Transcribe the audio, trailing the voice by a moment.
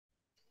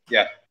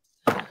Yeah.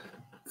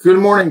 Good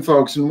morning,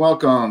 folks, and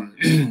welcome.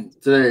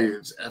 Today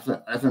is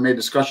FMA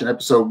discussion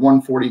episode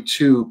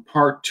 142,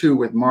 part 2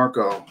 with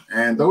Marko.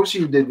 And those of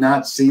you who did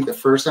not see the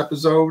first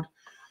episode,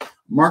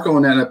 Marko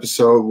in that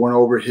episode went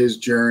over his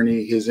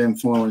journey, his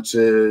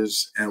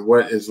influences, and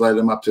what has led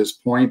him up to this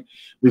point.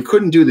 We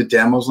couldn't do the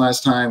demos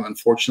last time.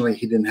 Unfortunately,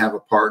 he didn't have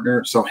a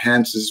partner. So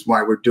hence is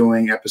why we're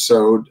doing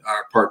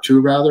part 2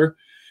 rather.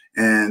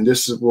 And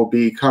this will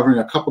be covering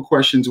a couple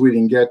questions we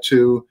didn't get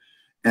to.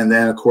 And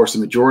then, of course, the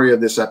majority of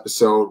this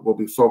episode will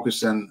be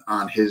focusing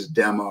on his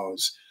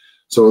demos.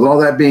 So with all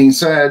that being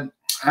said,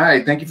 all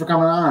right, thank you for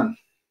coming on.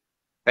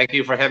 Thank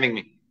you for having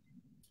me.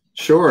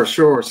 Sure.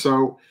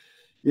 So,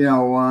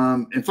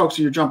 and folks, if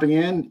you're jumping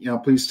in,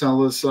 please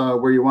tell us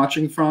where you're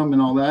watching from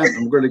and all that.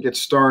 And we're going to get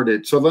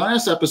started. So the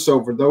last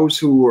episode, for those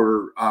who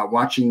are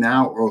watching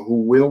now or who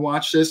will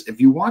watch this,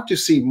 if you want to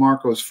see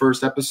Marko's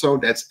first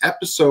episode, that's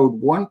episode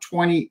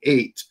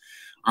 128.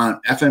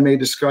 On FMA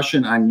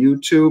discussion on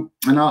YouTube,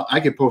 and I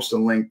could post a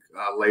link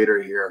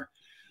later here.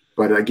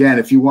 But again,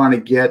 if you want to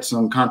get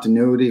some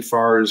continuity as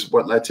far as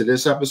what led to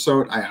this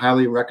episode, I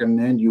highly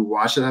recommend you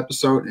watch that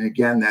episode. And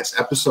again, that's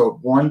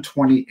episode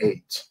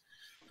 128.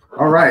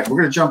 All right, we're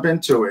going to jump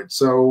into it.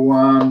 So,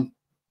 all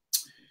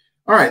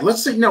right,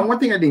 let's see. One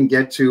thing I didn't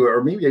get to,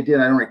 or maybe I did,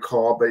 I don't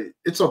recall, but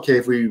it's okay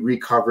if we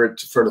recover it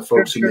for the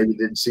folks who maybe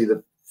didn't see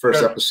the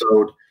first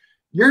episode.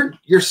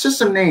 Your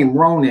system name,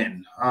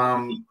 Ronin,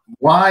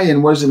 why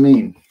and what does it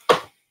mean?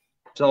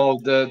 So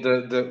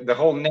the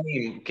whole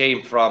name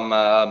came from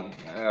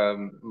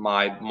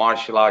my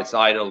martial arts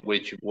idol,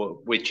 which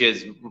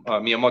is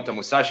Miyamoto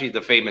Musashi,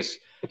 the famous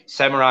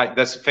samurai,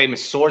 the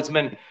famous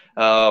swordsman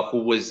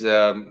who was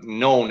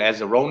known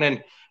as a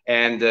Ronin.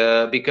 And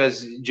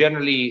because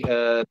generally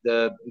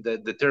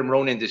the term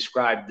Ronin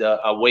described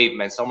a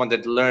waveman, someone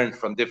that learned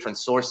from different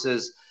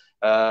sources.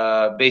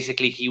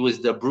 Basically, he was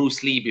the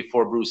Bruce Lee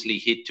before Bruce Lee.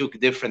 He took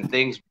different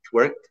things which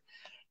worked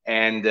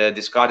and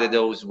discarded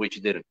those which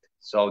didn't.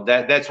 So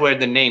that's where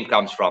the name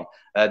comes from.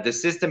 The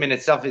system in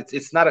itself,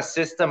 it's not a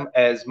system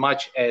as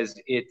much as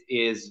it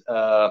is,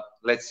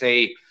 let's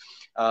say,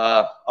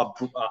 a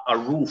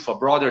roof, a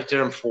broader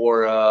term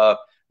for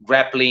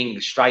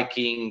grappling,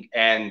 striking,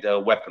 and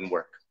weapon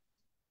work.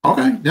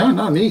 Okay,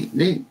 no,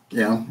 neat.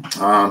 Yeah,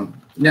 I'm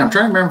trying to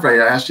remember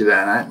if I asked you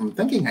that. I'm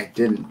thinking I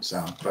didn't,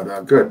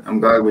 but good. I'm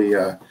glad we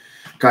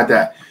got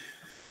that.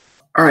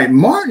 All right,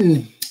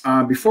 Martin,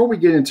 before we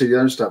get into the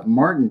other stuff,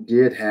 Martin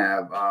did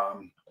have,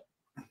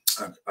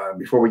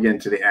 before we get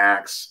into the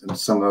acts and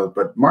some of those,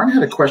 but Martin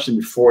had a question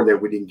before that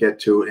we didn't get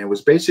to, and it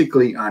was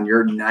basically on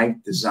your knife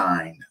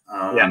design.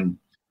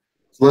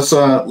 Let's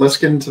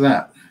get into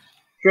that.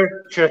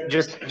 Sure.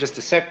 Just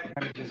a sec.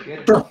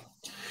 Sure.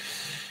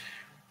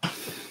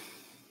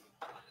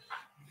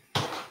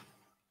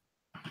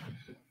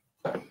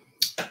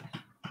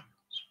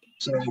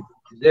 So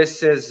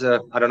this is,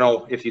 I don't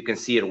know if you can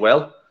see it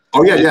well.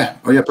 Oh yeah.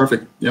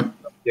 Perfect. Yep.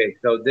 Okay,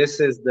 so this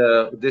is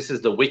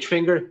the witch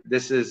finger.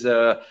 This is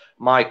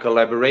my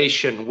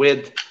collaboration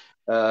with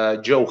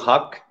Joe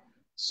Huck.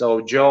 So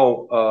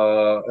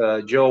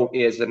Joe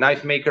is a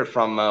knife maker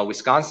from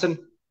Wisconsin.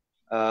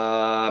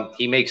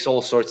 He makes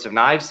all sorts of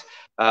knives,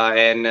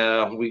 and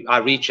I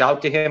reached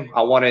out to him.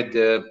 I wanted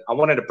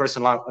a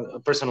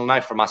personal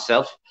knife for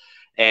myself,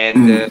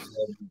 and.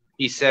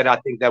 He said, I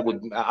think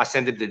I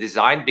sent him the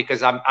design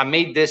because I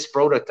made this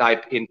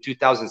prototype in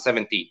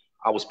 2017.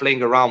 I was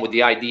playing around with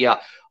the idea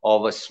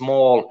of a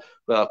small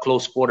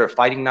close quarter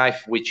fighting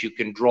knife, which you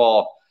can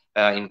draw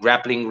in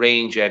grappling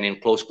range and in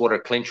close quarter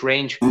clinch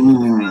range.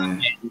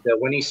 And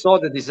when he saw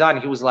the design,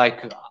 he was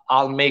like,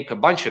 I'll make a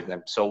bunch of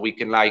them so we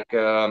can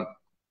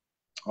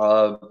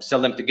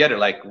sell them together.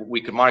 Like we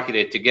can market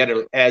it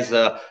together as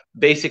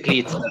basically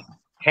it's a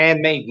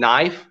handmade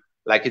knife.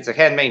 Like it's a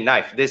handmade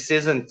knife. This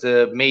isn't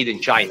made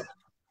in China.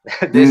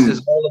 This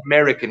is all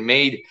American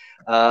made,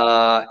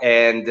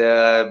 and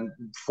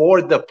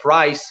for the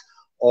price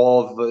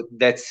of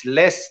that's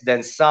less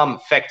than some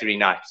factory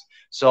knives.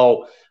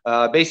 So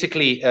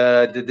basically,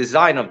 the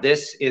design of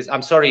this is.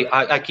 I'm sorry,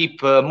 I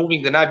keep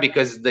moving the knife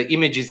because the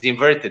image is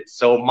inverted.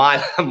 So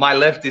my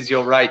left is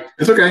your right.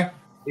 It's okay.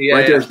 Yeah,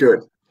 right there is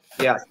good.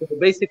 Yeah. So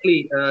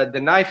basically, the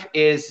knife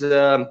is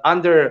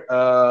under.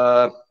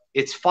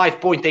 It's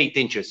 5.8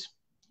 inches.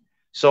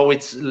 So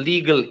it's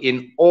legal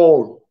in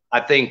all, I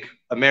think,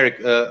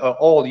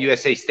 all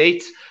USA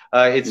states.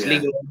 It's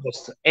legal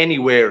almost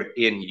anywhere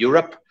in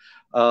Europe.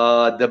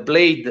 The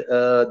blade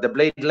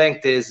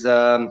length is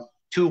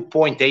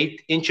 2.8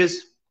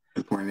 inches.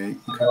 2.8.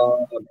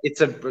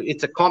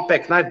 It's a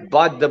compact knife,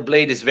 but the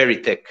blade is very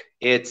thick.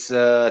 It's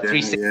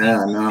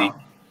 3/6.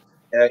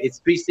 It's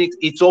 3/6.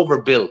 It's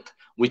overbuilt,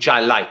 which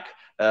I like.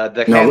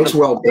 It looks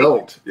well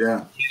built.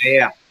 Yeah.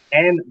 Yeah,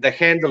 and the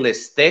handle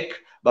is thick.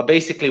 But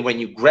basically, when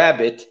you grab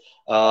it,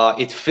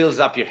 it fills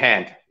up your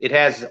hand. It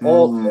has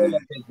all of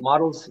these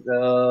models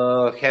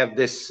have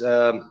this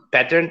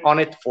pattern on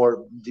it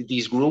for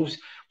these grooves,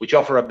 which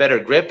offer a better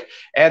grip.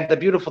 And the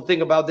beautiful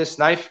thing about this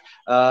knife,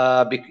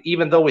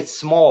 even though it's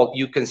small,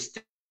 you can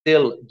still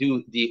still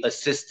do the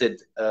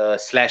assisted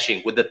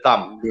slashing with the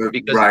thumb,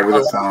 because right, with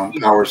the thumb,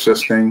 power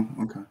assisting.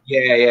 Okay.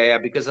 Yeah.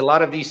 Because a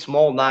lot of these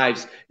small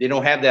knives, they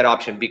don't have that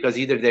option, because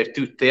either they're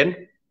too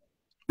thin,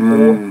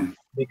 or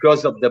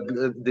because of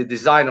the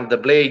design of the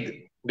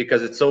blade,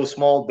 because it's so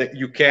small that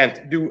you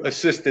can't do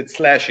assisted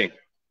slashing.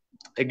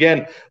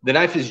 Again, the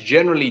knife is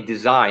generally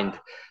designed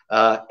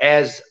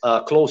as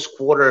a close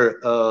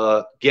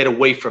quarter get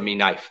away from me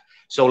knife.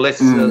 So let's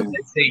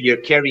say you're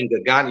carrying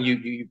a gun.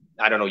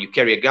 I don't know, you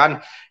carry a gun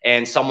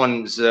and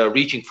someone's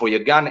reaching for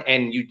your gun,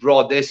 and you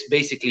draw this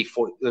basically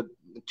for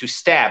to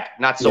stab,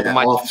 not so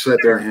much offset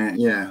their hand.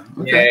 Yeah.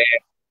 Okay. Yeah,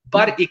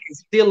 but it can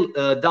still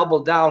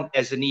double down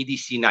as an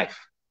EDC knife.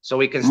 So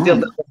it can still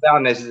double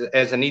down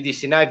as an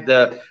EDC knife.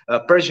 The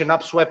Persian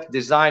upswept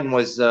design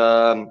was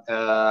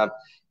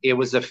it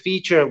was a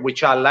feature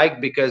which I like,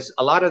 because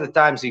a lot of the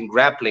times in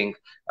grappling,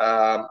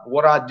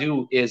 what I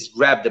do is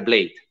grab the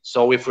blade.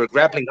 So if we're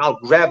grappling, I'll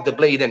grab the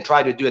blade and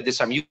try to do it this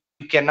time. You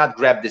cannot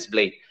grab this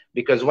blade,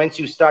 because once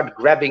you start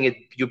grabbing it,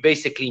 you're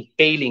basically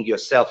impaling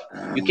yourself.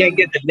 You can't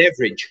get the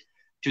leverage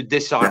to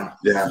disarm.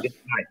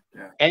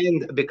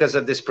 And because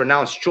of this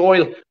pronounced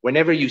choil,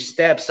 whenever you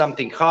stab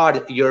something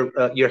hard,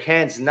 your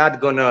hand's not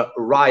gonna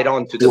ride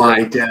onto the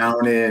slide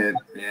down it,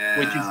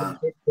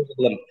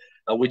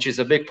 which is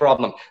a big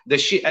problem.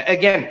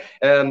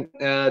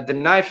 The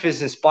knife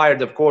is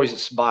inspired, of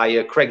course,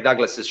 by Craig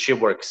Douglas's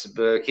shipworks.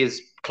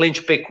 His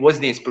clinch pick was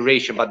the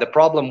inspiration, but the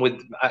problem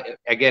with,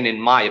 again, in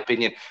my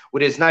opinion,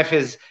 with his knife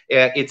is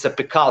it's a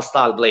Pical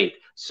style blade.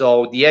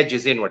 So the edge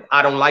is inward.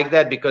 I don't like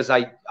that, because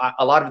a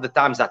lot of the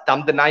times I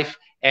thumb the knife,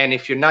 and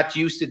if you're not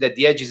used to that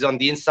the edge is on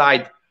the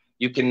inside,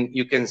 you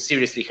can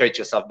seriously hurt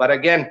yourself. But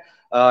again,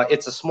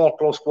 it's a small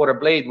close quarter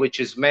blade, which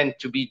is meant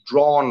to be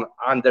drawn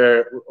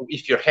under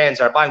if your hands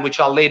are bound, which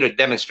I'll later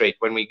demonstrate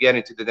when we get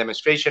into the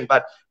demonstration.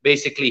 But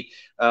basically,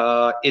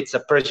 it's a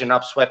Persian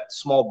upswept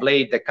small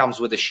blade that comes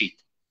with a sheath.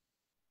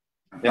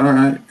 All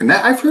right, and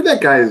I've heard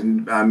that guy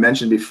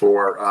mentioned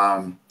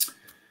before.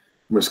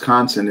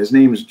 Wisconsin. His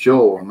name is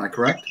Joel. Am I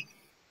correct?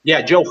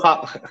 Yeah, Joe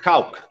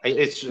Hauk.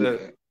 It's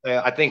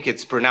I think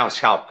it's pronounced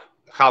Hauk.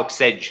 Hauk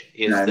Sedge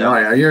is. Yeah, no,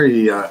 I hear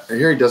he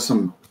does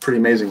some pretty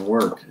amazing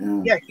work.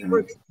 Yeah, he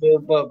works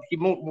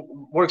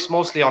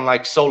mostly on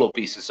like solo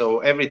pieces,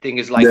 so everything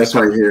is like. That's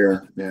right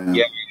here.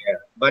 Yeah.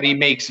 But he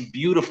makes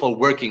beautiful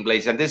working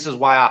blades, and this is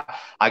why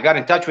I got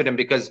in touch with him,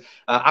 because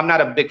I'm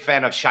not a big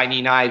fan of shiny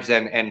knives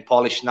and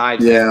polished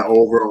knives. Yeah,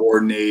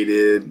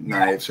 over-ornated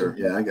knives,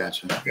 I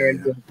got you.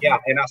 And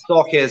I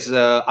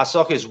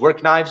saw his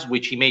work knives,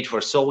 which he made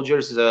for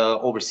soldiers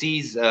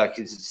overseas,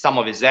 some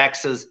of his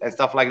axes and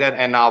stuff like that.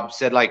 And I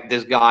said, like,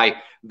 this guy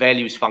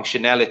values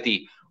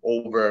functionality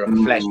over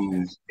flash.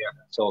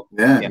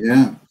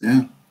 Yeah.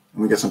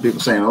 We got some people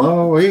saying,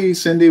 "Oh, hey,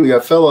 Cindy, we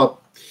got Philip.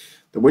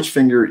 The witch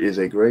finger is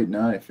a great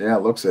knife." Yeah,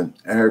 it looks it.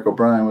 Eric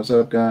O'Brien, what's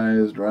up,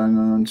 guys? Drawing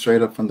on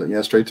straight up from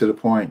the straight to the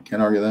point.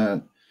 Can't argue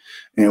that.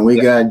 And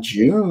we got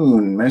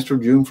June, Master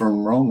June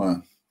from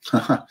Roma.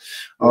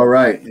 All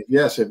right.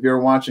 Yes, if you're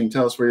watching,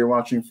 tell us where you're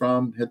watching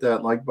from. Hit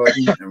that like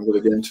button, and we're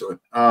going to get into it.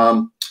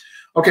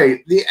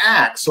 Okay, the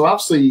axe. So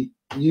obviously,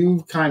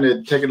 you've kind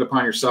of taken it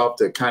upon yourself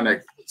to kind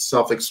of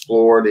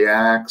self-explore the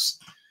axe.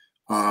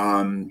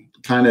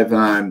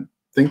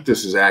 Think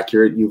this is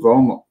accurate. You've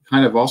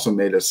kind of also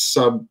made a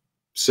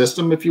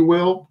subsystem, if you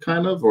will,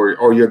 kind of,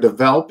 or you're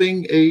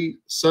developing a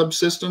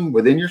subsystem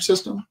within your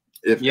system,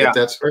 if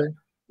that's fair.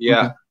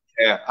 Yeah.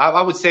 I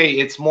would say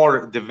it's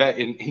more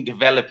in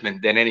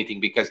development than anything,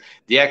 because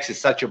the axe is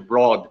such a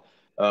broad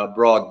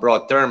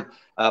term.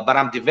 But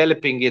I'm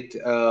developing it,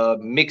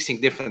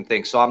 mixing different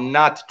things. So I'm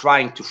not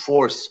trying to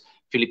force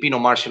Filipino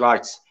martial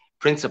arts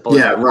principles.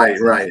 Yeah, right.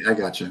 I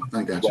got you.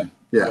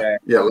 Yeah.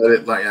 Let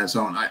it like its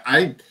own.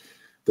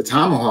 The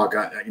tomahawk.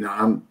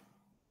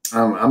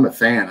 I'm a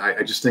fan.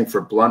 I just think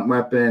for blunt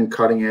weapon,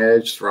 cutting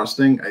edge,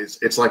 thrusting,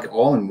 it's like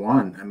all in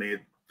one. I mean,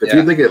 if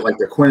you think it like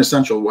the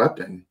quintessential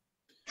weapon.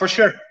 For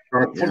sure.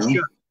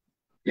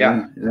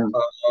 Yeah.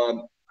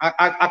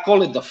 I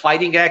call it the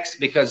fighting axe,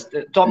 because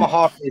the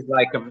tomahawk is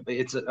like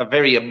it's a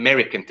very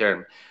American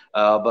term.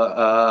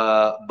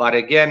 But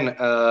again,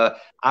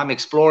 I'm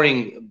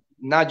exploring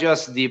not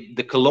just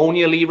the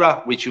colonial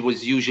era, which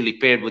was usually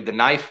paired with the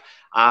knife.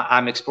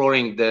 I'm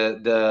exploring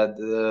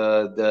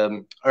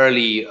the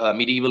early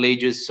medieval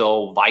ages,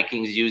 so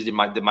Vikings used in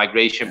the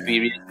migration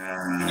period.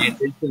 And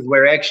this is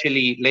where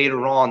actually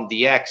later on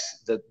the axe,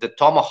 the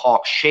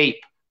tomahawk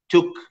shape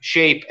took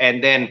shape,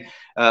 and then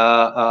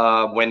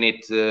when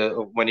it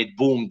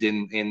boomed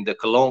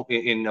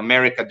in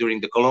America during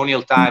the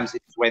colonial times,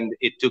 it's when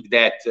it took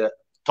that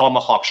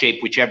tomahawk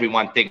shape, which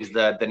everyone thinks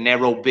the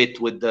narrow bit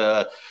with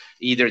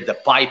either the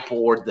pipe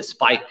or the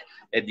spike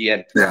at the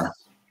end. Yeah.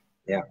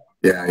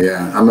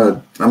 I'm a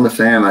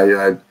fan.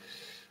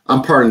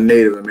 I'm part of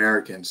Native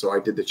American, so I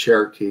did the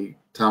Cherokee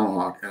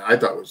tomahawk, and I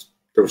thought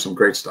there was some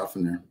great stuff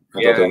in there.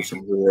 I thought there was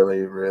some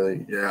really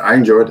I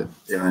enjoyed it.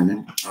 You know what I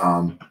mean?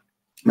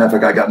 Matter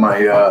of fact, I got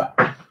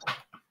my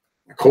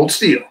cold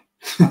steel.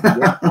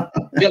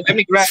 Let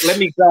me grab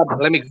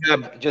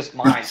just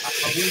mine.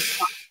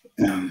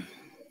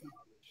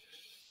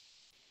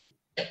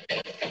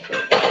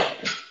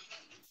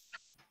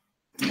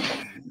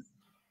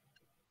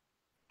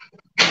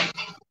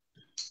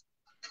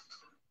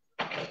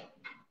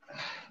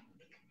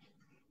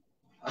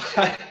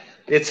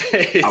 it's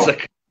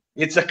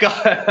a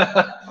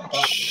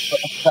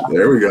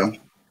There we go.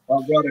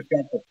 I brought a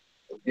couple.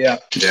 Yeah.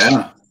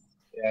 Yeah.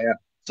 Yeah.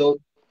 So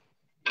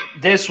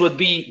this would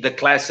be the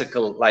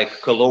classical,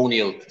 like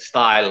colonial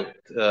style.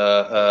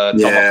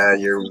 Yeah,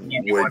 your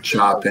wood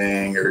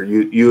chopping or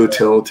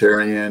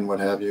utilitarian, what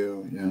have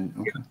you.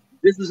 Yeah. Okay.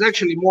 This is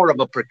actually more of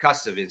a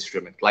percussive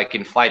instrument, like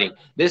in fighting.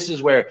 This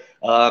is where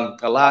a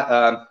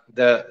lot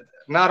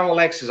not all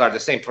axes are the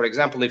same. For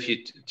example, if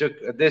you took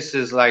this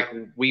is like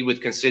we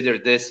would consider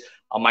this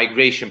a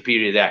migration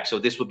period axe. So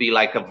this would be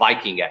like a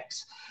Viking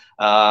axe.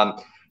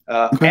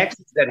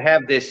 Axes that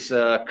have this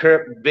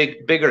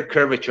bigger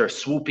curvature,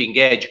 swooping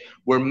edge,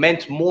 were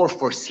meant more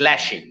for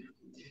slashing.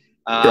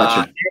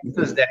 Gotcha.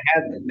 Axes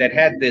that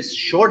had this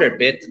shorter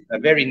bit, a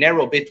very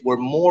narrow bit, were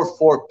more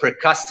for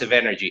percussive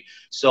energy.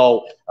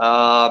 So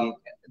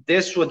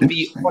this would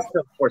be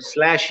awesome for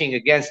slashing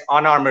against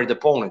unarmored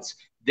opponents.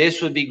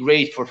 This would be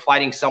great for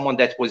fighting someone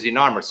that was in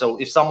armor. So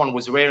if someone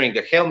was wearing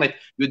a helmet,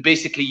 you'd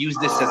basically use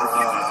this as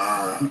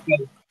a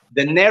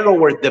the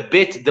narrower the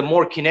bit, the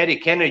more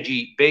kinetic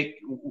energy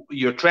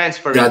you're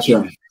transferring.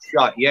 Gotcha.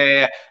 Shot.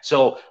 Yeah.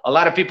 So a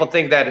lot of people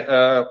think that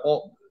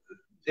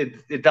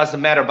it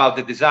doesn't matter about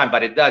the design,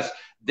 but it does.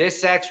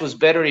 This axe was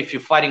better if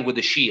you're fighting with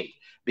the shield,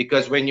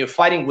 because when you're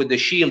fighting with the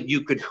shield,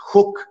 you could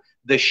hook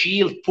the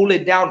shield, pull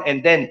it down,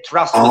 and then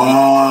thrust.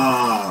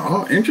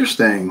 Oh,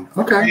 interesting.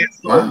 Okay. Yeah,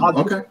 so wow.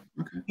 Okay.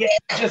 Yeah,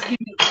 just give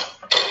you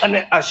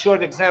a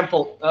short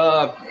example.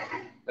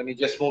 Let me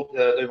just move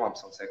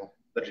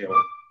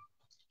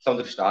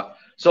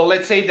So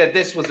let's say that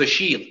this was a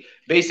shield.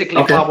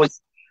 Basically,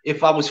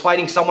 if I was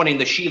fighting someone in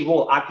the shield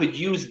wall, I could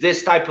use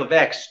this type of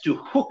axe to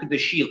hook the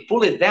shield,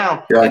 pull it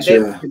down, and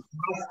then thrust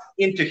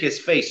into his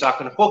face. So I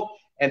can hook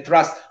and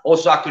thrust.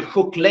 Also, I could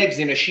hook legs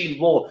in a shield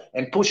wall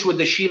and push with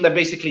the shield and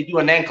basically do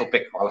an ankle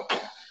pick.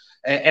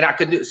 And I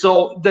could do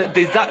so. The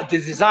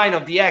design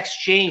of the axe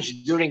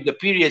changed during the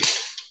period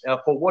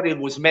for what it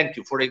was meant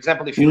to. For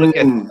example, if you look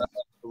at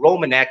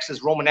Roman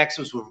axes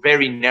were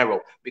very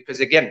narrow because,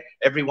 again,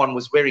 everyone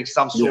was wearing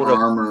some sort of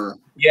armor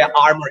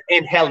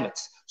and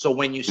helmets. So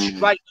when you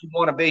strike, you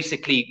want to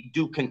basically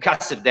do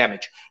concussive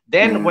damage.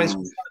 Then when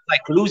we start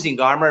like losing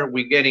armor,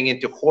 we're getting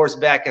into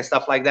horseback and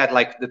stuff like that,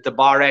 like the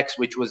Tabar axe,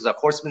 which was a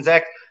horseman's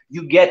axe.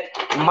 You get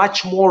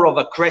much more of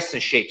a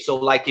crescent shape. So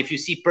like if you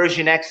see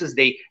Persian axes,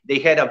 they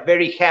had a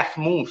very half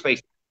moon face.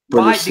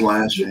 By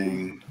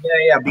slashing.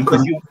 Yeah,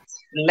 because you were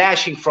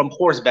slashing from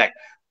horseback.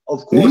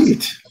 Of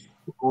course,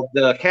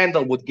 the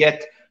handle would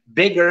get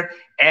bigger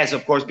as,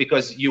 of course,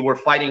 because you were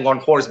fighting on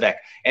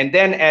horseback. And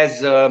then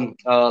as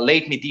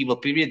late medieval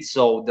period,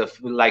 so the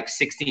like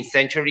 16th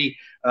century,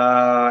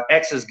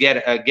 axes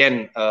get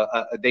again,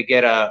 they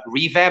get a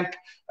revamp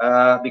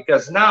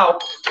because now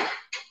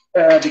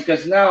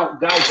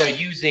guys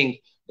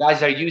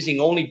are using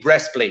only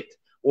breastplate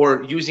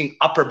or using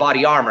upper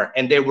body armor,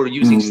 and they were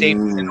using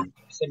sabers.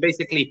 So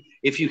basically,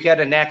 if you had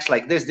an axe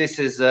like this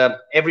is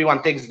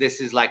everyone thinks this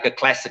is like a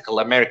classical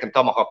American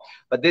tomahawk,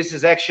 but this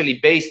is actually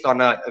based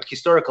on a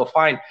historical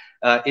find.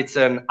 It's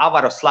an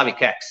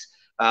Avaro-Slavic axe.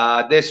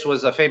 This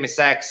was a famous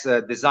axe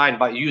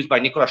used by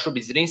Nikola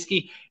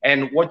Shubizrinsky.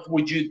 And what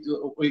would you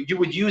do? You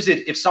would use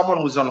it if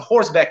someone was on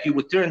horseback. You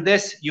would turn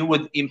this, you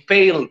would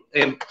impale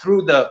him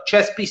through the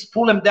chest piece,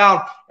 pull him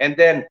down, and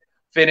then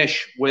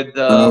finish with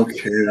the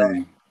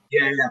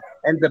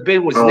and the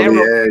bit was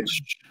narrow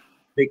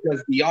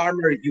because the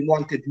armor, you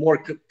wanted more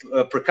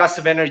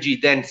percussive energy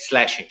than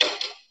slashing.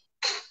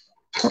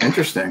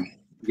 Interesting.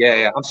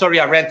 Yeah. I'm sorry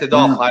I ranted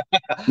off.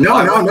 No.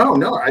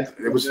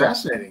 It was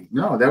fascinating.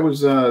 No, that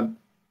was no.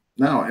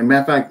 And matter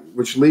of fact,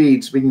 which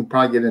leads, we can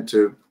probably get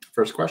into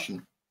first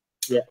question.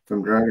 Yeah.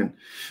 From Dragon.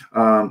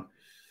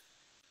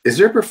 Is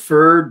there a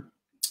preferred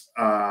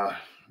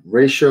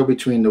ratio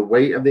between the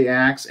weight of the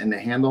axe and the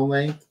handle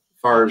length, as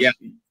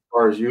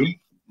far as you?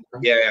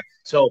 Yeah.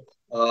 So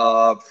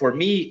for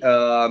me,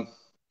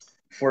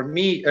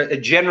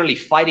 generally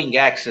fighting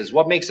axes,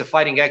 what makes a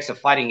fighting axe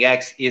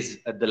is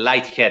the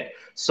light head.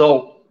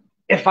 So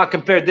if I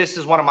compare, this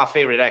is one of my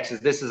favorite axes.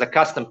 This is a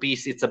custom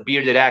piece. It's a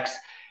bearded axe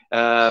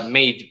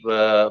made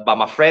by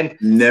my friend.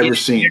 Never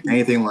seen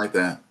anything like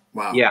that.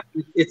 Wow. Yeah,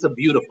 it's a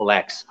beautiful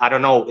axe. I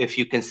don't know if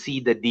you can see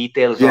the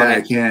details on it. Yeah,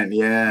 I can.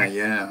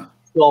 Yeah.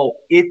 So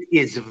it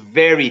is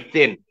very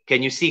thin.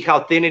 Can you see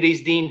how thin it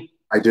is, Dean?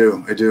 I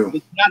do. It's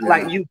not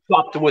like you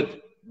chopped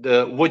wood.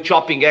 The wood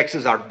chopping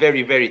axes are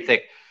very, very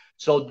thick.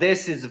 So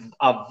this is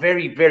a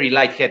very, very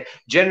light head.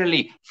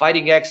 Generally,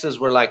 fighting axes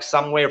were like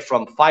somewhere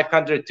from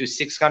 500 to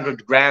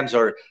 600 grams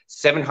or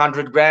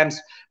 700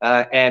 grams.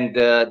 And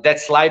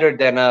that's lighter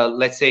than,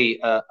 let's say,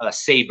 a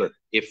saber,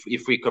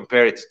 if we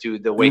compare it to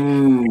the weight.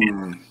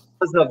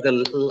 Because of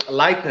the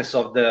lightness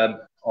of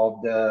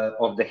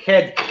the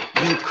head,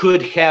 you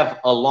could have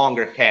a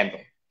longer handle.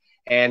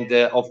 And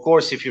of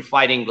course, if you're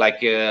fighting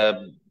like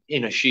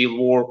in a shield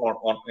war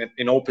or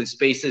in open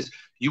spaces,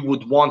 you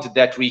would want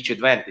that reach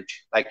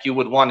advantage. Like you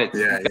would want it.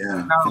 Yeah,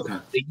 yeah. Okay.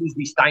 They use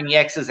these tiny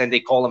X's and they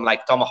call them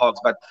like tomahawks,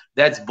 but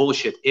that's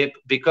bullshit.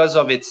 Because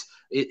of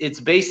it's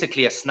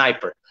basically a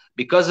sniper.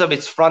 Because of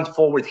its front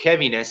forward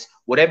heaviness,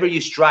 whatever you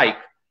strike,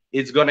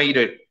 it's gonna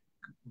either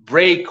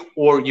break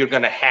or you're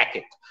gonna hack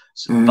it.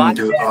 So,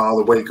 all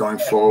the way going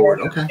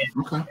forward. Okay.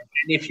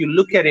 And if you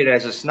look at it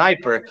as a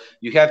sniper,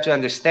 you have to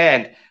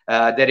understand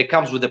that it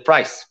comes with a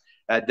price.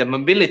 The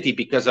mobility,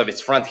 because of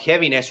its front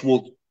heaviness,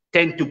 will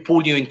tend to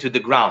pull you into the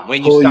ground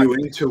when you start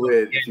into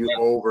it. If you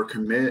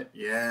overcommit,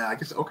 I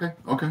guess. Okay.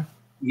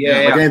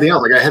 Like anything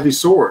else, like a heavy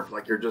sword,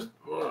 like you're just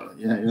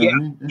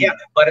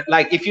But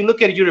like if you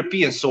look at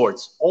European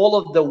swords, all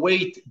of the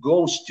weight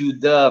goes to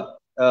the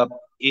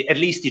at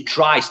least it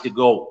tries to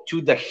go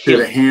to the hilt. To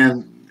the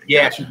hand.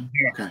 Yeah. Gotcha.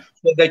 Okay.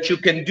 So that you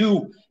can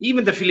do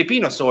even the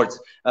Filipino swords.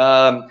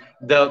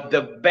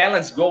 The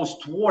balance goes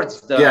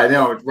towards the. Yeah,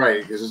 no,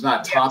 right, because it's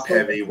not top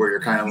heavy where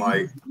you're kind of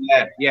like.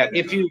 Yeah.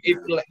 If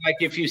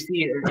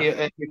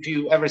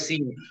you ever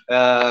seen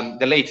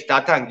the late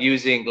Tatang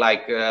using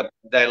like the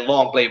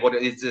long blade, what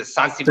is the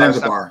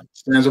Zanzibar?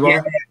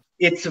 Yeah,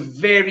 it's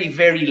very,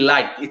 very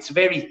light. It's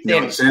very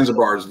thin. No,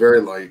 Zanzibar is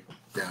very light.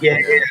 Yeah.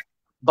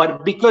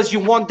 But because you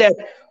want that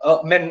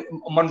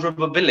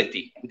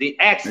maneuverability, the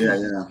axe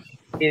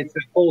is a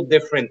whole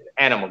different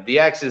animal. The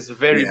axe is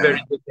very, very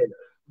different.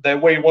 The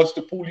way it wants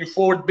to pull you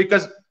forward,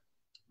 because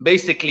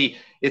basically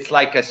it's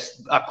like a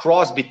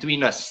cross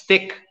between a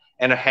stick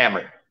and a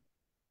hammer.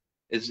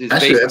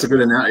 Actually, that's a good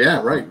analogy.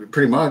 Yeah, right.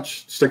 Pretty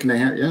much sticking the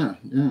hammer.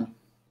 Yeah.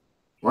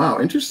 Wow,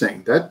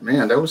 interesting. That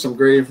was some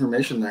great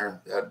information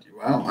there.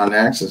 On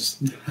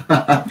axes.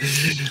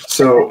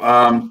 So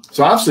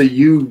obviously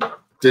you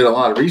did a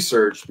lot of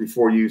research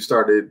before you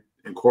started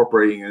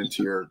incorporating it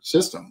into your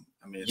system.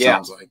 I mean, it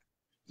sounds like.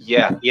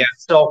 Yeah.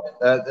 So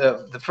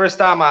the first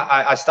time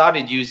I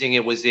started using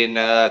it was in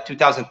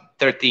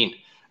 2013.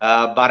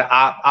 But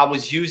I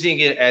was using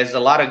it as a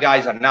lot of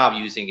guys are now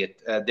using it.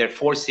 They're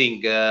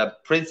forcing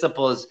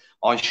principles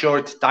on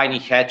short, tiny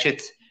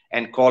hatchets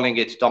and calling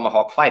it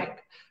tomahawk fighting.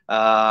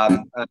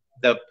 If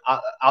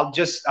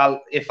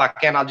I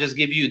can, I'll just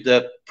give you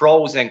the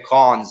pros and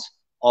cons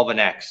of an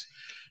axe.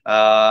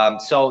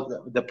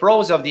 So the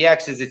pros of the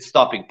axe is its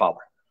stopping power.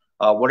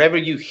 Whatever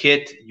you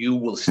hit, you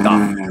will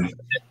stop.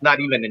 It's not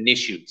even an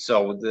issue.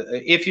 So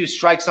if you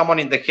strike someone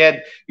in the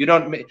head, you're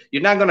not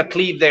going to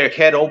cleave their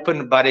head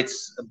open, but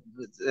it's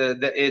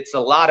a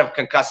lot of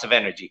concussive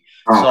energy.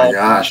 My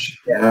gosh.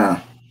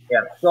 Yeah.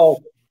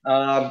 So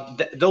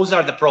those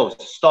are the pros: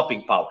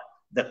 stopping power.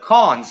 The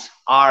cons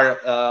are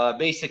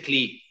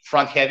basically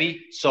front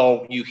heavy,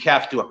 so you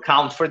have to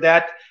account for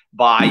that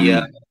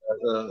by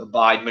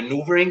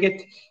maneuvering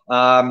it.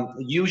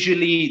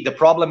 Usually the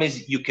problem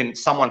is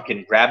someone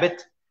can grab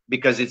it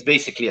because it's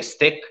basically a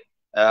stick.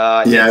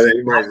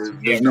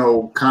 There's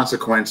no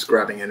consequence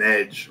grabbing an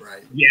edge,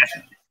 right? Yeah,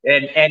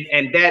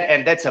 and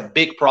that's a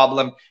big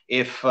problem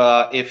if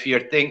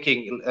you're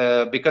thinking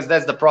because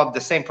that's the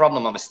same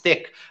problem of a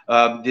stick.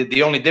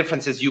 The only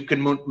difference is you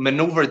can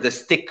maneuver the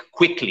stick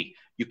quickly.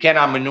 You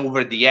cannot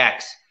maneuver the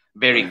axe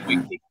very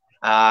quickly.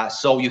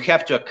 So you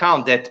have to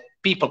account that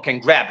people can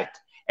grab it.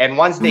 And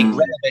once they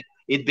grab it,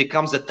 it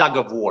becomes a tug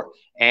of war,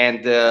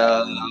 and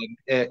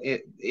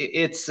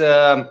it's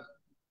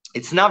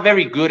not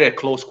very good at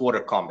close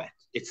quarter combat.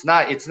 It's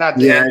not.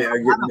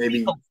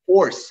 Maybe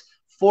force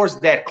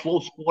that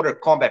close quarter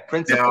combat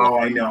principle. No,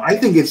 I know. I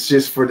think it's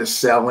just for the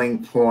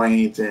selling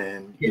point,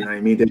 and you know what I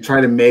mean. They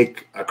try to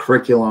make a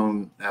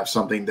curriculum have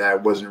something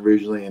that wasn't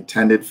originally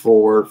intended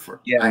for.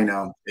 I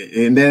know,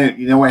 and then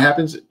you know what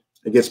happens?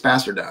 It gets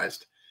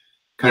bastardized.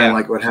 Kind of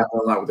like what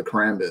happened a lot with the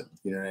karambit,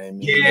 you know what I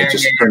mean? It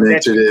just turned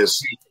into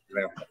this,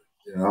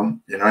 you know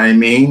what I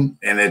mean?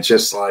 And it's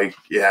just like,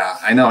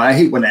 I know. I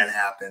hate when that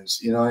happens.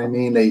 You know what I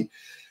mean? They,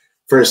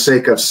 for the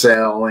sake of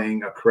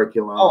selling a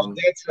curriculum. Oh,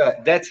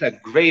 that's a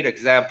great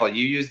example.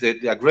 You used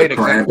a great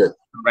example.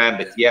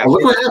 Karambit, Oh,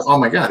 look what happened. Oh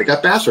my God, it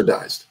got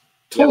bastardized.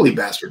 Totally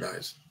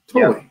bastardized.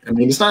 Totally. I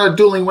mean, it's not a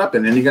dueling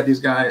weapon, and you got these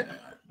guys.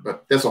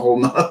 But that's a whole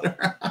nother.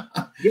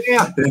 I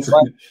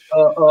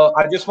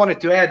just wanted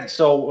to add,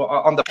 so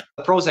on the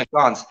pros and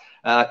cons,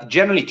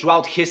 generally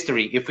throughout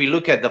history, if we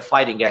look at the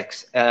fighting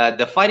axe,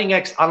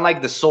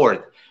 unlike the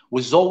sword,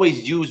 was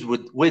always used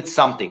with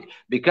something,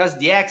 because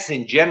the axe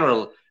in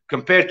general,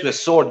 compared to a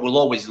sword, will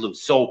always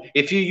lose. So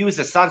if you use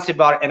a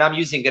Zanzibar and I'm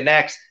using an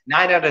axe,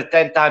 9 out of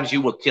 10 times you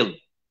will kill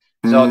me.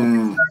 So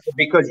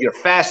because you're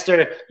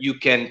faster, you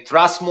can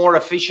thrust more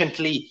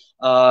efficiently,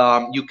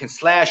 you can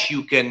slash,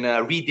 you can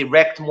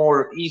redirect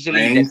more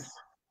easily.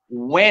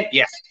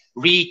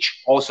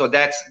 Reach also,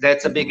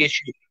 that's a big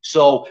issue.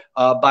 So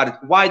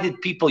but why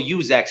did people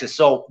use axes?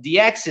 So the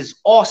axe is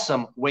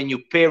awesome when you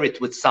pair it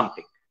with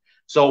something.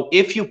 So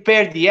if you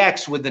pair the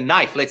axe with the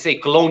knife, let's say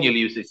colonial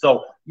usage,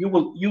 so you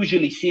will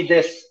usually see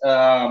this.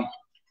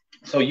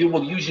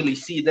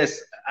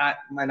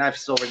 My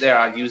knife's over there.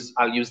 I'll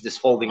use this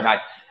folding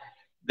knife.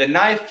 The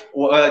knife,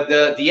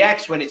 the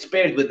axe, when it's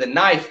paired with the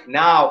knife,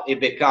 now it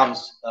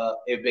becomes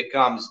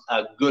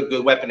a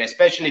good weapon,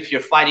 especially if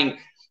you're fighting.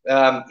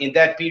 In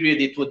that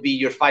period, it would be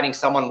you're fighting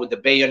someone with the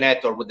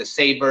bayonet or with the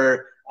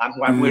saber.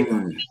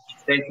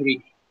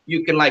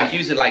 You can like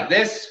use it like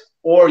this,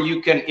 or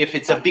you can, if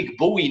it's a big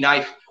Bowie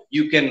knife,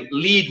 you can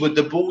lead with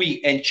the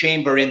Bowie and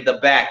chamber in the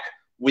back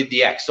with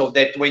the axe, so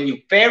that when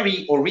you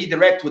parry or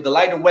redirect with the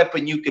lighter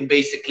weapon, you can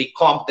basically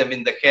comp them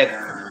in the head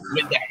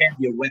with the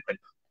heavier weapon.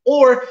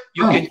 Or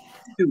you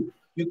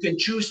can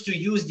choose to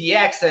use the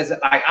axe as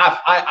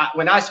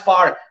when I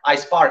spar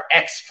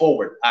X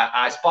forward.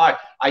 I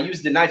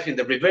use the knife in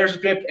the reverse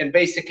grip, and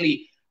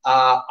basically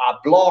I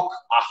block,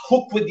 I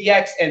hook with the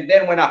axe, and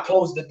then when I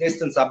close the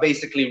distance, I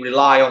basically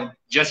rely on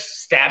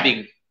just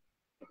stabbing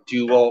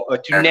to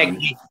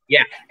negate.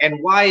 Yeah. And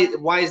why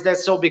is that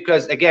so?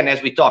 Because again,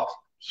 as we talked,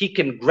 he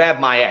can grab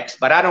my axe,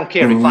 but I don't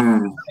care if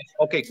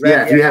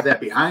grab. If you have that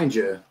behind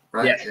you,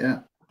 right? Yes.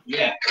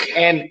 Yeah.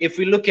 And if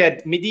we look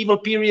at medieval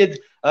period,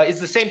 it's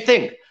the same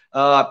thing.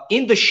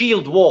 In the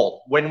shield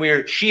wall, when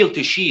we're shield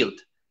to shield,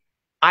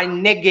 I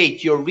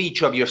negate your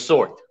reach of your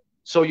sword.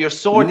 So your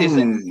sword is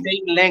the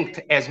same length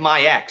as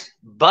my axe,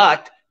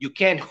 but you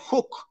can't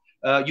hook.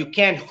 You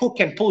can't hook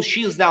and pull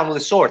shields down with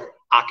a sword.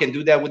 I can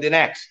do that with an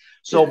axe.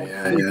 So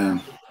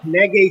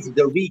negates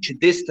the reach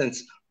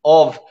distance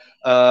of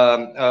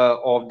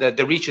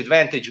the reach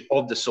advantage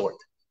of the sword.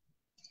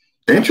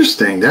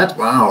 Interesting. That's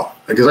wow.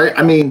 Because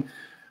I mean,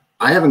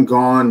 I haven't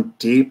gone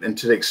deep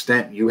into the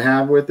extent you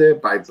have with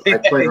it, but I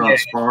played around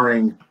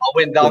sparring. I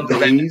went down to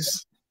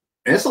these.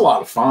 And it's a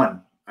lot of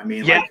fun. I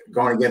mean, like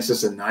going against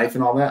this a knife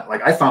and all that.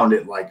 Like I found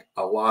it like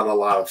a lot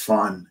of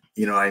fun.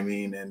 You know what I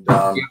mean? And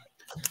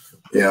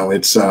you know,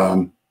 it's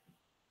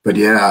but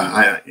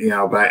yeah,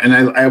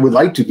 I would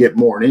like to get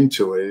more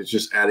into it. It's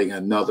just adding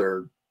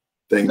another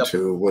thing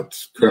to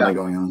what's currently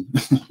going on.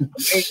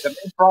 The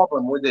main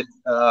problem with it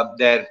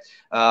that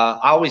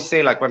I always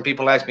say, like when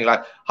people ask me,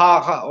 like,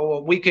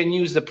 how we can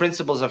use the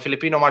principles of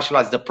Filipino martial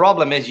arts. The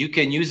problem is you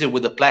can use it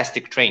with a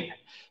plastic trainer.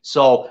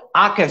 So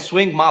I can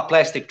swing my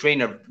plastic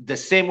trainer the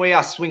same way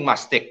I swing my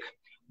stick.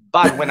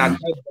 But when I get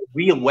a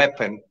real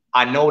weapon,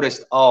 I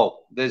noticed,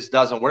 oh, this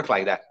doesn't work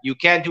like that. You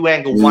can't do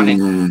angle one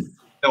and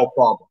no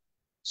problem.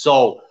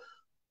 So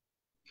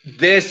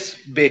this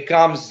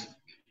becomes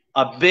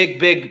a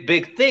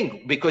big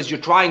thing because you're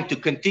trying to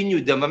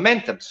continue the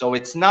momentum. So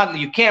it's not,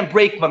 you can't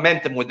break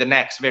momentum with the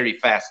axe very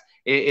fast.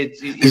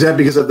 Is that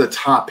because of the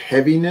top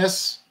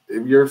heaviness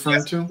you're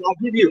referring to?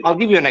 I'll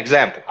give you an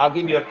example.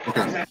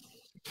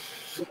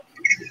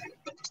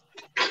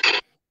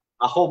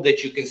 I hope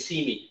that you can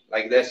see me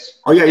like this.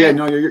 Oh yeah,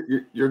 no,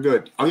 you're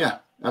good. Oh yeah,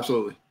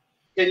 absolutely.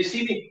 Can you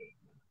see me?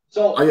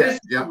 So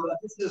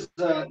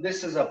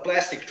this is a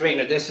plastic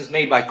trainer. This is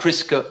made by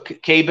Chris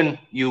Caben.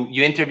 You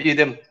interviewed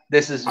him.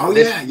 This is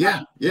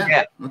yeah.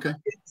 Okay.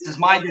 This is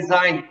my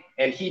design,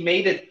 and he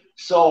made it.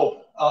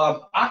 So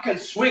I can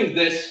swing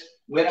this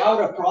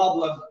without a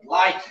problem,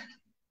 like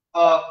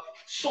a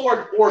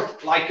sword or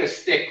like a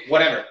stick,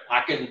 whatever.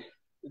 I can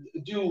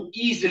do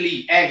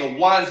easily angle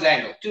ones,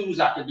 angle twos.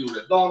 I can do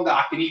redonda.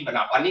 I can even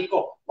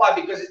abanico. Why?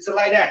 Because it's a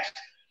light axe.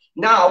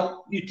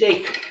 Now you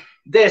take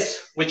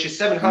this, which is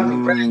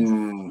 700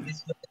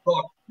 grams.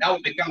 Now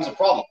it becomes a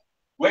problem.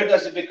 Where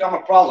does it become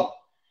a problem?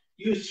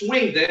 You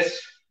swing this,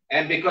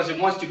 and because it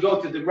wants to go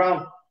to the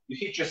ground, you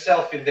hit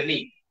yourself in the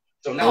knee.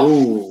 So now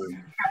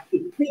you have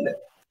to pivot.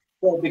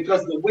 So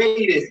because the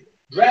weight is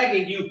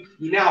dragging you,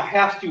 you now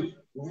have to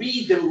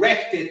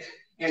redirect it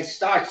and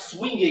start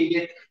swinging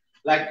it,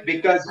 like,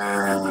 because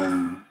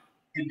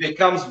it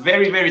becomes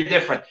very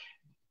different.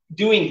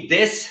 Doing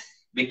this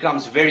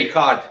becomes very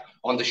hard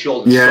on the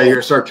shoulders. Yeah, you're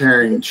gonna start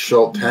tearing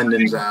shoulder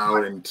tendons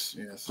out and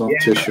soft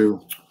tissue.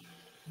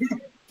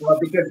 Well,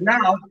 because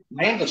now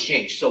my angles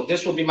change. So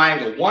this will be my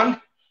angle 1,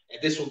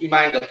 and this will be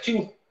my angle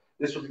 2,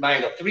 this will be my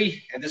angle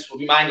 3, and this will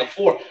be my angle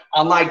 4.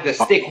 Unlike the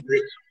stick,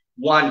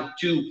 1,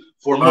 2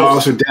 for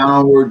most. Oh, so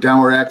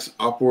downward X,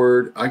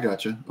 upward. I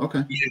got you.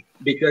 Okay. Yeah,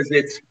 because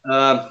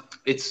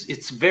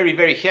it's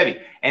very heavy,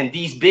 and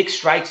these big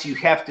strikes you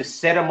have to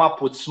set them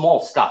up with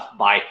small stuff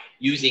by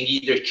using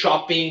either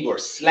chopping or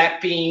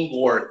slapping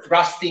or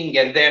thrusting,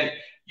 and then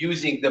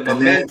using the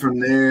momentum. And then from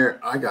there,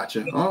 I got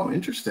you. Oh,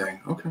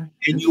 interesting. Okay.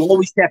 And you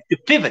always have to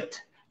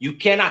pivot. You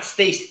cannot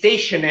stay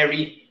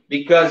stationary,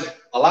 because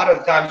a lot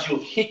of times you'll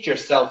hit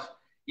yourself,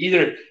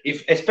 either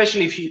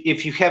especially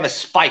if you have a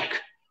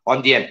spike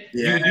on the end.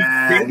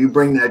 Yeah, you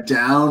bring that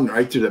down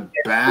right to the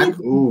back.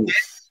 Ooh.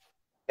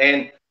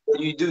 And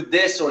you do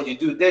this or you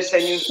do this,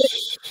 and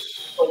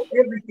so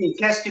everything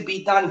has to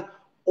be done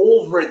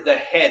over the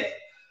head.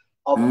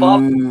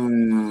 Above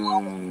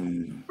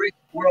brick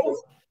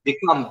worlds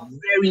become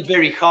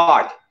very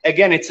hard.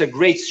 Again, it's a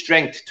great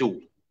strength tool.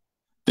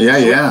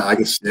 Yeah, I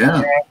guess.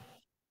 Yeah.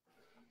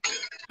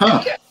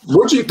 Huh?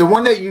 The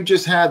one that you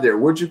just had there?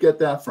 Where'd you get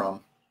that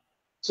from?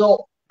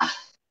 So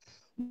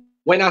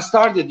when I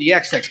started the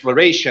X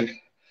exploration,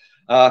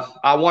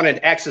 I wanted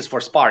axes for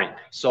sparring.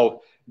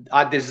 So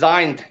I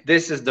designed.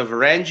 This is the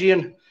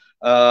Varangian.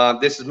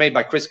 This is made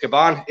by Chris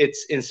Caban.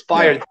 It's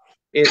inspired.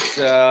 It's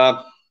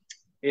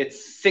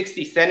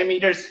 60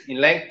 centimeters in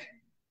length.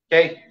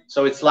 Okay,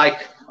 so it's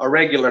like a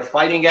regular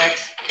fighting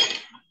axe.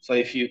 So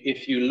if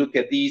you look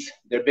at these,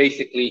 they're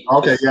basically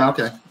okay.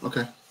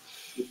 the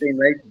same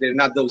length. They're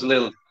not those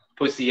little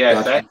pussy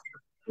ass, Gotcha. right?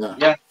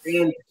 Yeah.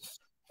 And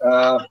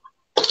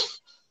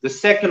the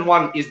second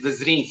one is the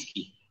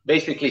Zrinski.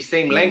 Basically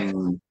same length.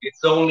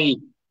 It's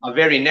only a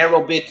very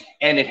narrow bit,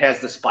 and it has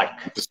the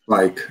spike. The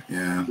spike,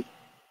 yeah.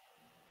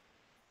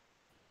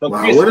 So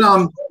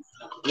wow.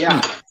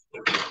 Yeah.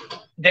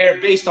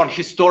 They're based on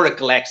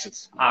historical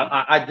axes.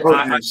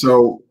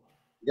 So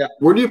yeah.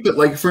 Where do you put,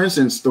 like, for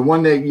instance, the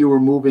one that you were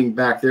moving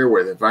back there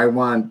with, if I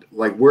want,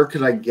 like, where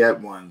could I get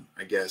one,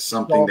 I guess,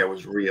 something that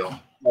was real?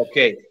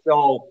 Okay,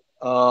 so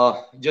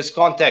just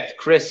contact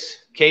Chris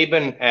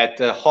Caban at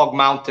Hog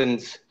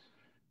Mountains.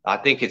 I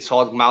think it's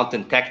Hog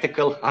Mountain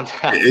Tactical.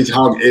 It is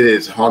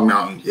Hog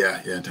Mountain. Yeah.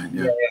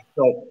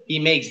 So he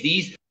makes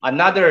these.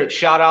 Another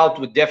shout out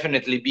would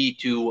definitely be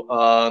to,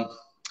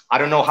 I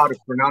don't know how to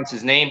pronounce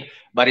his name,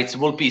 but it's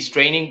Wolpe's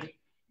Training.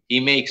 He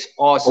makes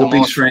awesome.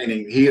 Wolpe's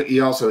Training. He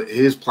also,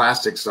 his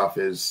plastic stuff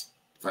is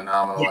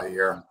phenomenal. I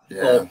hear.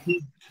 Yeah. So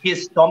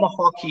his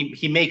tomahawk,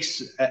 he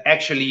makes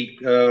actually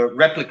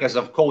replicas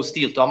of cold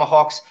steel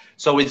tomahawks.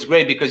 So it's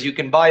great because you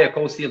can buy a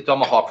cold steel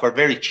tomahawk for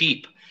very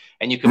cheap,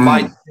 and you can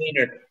buy the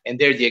trainer, and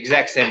they're the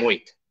exact same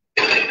weight,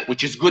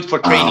 which is good for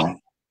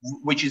training,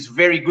 which is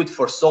very good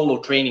for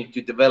solo training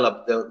to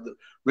develop the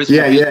wrist.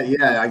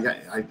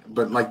 Yeah.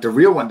 But like the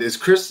real one is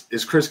Chris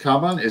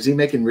Caban. Is he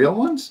making real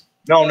ones?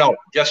 No,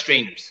 just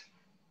trainers.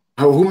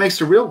 Oh, who makes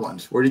the real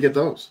ones? Where do you get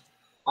those?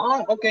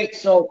 Okay.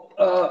 So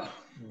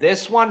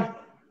this one.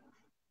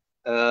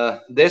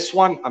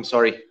 I'm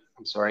sorry.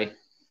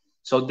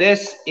 So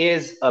this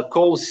is a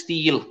cold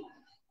steel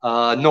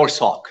Norse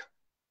Hawk.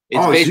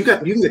 So you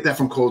can get that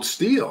from Cold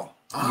Steel.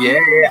 Yeah.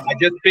 I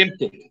just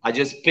pimped it. I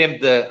just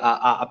pimped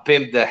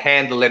the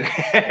handle and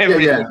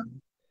everything. Yeah.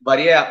 But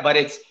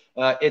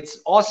it's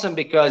awesome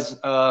because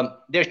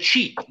they're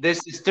cheap.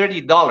 This is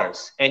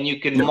 $30, and you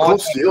can.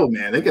 Cold Steel,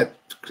 man. They get.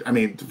 I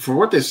mean, for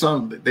what they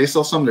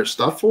sell some of their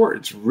stuff for.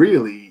 It's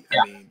really.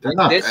 I mean, they're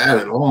not bad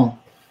at all.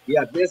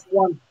 Yeah, this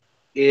one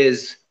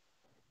is.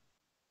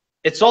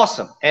 It's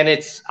awesome, and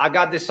I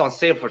got this on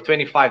sale for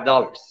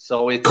 $25.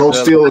 So it's Cold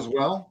Steel as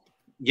well.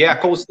 Yeah,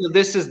 Cold Steel.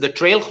 This is the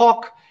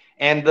Trailhawk,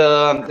 and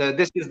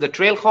this is the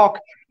Trailhawk,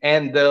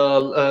 and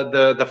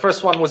the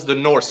first one was the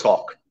Norse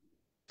Hawk.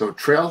 So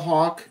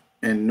Trailhawk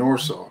and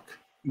Norse Hawk.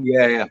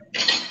 Yeah.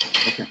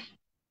 Okay.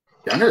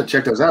 Yeah, I'm gonna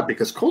check those out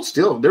because Cold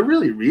Steel, they're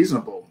really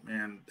reasonable,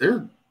 man.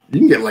 You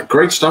can get like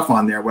great stuff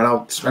on there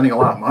without spending a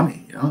lot of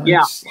money. You know?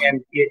 Yeah,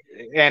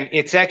 and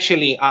it's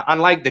actually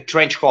unlike the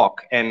Trench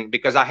Hawk, and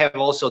because I have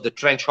also the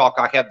Trench Hawk,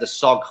 I have the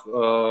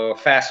SOG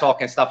Fast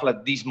Hawk and stuff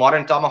like these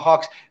modern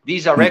tomahawks.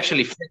 These are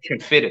actually friction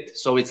fitted,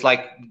 so it's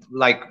like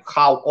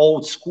how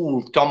old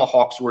school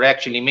tomahawks were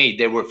actually made.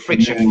 They were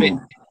friction fit.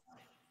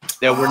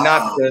 They were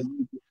not.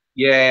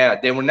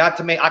 They were not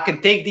to make. I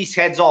can take these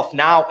heads off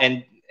now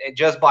and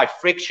just by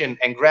friction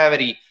and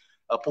gravity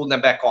pull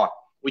them back on,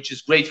 which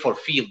is great for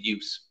field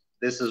use.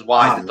 This is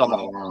why the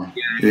tomahawk.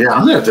 Yeah,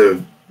 I'm gonna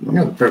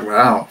figure it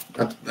out.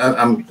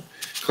 I'm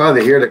glad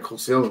to hear that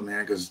Cold Steel,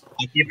 man. Because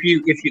if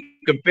you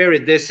compare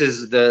it, this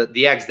is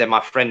the axe that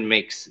my friend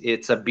makes.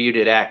 It's a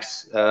bearded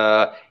axe.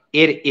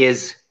 It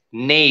is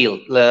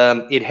nailed.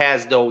 It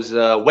has those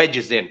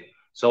wedges in,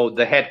 so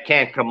the head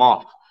can't come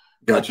off.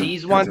 Gotcha. But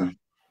these ones,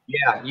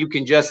 you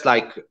can just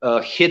like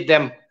hit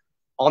them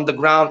on the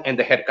ground and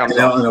the head comes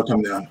off. And they'll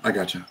come down. I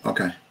gotcha.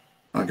 Okay,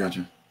 I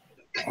gotcha.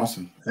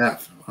 Awesome. Yeah.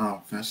 Oh,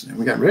 fascinating.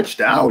 We got Rich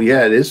Dow.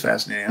 Yeah, it is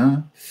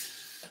fascinating,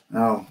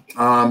 huh?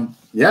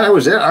 Yeah, that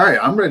was it. All right,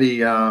 I'm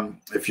ready.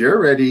 If you're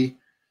ready,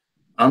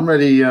 I'm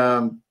ready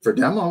for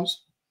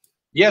demos.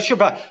 Yeah, sure.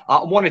 But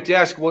I wanted to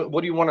ask, what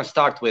do you want to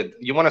start with?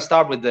 You want to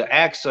start with the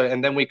axe,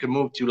 and then we can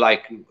move to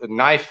like a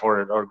knife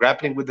or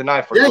grappling with the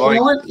knife? Or you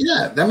know what?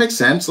 Yeah, that makes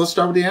sense. Let's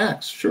start with the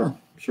axe. Sure.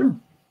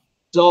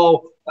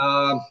 So,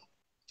 I'm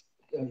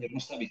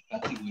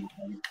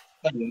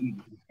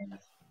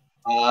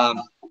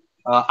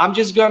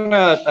just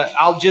gonna.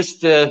 I'll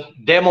just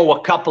demo a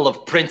couple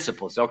of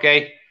principles,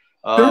 okay?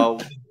 Sure.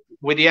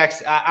 With the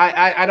axe,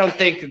 I don't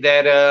think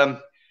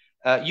that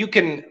you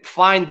can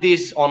find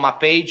this on my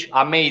page.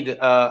 I made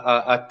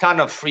a ton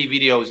of free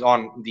videos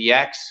on the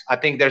axe. I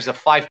think there's a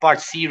 5-part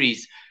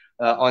series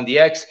on the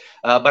axe,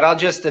 but I'll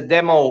just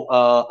demo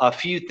a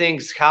few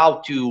things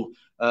how to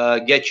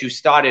get you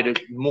started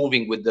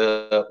moving with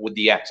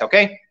the axe.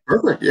 Okay?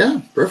 Perfect.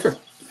 Yeah. Perfect.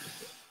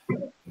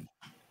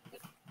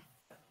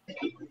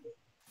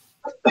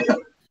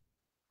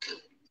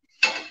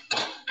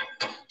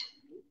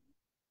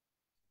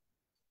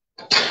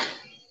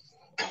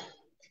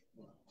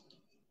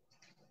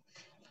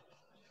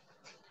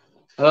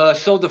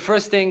 So the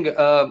first thing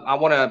I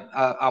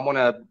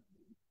wanna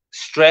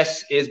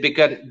stress is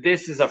because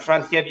this is a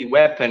front heavy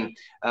weapon.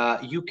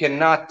 You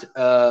cannot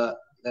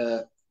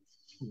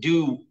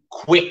do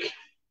quick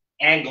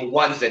angle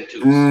 1s and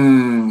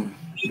 2s.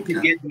 need to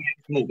get the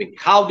X moving.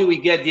 How do we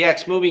get the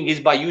X moving? Is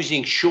by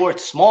using short,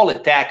 small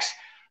attacks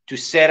to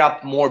set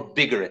up more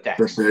bigger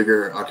attacks. The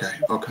bigger, okay.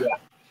 Yeah.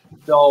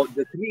 So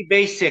the three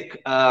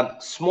basic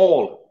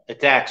small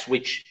attacks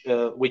which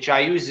I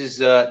use is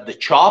the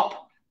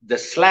chop, the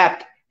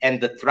slap,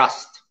 and the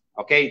thrust.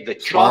 Okay, the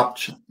chop.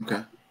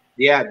 Okay.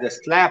 Yeah, the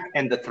slap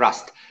and the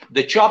thrust.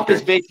 The chop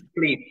is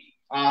basically.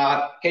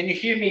 Can you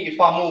hear me if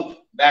I move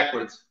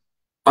backwards?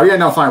 Oh yeah,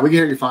 no, fine. We can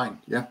hear you fine.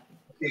 Yeah.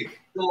 Okay.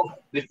 So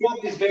the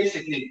chop is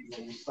basically.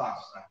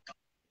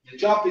 The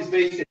chop is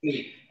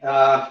basically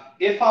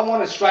if I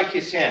want to strike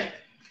his hand.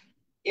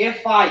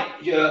 If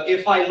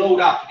I load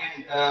up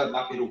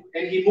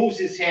and he moves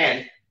his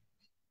hand,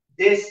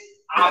 this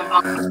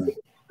I'm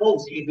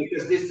closing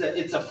because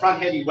it's a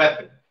front heavy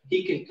weapon.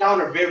 He can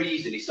counter very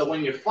easily. So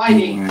when you're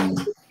fighting,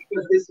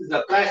 because this is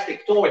a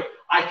plastic toy,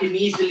 I can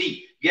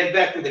easily get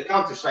back to the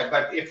counter strike.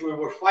 But if we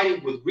were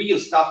fighting with real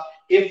stuff,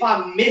 if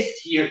I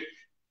missed here,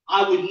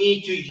 I would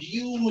need to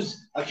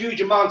use a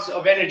huge amounts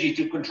of energy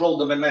to control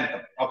the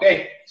momentum.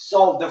 Okay,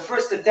 so the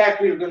first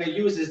attack we're going to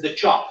use is the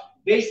chop.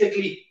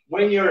 Basically,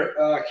 when your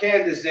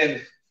hand is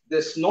in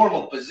this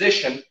normal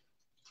position,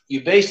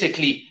 you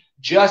basically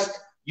just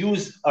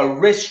use a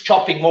wrist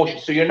chopping motion.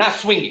 So you're not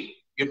swinging.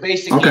 You're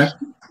basically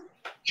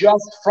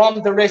just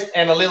from the wrist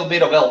and a little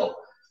bit of elbow.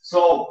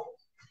 So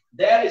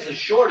that is a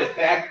short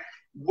attack,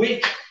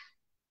 which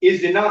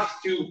is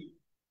enough to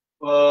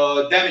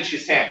damage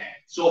his hand.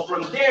 So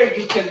from there,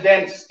 you can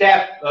then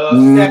step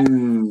aside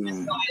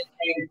and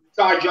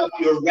charge up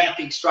your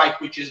wrapping strike,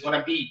 which is going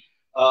to be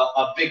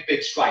a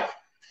big strike.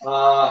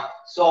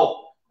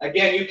 So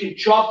again, you can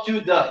chop to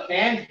the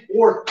hand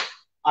or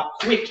a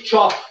quick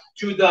chop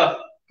to the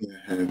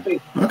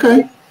face.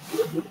 Okay.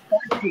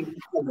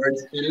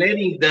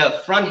 Letting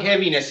the front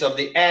heaviness of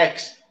the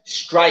axe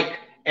strike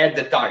at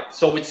the target.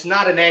 So it's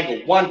not an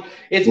angle. One,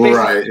 it's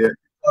basically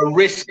a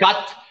wrist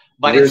cut,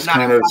 but it's not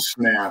kind of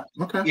snap.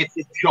 Okay. It's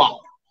a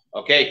chop.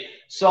 Okay.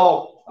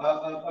 So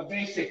a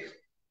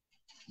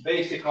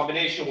basic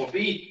combination would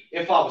be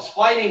if I was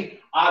fighting,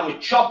 I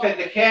would chop at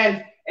the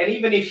hand, and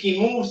even if he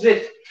moves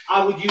it,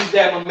 I would use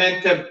that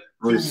momentum.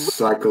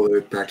 Recycle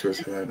it back to his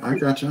head. I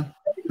gotcha.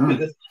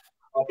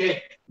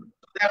 Okay.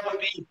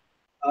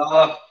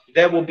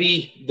 That will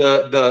be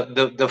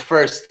the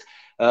first.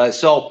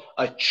 So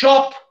a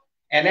chop,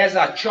 and as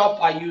I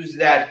chop, I use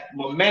that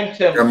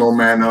momentum. The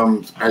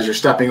momentum as you're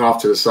stepping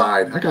off to the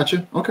side. I got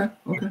you. Okay.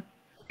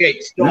 Okay.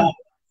 So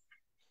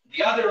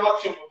the other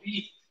option would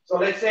be, so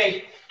let's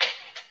say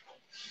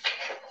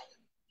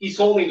he's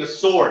holding a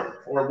sword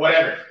or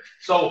whatever.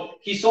 So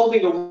he's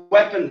holding a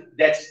weapon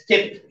that's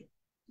tipped,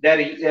 that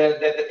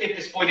the tip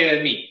is pointed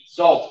at me.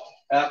 So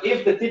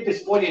if the tip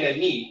is pointed at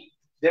me,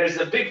 there's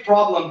a big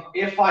problem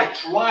if I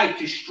try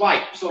to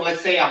strike. So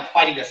let's say I'm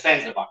fighting a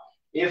Zanzibar.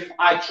 If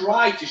I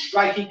try to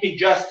strike, he can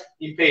just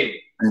impale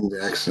me. And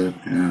the exit,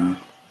 yeah.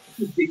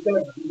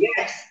 Because the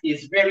axe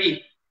is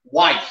very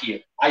wide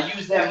here. I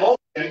use that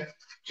motion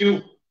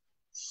to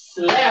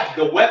slap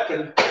the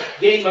weapon,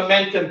 gain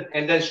momentum,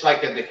 and then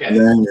strike at the head.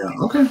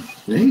 Okay,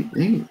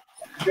 neat.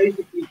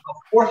 Basically, a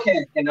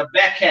forehand and a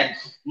backhand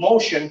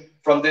motion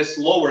from this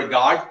lower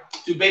guard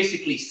to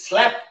basically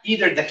slap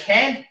either the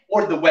hand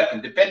or the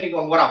weapon, depending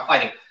on what I'm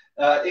fighting.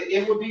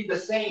 It would be the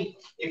same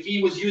if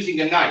he was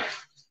using a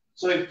knife.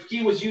 So if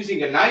he was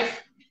using a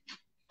knife,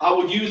 I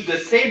would use the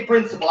same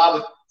principle. I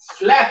would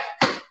slap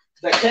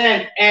the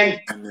hand and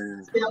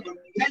the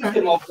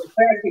momentum of the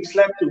passing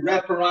slap to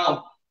wrap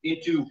around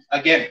into,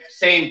 again,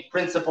 same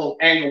principle,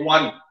 angle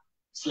one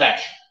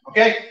slash.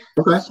 Okay?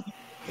 Okay.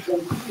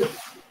 So,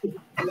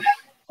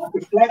 I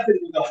could slap it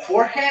with a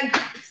forehand,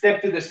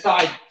 step to the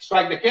side,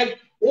 strike the head.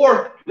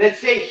 Or let's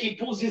say he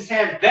pulls his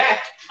hand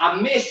back, I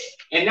miss,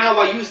 and now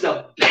I use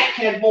the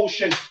backhand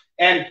motion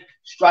and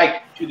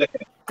strike to the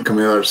head. Come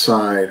the other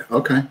side.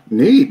 Okay.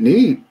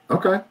 Neat.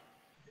 Okay.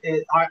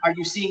 Are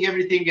you seeing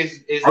everything?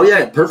 Oh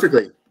yeah,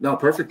 perfectly. No,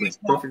 perfectly.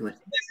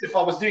 If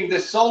I was doing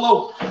this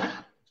solo,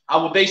 I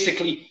would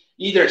basically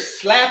either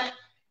slap,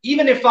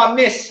 even if I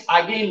miss,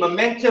 I gain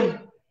momentum,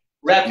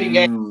 wrapping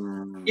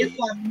angle. If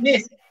I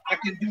miss, I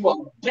can do a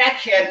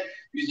backhand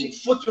using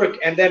footwork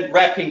and then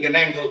wrapping an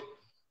angle.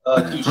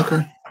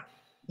 Okay.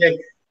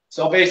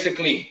 So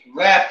basically,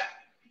 wrap,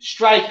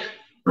 strike,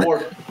 or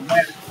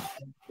wrap,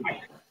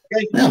 strike.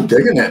 Okay. Yeah, I'm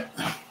digging it.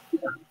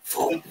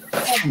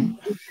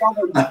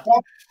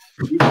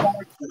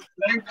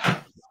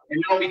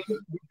 And now we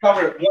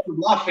cover one of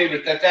my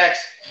favorite attacks.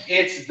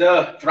 It's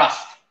the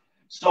thrust.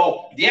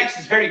 So the axe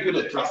is very good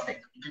at thrusting.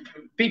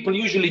 People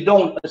usually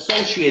don't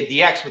associate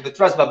the axe with the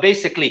thrust, but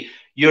basically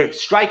you're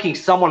striking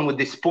someone with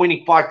this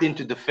pointing part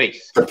into the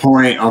face. The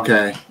point,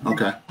 okay.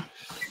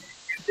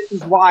 This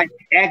is why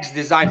axe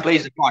design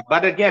plays a part.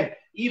 But again,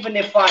 even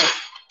if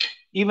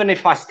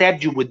I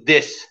stabbed you with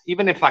this,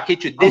 even if I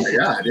hit you this, oh my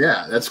God,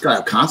 yeah, that's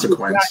got a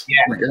consequence. Oh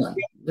my God,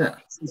 yeah.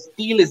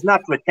 Steel is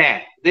not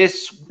rattan.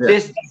 This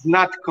does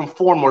not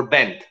conform or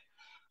bend.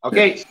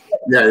 Okay.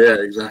 Yeah,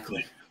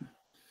 exactly.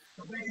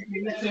 So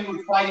basically, let's say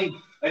we're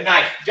fighting a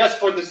knife, just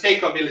for the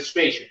sake of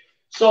illustration.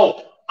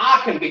 So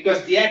I can,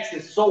 because the X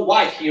is so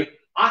wide here,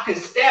 I can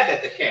stab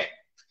at the hand.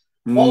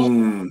 Also,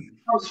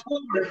 comes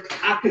forward,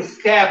 I can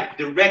stab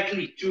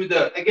directly to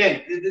the,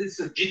 again, this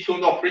is a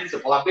G2-No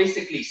principle. I'm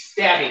basically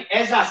stabbing.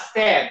 As I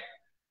stab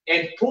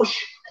and push,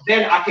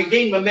 then I can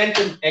gain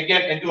momentum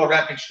again and do a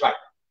wrapping strike.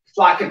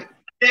 So I can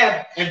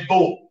stab and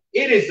boom.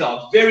 It is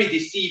a very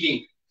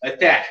deceiving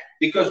attack,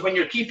 because when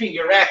you're keeping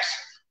your X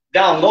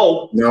down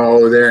low.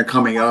 No, they're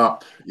coming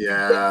up.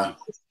 Yeah.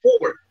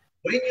 Forward.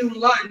 When you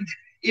lunge,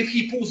 if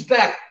he pulls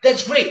back,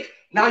 that's great.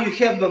 Now you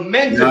have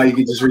momentum. Now you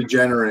can just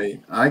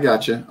regenerate. I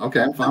got you.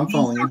 Okay, I'm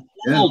following you.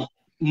 Yeah.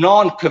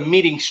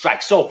 Non-committing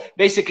strikes. So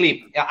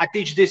basically, I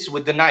teach this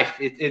with the knife.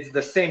 It's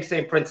the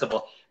same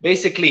principle.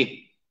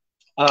 Basically,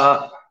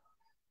 I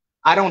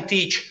don't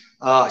teach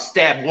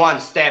stab 1,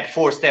 stab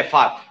 4, stab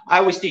 5. I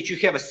always teach you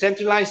have a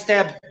center line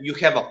stab, you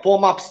have a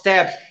palm up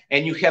stab,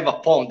 and you have a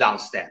palm down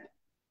stab.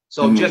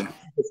 So just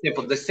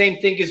simple. The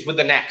same thing is with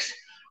the X.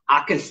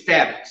 I can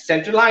stab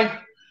center line.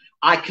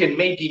 I can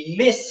maybe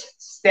miss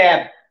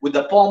stab with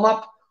the palm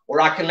up,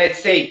 or I can, let's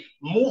say,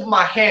 move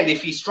my hand.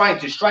 If he's trying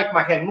to strike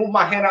my hand, move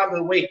my hand out of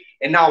the way,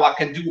 and now I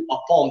can do a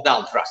palm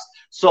down thrust.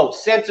 So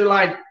center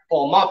line,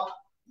 palm up,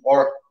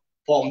 or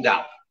palm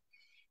down.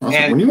 Awesome.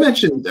 And when you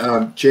mentioned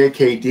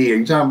JKD, are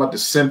you talking about the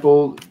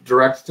simple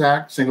direct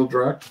attack, single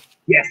direct?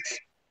 Yes.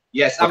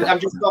 Yes. Okay. I'm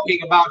just talking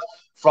about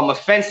from a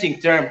fencing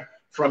term,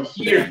 from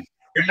here. Yeah.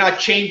 You're not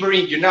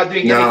chambering. You're not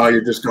doing anything. No,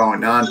 you're just going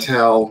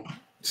non-tel,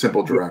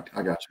 simple direct.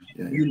 I got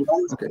you.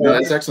 Yeah. Okay. No,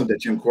 that's excellent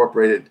that you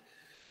incorporated.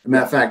 As a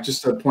matter of fact,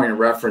 just a point of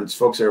reference,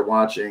 folks that are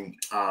watching,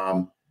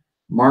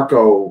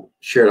 Marko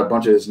shared a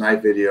bunch of his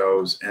knife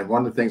videos, and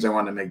one of the things I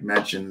wanted to make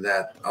mention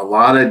that a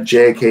lot of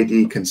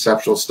JKD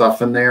conceptual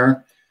stuff in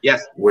there.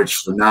 Yes. Which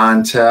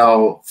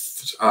non-tel,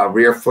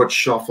 rear foot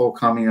shuffle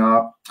coming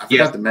up. I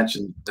forgot to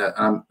mention that.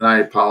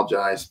 I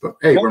apologize, but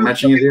hey, we're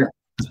mentioning it here.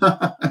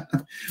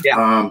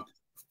 Yeah.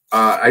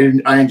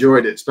 I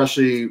enjoyed it,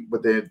 especially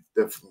with the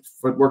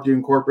footwork you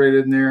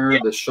incorporated in there,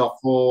 the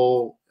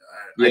shuffle.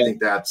 I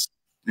think that's,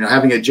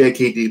 having a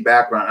JKD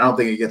background, I don't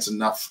think it gets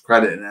enough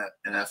credit in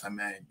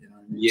FMA. You know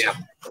what I mean?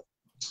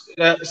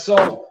 Yeah.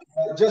 So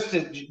just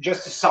to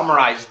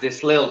summarize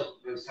this little,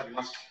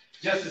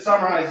 just to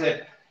summarize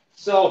it.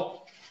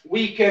 So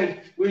we're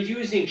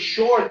using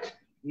short,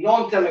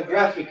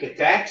 non-telegraphic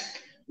attacks,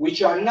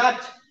 which are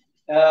not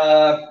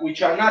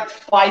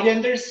fight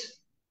enders,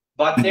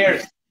 but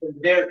they're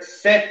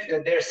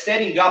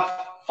setting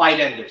up fight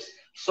enders.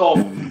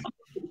 So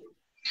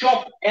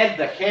chop at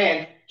the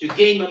hand to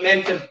gain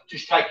momentum to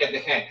strike at the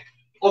hand.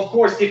 Of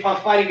course, if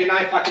I'm fighting a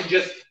knife, I can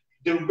just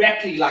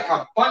directly, like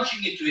I'm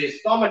punching into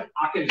his stomach,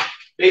 I can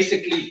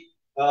basically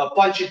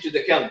punch into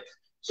the helmet.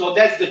 So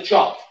that's the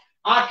chop.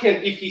 I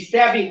can, if he's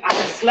stabbing, I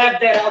can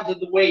slap that out of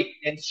the way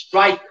and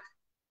strike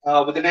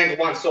with an angle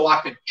 1. So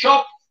I can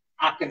chop,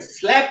 I can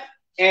slap,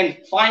 and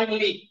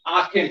finally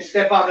I can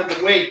step out of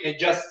the way and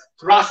just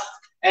thrust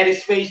at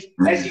his face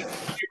as he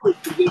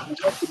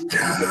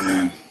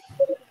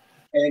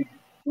and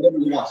whatever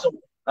you want. So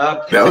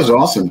that was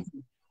awesome.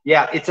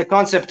 Yeah, it's a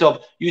concept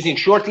of using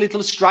short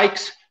little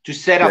strikes to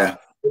set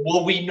up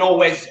what we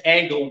know as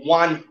angle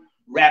 1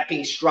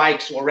 wrapping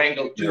strikes or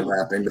angle 2.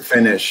 Wrapping the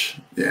finish.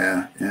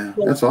 Yeah.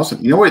 That's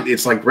awesome. You know what?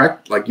 It's like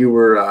you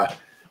were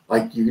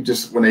like you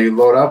just, when they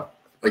load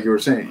up, like you were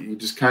saying, you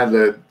just kind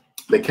of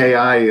the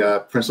KI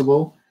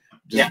principle,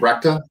 just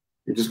recta.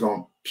 You're just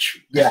going.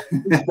 Yeah.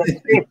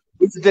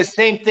 It's the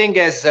same thing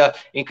as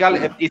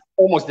it's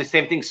almost the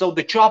same thing. So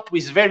the chop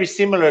is very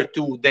similar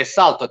to the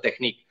salto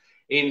technique.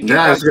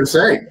 I was going to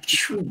say.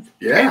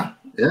 Yeah.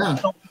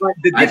 So,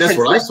 that's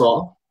what I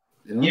saw.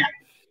 Yeah.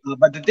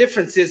 But the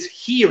difference is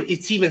here,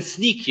 it's even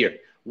sneakier.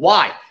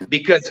 Why?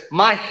 Because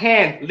my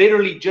hand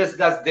literally just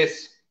does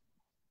this.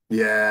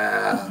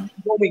 Yeah.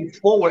 Going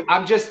forward,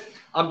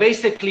 I'm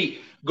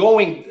basically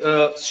going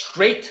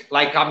straight,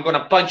 like I'm going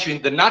to punch you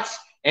in the nuts,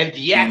 and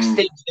the axe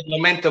takes the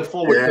momentum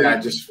forward. Yeah,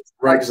 just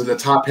right, because of the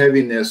top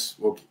heaviness.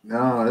 Well,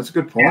 no, that's a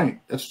good point.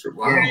 That's true.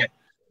 Wow.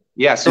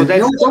 Yeah, so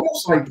that's it's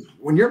almost like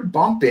when you're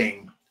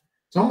bumping,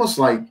 it's almost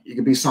like you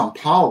could be São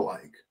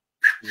Paulo-like.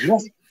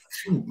 Yes.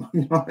 You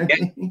know what I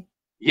mean?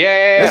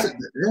 Yeah.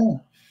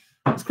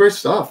 It's great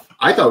stuff.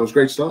 I thought it was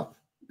great stuff.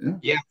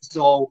 Yeah.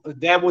 So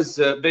that was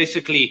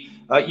basically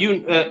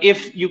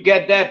if you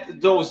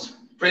get those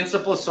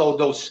principles, so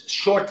those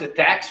short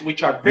attacks,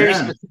 which are very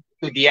specific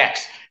to the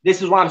X.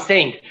 This is what I'm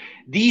saying.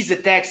 These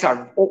attacks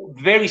are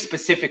very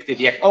specific to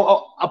the X.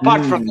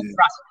 Apart from the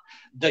thrust,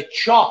 the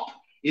chop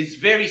is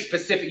very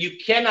specific. You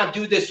cannot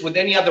do this with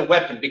any other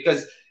weapon,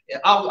 because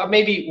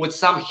maybe with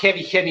some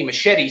heavy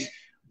machetes,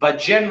 but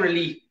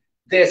generally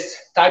this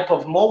type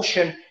of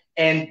motion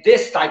and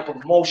this type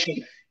of motion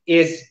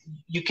is,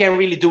 you can't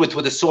really do it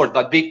with a sword,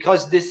 but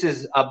because this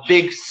is a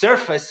big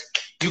surface,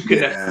 you can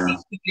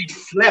effectively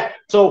slap.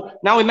 So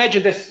now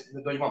imagine this.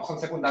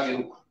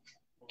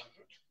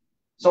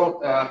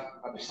 So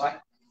other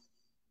side.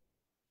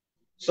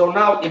 So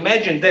now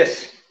imagine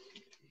this.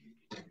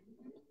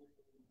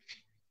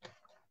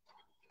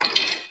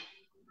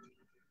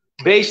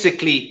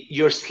 basically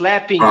you're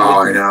slapping.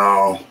 Oh, I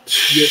know.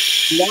 You're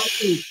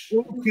slapping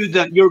into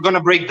the. You're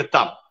gonna break the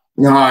thumb.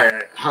 No,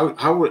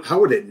 how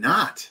would it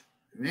not,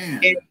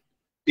 man?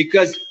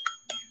 Because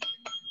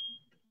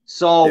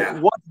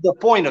what's the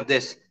point of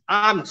this?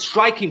 I'm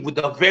striking with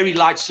a very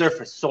large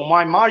surface, so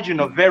my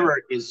margin of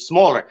error is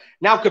smaller.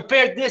 Now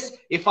compare this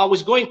if I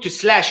was going to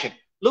slash it.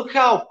 Look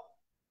how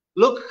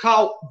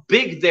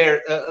big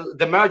there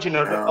the margin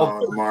of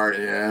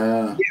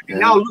yeah.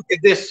 Now look at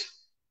this.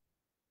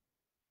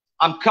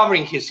 I'm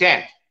covering his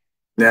hand.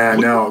 Yeah,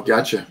 no,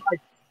 gotcha.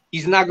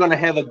 He's not gonna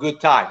have a good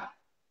time.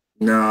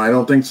 No, I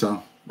don't think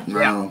so.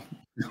 No.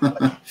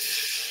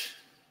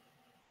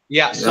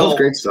 Yeah. That was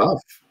great stuff.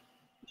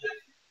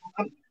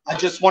 I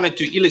just wanted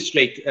to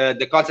illustrate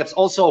the concepts.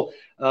 Also,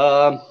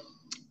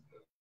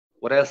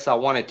 what else I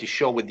wanted to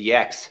show with the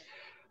axe?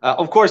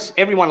 Of course,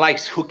 everyone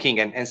likes hooking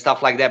and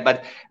stuff like that.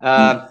 But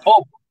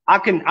I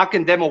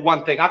can demo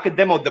one thing. I can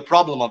demo the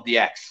problem of the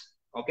axe.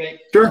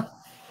 Okay. Sure.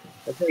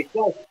 Okay.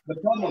 So the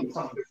problem is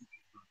something.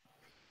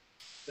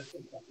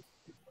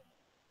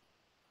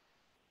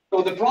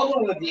 So the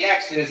problem with the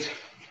axe is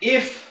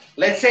if,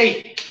 let's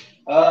say,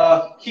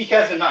 he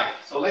has a knife.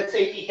 So let's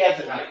say he has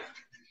a knife,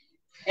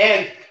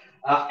 and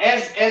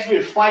as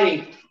we're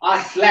fighting,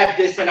 I slap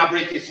this and I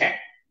break his hand.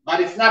 But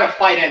it's not a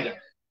fight ender.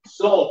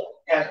 So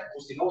as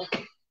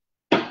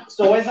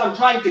I'm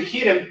trying to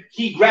hit him,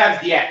 he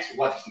grabs the axe.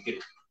 What's he do?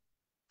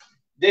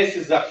 This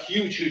is a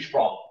huge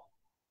problem.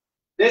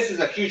 This is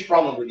a huge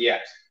problem with the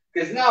axe.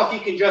 Because now he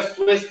can just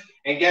twist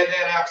and get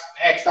that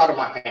axe out of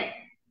my hand.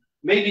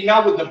 Maybe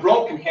not with the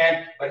broken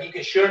hand, but he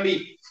can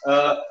surely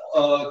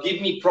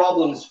give me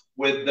problems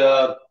with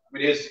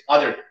his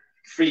other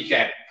free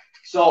hand.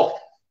 So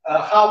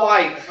how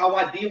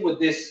I deal with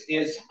this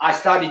is I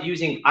started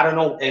using, I don't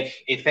know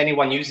if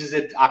anyone uses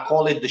it, I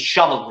call it the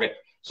shovel grip.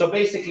 So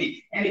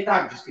basically,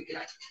 anytime, just pick it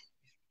up.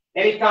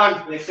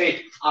 Anytime, let's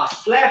say, I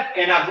slap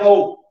and I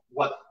go,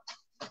 what?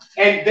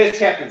 And this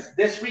happens.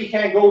 This free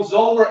hand goes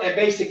over and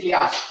basically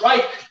I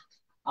strike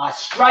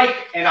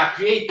and I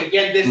create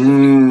again this.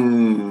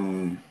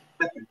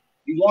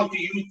 You want to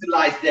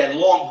utilize that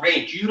long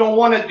range. You don't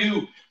want to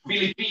do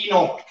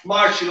Filipino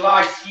martial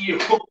arts here,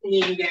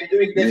 cooking and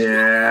doing this.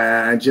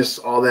 Yeah, just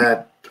all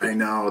that. I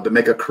know. To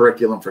make a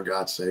curriculum, for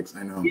God's sakes.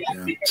 I know.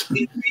 Yeah.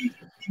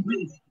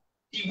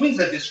 He wins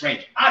at this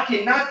range. I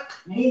cannot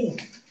move.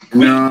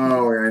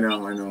 No, I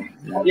know.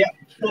 Yeah.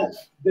 So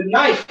the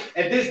knife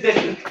at this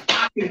distance,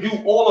 I can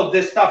do all of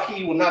this stuff.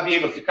 He will not be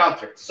able to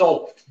counter it.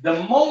 So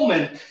the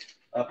moment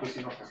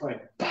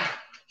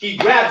he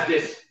grabs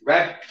this,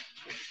 right?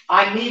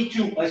 I need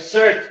to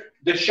assert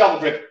the shovel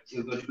grip.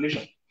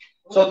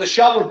 So the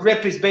shovel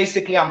grip is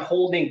basically I'm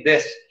holding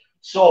this.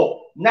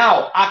 So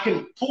now I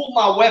can pull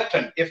my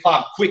weapon if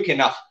I'm quick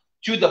enough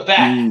to the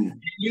back and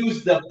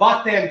use the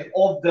butt end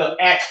of the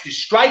axe to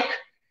strike,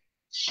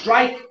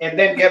 and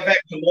then get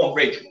back to long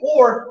range.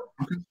 Or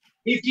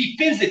if he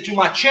pins it to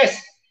my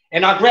chest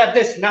and I grab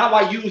this, now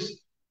I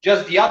use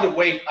just the other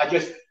way. I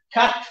just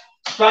cut,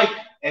 strike,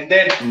 and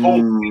then go.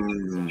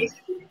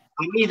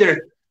 I'm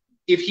either,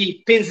 if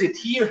he pins it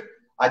here,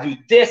 I do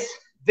this,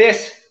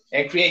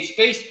 and create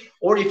space.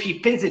 Or if he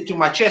pins it to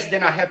my chest,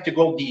 then I have to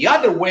go the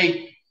other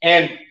way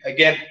and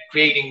again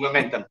creating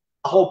momentum.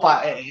 I hope.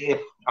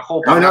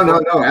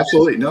 No,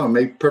 absolutely. No, it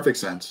made perfect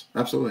sense.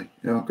 Absolutely.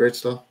 Great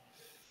stuff.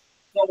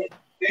 So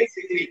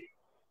basically,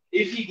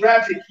 if he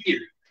grabs it here,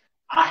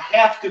 I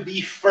have to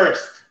be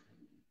first.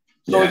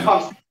 So if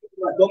I'm sitting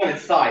on the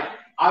dominant side,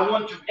 I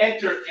want to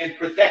enter and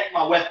protect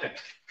my weapon.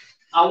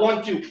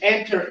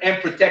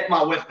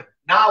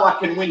 Now I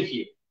can win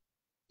here.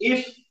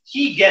 If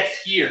he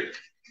gets here,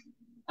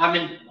 I'm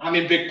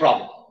in big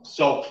problem.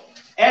 So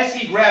as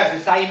he grabs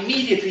this, I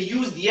immediately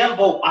use the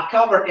elbow, I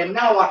cover, and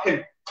now I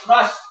can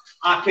thrust,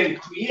 I can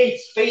create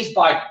space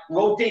by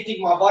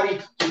rotating my body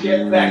to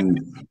get back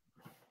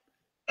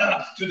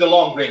to the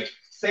long range.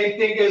 Same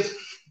thing is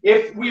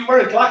if we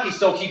weren't lucky,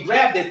 so he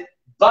grabbed it,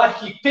 but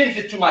he pins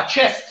it to my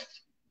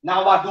chest.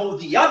 Now I go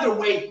the other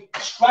way,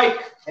 strike,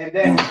 and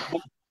then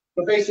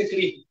so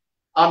basically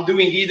I'm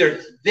doing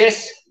either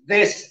this,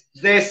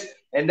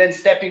 and then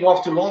stepping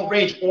off to long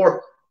range,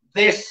 or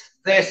this,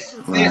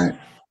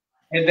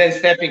 and then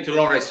stepping to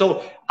long range.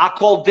 So I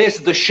call this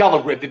the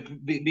shovel grip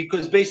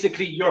because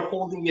basically you're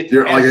holding it.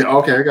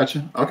 Okay, I got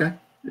you. Okay,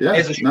 yeah,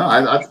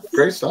 I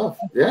great stuff.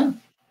 Yeah.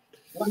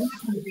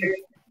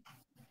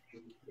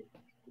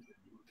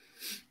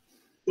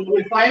 So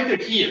if I enter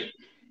here,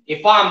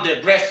 if I'm the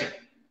aggressor,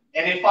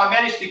 and if I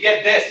manage to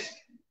get this,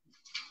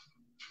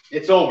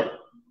 it's over.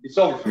 It's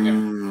over for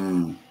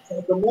him.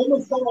 So the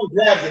moment someone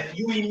grabs it,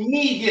 you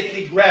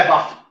immediately grab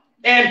up,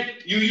 and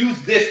you use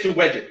this to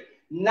wedge it.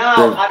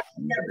 Now I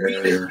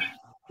can't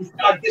to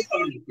start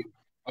disarming you,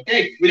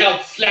 okay,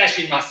 without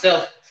slashing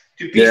myself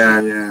to pieces.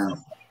 Yeah.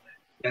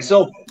 And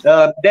so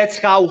that's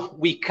how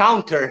we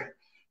counter.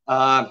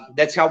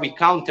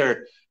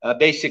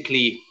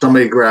 Basically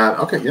somebody grab.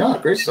 Okay, yeah,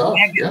 great stuff.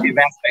 Negative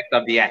aspect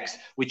of the axe,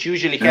 which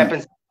usually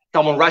happens.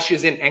 Someone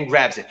rushes in and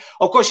grabs it.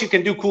 Of course, you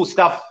can do cool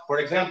stuff. For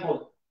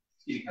example,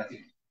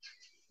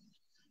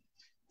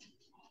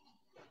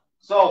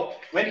 So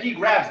when he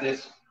grabs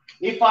this,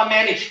 if I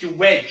manage to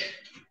wedge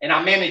and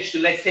I manage to,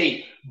 let's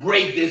say,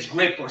 break this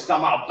grip or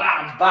somehow,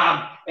 bam,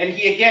 bam, and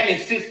he again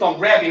insists on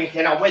grabbing it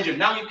and I wedge him,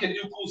 now you can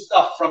do cool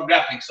stuff from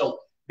grappling.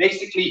 So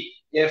basically,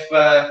 if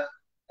the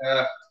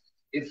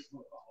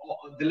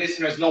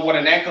listeners know what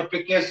an ankle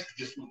pick is,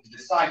 just move to the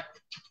side.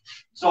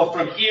 So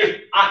from here,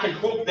 I can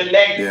hook the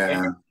leg,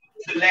 and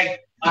the leg,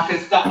 I can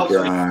stop.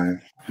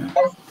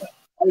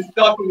 I was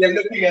talking and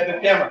looking at the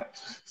camera.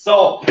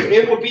 So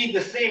it would be the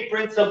same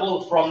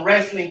principle from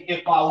wrestling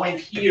if I went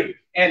here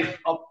and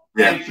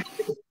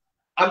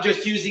I'm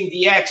just using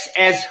the X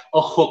as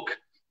a hook.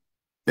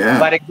 Yeah.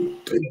 But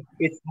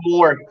it's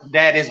more,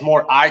 that is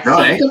more artsy.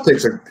 No,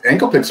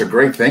 ankle pick's a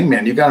great thing,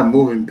 man. You got to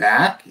move him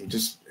back. You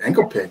just,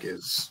 ankle pick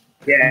is.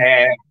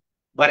 Yeah.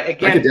 But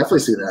again, I could definitely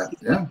see that.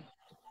 Yeah.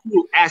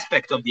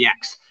 Aspect of the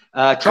X.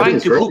 Trying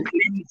to hook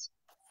limbs.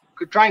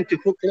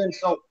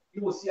 So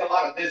you will see a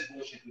lot of this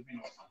bullshit.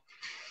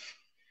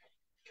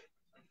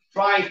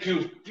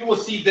 You will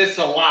see this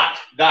a lot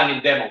done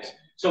in demos.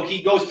 So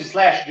he goes to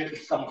slash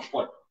someone's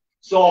foot.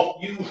 So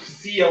you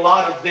see a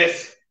lot of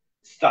this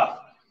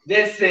stuff.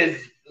 This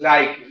is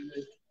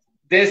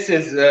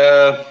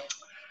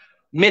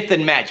myth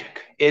and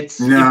magic. It's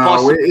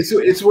impossible.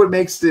 It's what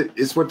makes it.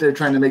 It's what they're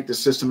trying to make the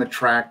system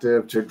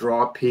attractive to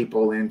draw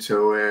people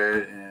into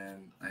it.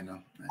 And I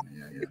know.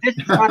 Yeah.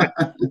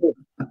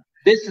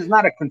 This is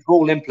not a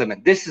control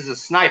implement. This is a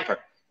sniper.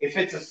 If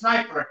it's a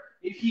sniper,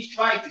 if he's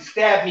trying to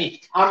stab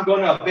me, I'm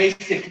gonna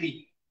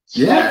basically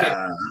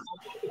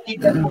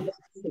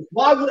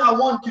Why would I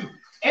want to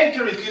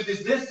enter into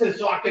this distance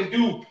so I can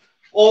do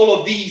all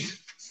of these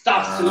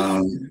stuffs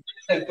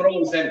and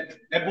throws and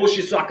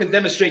bullshit so I can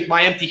demonstrate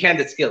my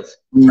empty-handed skills?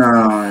 No,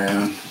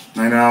 yeah,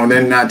 I know. And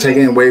then not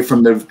taking away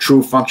from the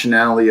true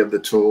functionality of the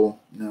tool.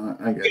 No,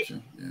 I get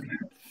you. Yeah.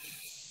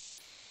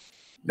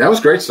 That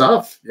was great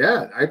stuff.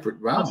 Yeah,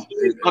 wow.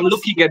 I'm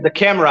looking at the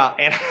camera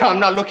and I'm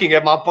not looking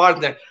at my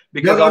partner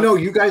because no.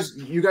 You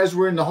guys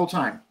were in the whole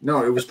time.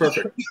 No, it was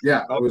perfect.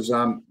 Yeah, it was.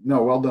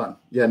 No, well done.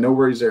 Yeah, no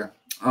worries there.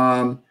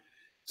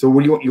 So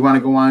what do you want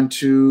to go on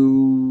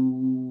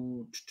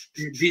to?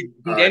 Did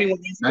anyone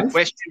ask a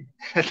question?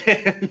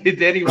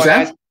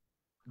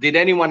 Did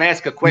anyone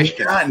ask a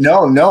question? Yeah,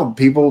 no.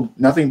 People,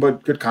 nothing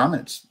but good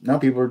comments. No,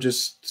 people are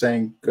just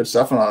saying good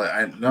stuff and all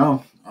that.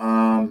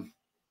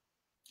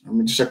 Let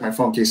me just check my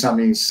phone in case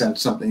somebody sent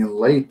something in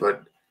late,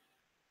 but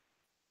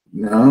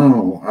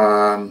no.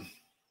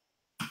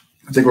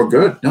 I think we're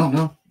good.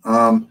 No.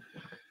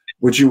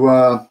 Would you?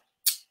 What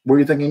are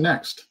you thinking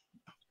next?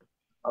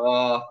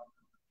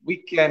 We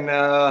can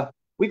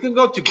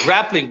go to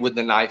grappling with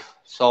the knife.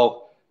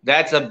 So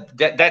that's a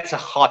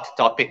hot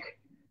topic.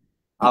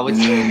 I would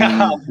say.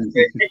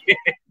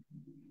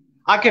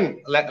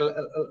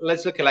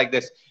 Let's look at it like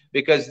this,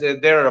 because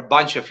there are a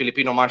bunch of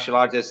Filipino martial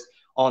artists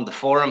on the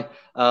forum.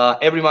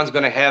 Everyone's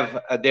going to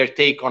have their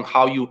take on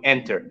how you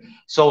enter.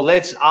 So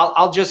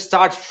I'll just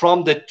start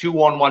from the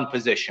 2-on-1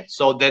 position,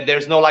 so that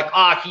there's no like,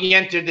 he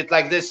entered it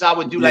like this, I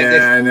would do like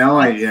this.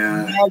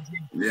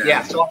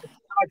 Yeah. So I'll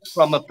start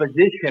from a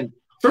position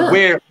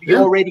where we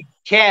already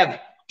have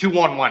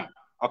 2-on-1.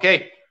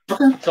 Okay.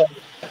 So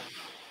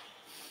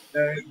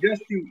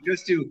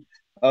just to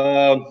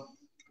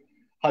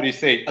how do you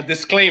say, a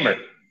disclaimer.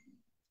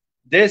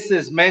 This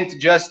is meant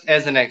just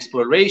as an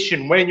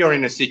exploration when you're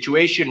in a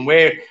situation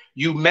where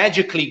you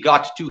magically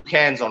got two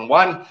hands on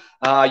one.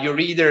 You're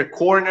either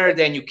cornered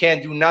and you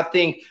can't do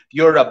nothing.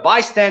 You're a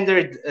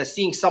bystander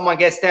seeing someone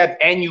get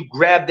stabbed and you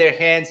grab their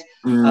hands.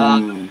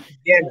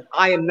 Again,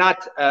 I am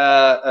not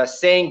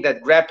saying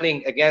that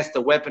grappling against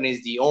a weapon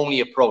is the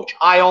only approach.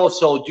 I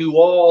also do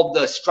all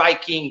the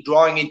striking,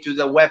 drawing into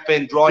the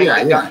weapon, drawing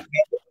the gun.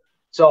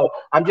 So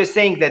I'm just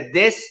saying that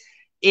this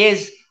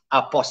is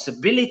a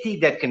possibility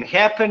that can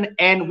happen,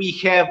 and we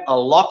have a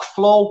lock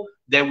flow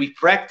that we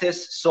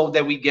practice so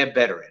that we get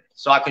better at it.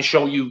 So I can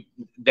show you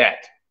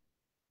that.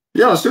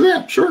 Yeah, let's do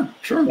that. Sure.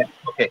 Yeah.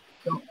 Okay.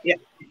 So, yeah.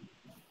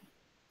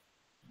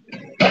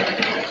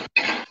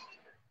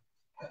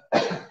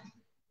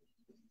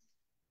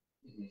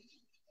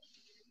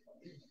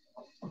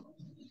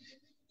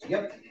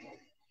 Yep.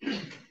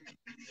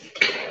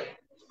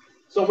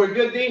 So we're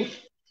good, Dean?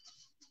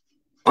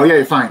 Oh, yeah,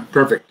 you're fine.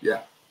 Perfect.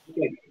 Yeah.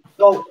 Okay.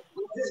 So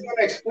I'm just going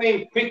to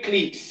explain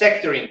quickly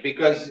sectoring,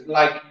 because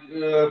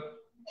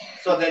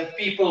so that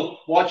people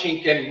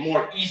watching can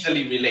more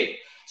easily relate.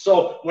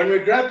 So when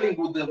we're grappling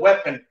with the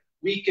weapon,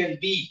 we can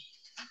be,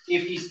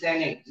 if he's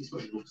standing,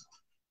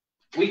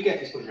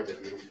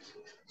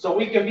 so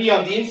we can be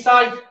on the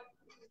inside,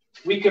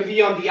 we can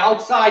be on the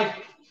outside,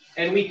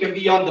 and we can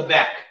be on the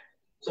back.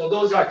 So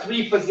those are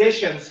three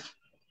positions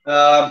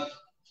that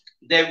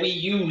we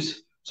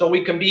use. So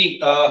we can be,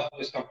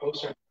 just come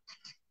closer.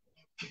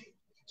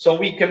 So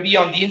we can be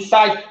on the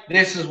inside.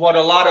 This is what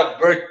a lot of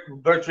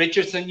Bert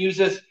Richardson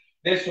uses.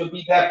 This would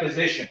be that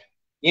position.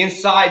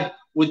 Inside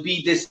would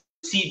be this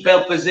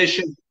seatbelt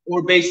position,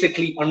 or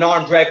basically an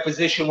arm drag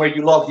position where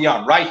you lock the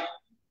arm, right?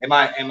 Am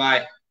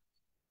I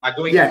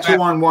going? Yeah,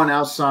 2-on-1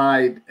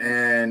 outside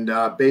and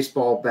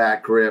baseball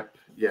bat grip.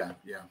 Yeah.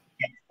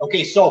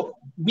 Okay, so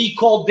we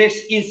call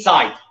this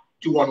inside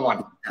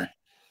 2-on-1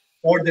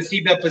 or the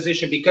seatbelt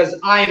position because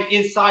I'm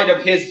inside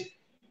of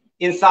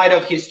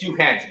his two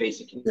hands,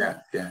 basically. Yeah.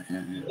 That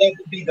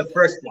would be the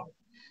first one.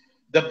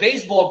 The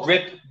baseball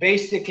grip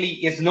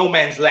basically is no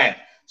man's land.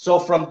 So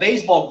from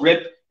baseball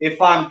grip, if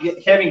I'm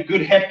having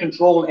good head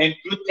control and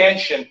good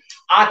tension,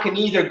 I can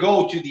either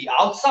go to the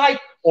outside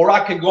or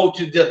I can go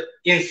to the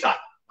inside.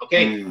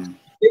 Okay,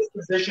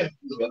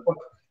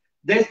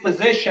 this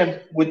position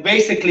would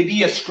basically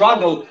be a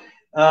struggle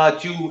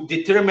to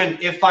determine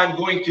if I'm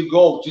going to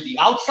go to the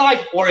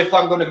outside or if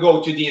I'm going to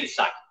go to the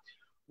inside.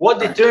 What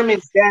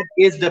determines that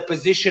is the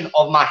position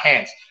of my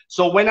hands.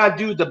 So when I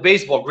do the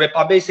baseball grip,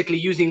 I'm basically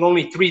using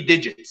only 3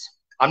 digits.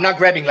 I'm not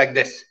grabbing like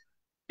this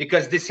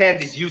because this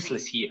hand is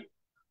useless here.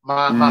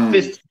 My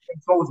fist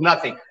controls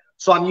nothing.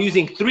 So I'm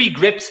using 3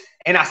 grips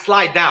and I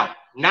slide down.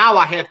 Now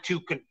I have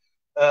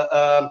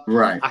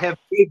I have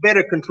way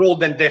better control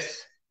than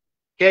this.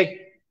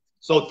 Okay,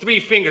 so 3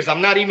 fingers.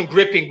 I'm not even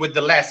gripping with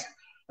the last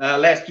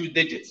 2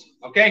 digits.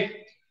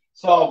 Okay,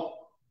 so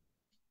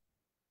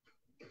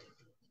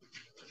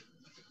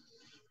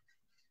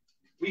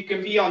we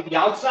can be on the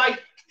outside,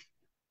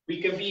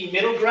 we can be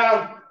middle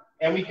ground,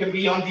 and we can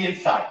be on the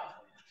inside.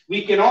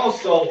 We can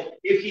also,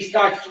 if he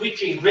starts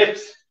switching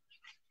grips,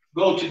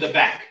 go to the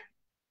back.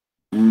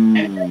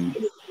 And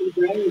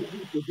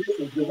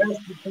the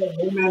rest is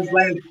no man's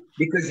land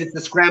because it's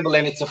a scramble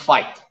and it's a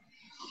fight.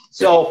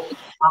 So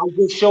I'll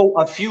just show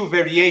a few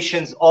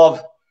variations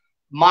of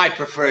my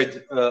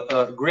preferred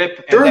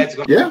grip, and that's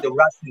going to be the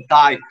Russian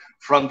tie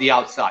from the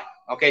outside.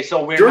 Okay,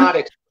 so we're not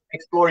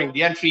exploring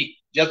the entry,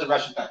 just the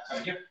Russian tie.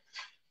 Here.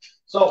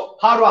 So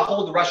how do I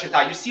hold the Russian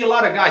tie? You see a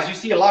lot of guys, you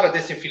see a lot of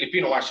this in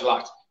Filipino martial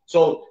arts.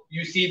 So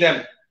you see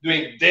them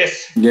doing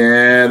this.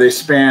 Yeah, they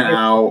span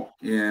out.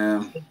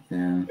 Yeah.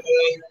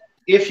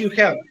 If you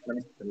have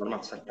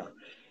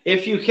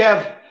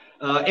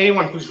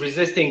anyone who's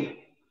resisting,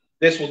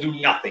 this will do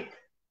nothing.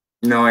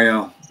 No, I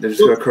know. They're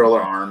just going to curl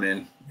their arm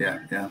in.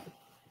 Yeah.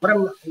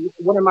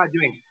 What am I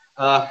doing?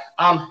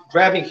 I'm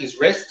grabbing his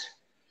wrist.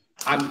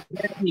 I'm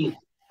grabbing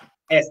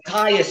as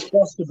high as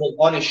possible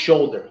on his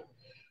shoulder.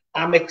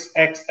 I'm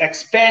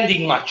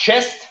expanding my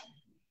chest,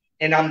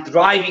 and I'm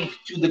driving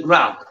to the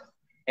ground.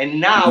 And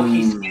now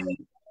he's getting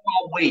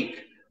more weight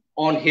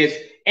on his,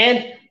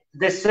 and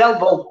this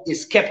elbow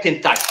is kept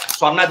in tight.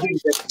 So I'm not doing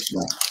this.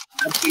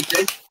 I'm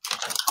keeping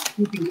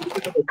this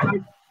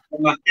tight, and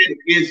my head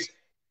is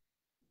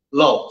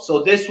low.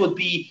 So this would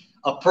be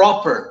a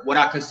proper, what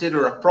I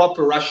consider a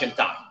proper Russian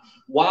tie.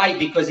 Why?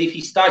 Because if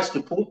he starts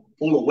to pull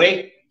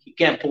away, he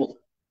can't pull.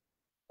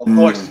 Of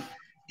course,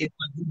 it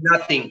will do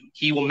nothing.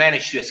 He will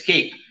manage to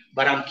escape.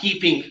 But I'm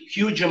keeping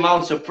huge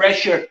amounts of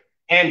pressure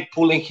and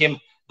pulling him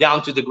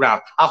down to the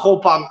ground. I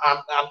hope I'm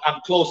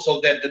close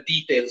so that the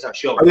details are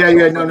shown. Oh, yeah.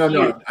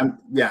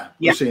 No.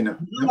 We're seeing it.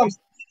 Now I'm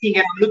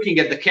looking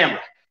at the camera.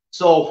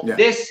 So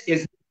this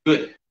is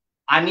good.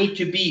 I need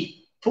to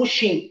be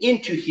pushing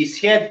into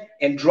his head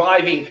and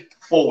driving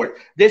forward.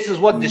 This is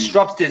what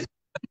disrupts his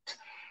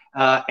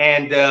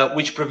and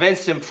which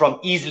prevents him from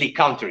easily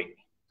countering.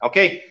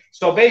 Okay,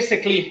 so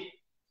basically,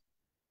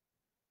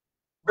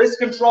 wrist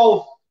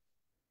control.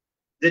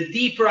 The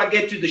deeper I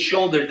get to the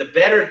shoulder, the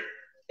better.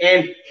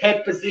 And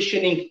head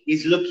positioning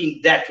is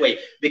looking that way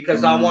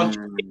because I want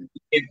to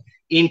get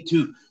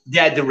into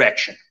that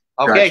direction.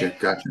 Okay,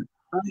 Gotcha.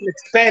 I'm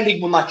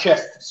expanding with my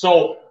chest,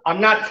 so I'm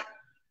not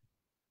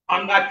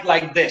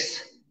like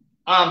this.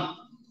 I'm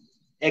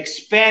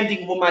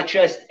expanding with my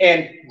chest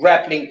and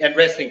grappling and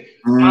wrestling.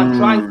 I'm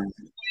trying to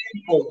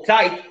hold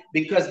tight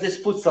because this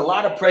puts a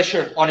lot of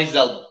pressure on his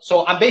elbow.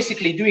 So I'm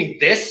basically doing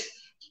this,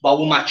 but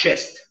with my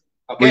chest.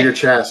 Okay, with your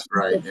chest,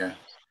 right? Yeah.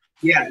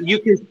 Yeah, you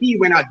can see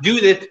when I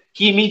do that,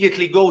 he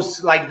immediately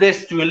goes like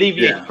this to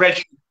alleviate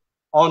pressure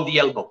on the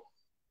elbow.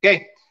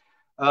 Okay,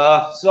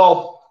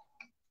 so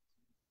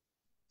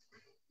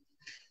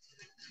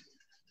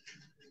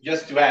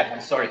just to add, I'm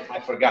sorry,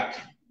 I forgot.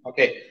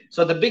 Okay,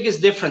 so the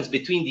biggest difference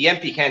between the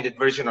empty-handed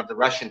version of the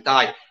Russian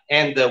tie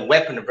and the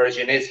weapon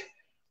version is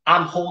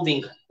I'm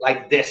holding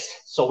like this,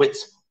 so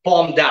it's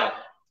palm down.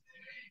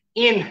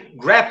 In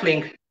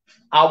grappling,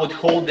 I would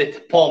hold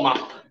it palm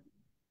up.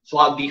 So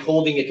I'll be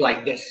holding it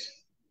like this.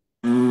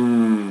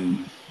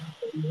 When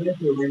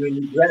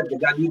you grab the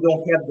gun, you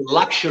don't have the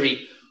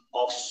luxury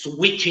of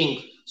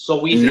switching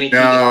so easily.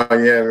 No,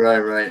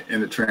 right. In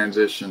the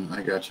transition,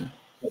 I got you.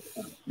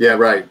 Yeah,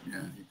 right.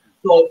 Yeah.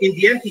 So in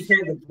the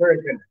empty-handed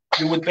version,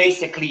 you would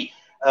basically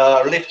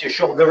lift your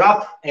shoulder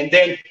up, and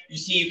then you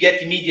see you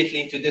get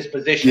immediately into this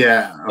position.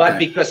 Yeah. Okay. But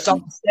because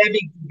someone's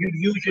stabbing, you're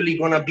usually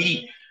gonna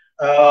be,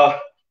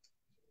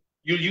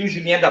 you'll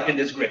usually end up in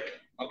this grip.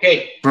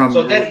 Okay,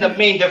 so that's the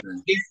main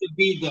difference. This would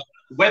be the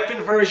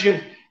weapon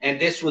version, and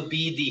this would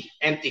be the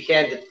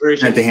empty-handed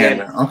version.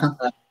 Empty-handed, okay.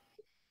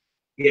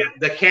 Yeah,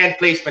 the hand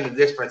placement is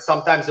different.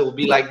 Sometimes it will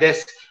be like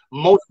this.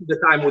 Most of the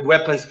time with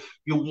weapons,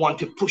 you want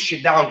to push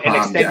it down and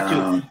extend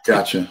to.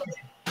 Gotcha.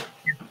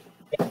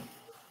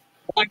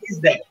 Why is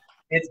that?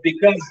 It's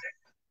because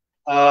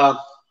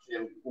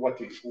what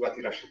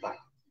Russian tie?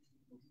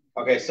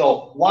 Okay,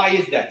 so why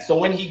is that? So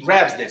when he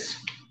grabs this,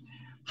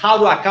 how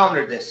do I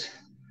counter this?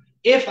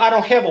 If I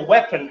don't have a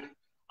weapon,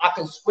 I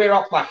can square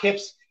up my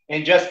hips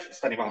and just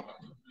study on,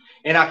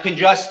 and I can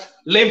just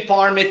limp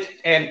arm it,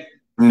 and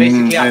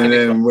basically I can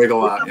then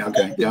wiggle out.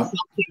 Okay, yeah.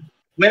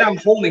 When I'm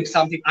holding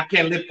something, I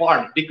can't limp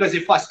arm it, because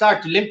if I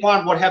start to limp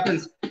arm, what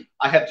happens?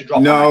 I have to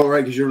drop. No,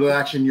 right, because you're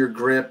relaxing your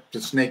grip to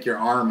snake your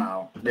arm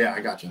out. Yeah, I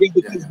got you. Yeah,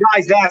 because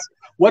guys ask,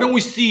 why don't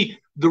we see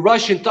the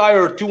Russian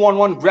Tire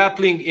 2-on-1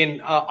 grappling in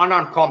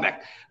unarmed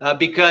combat?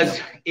 Because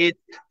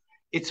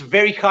it's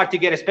very hard to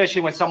get,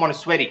 especially when someone is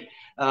sweaty.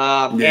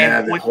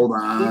 Hold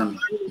on.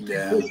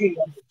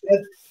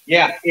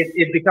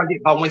 It becomes.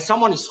 But when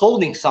someone is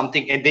holding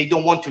something and they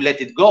don't want to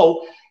let it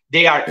go,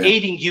 they are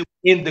aiding you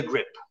in the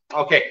grip.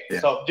 Okay,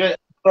 so just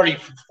sorry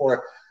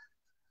for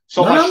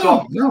so much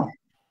talk.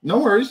 No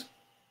worries.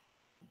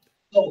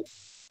 So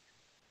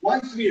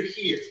once we're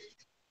here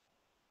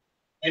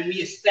and we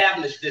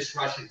establish this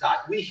Russian tie,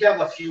 we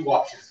have a few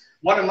options.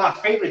 One of my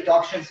favorite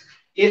options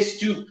is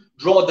to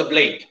draw the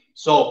blade.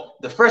 So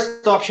the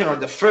first option, or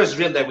the first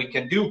drill that we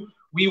can do,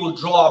 we will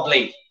draw a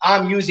blade.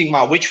 I'm using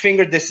my witch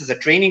finger. This is a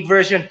training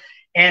version,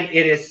 and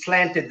it is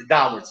slanted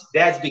downwards.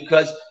 That's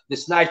because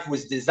this knife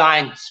was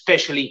designed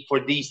specially for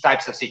these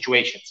types of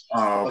situations.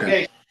 Oh,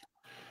 okay.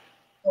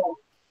 So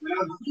when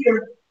I'm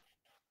here,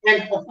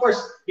 and of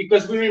course,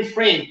 because we're in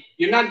frame,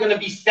 you're not going to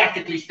be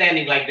statically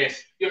standing like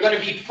this. You're going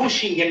to be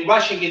pushing and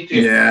rushing into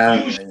it.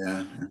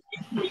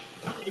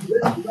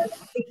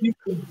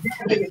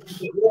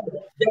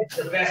 That's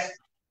the best.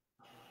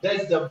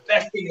 That's the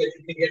best thing that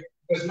you can get,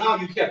 because now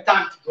you have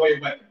time to draw your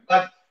weapon.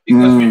 But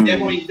because we're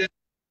demoing this,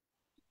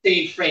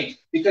 stay in frame,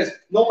 because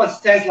no one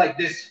stands like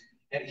this,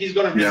 and he's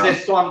going to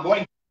resist. So I'm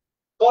going to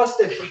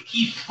constantly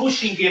keep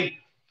pushing him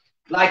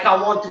like I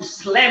want to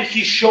slam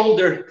his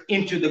shoulder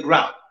into the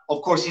ground.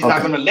 Of course, he's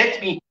not going to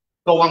let me,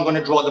 so I'm going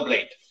to draw the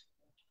blade.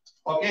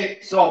 Okay,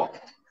 so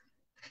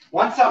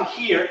once I'm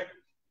here,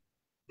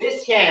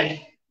 this hand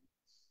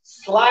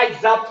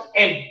slides up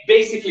and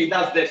basically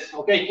does this.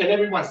 Okay, can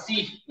everyone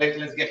see?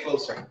 Let's get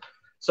closer.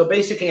 So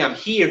basically, I'm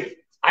here.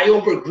 I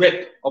over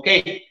grip.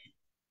 Okay,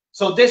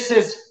 so this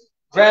is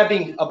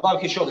grabbing above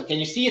his shoulder. Can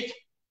you see it?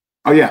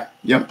 Oh yeah.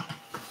 Yep.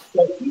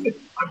 So here,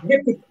 I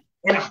grip it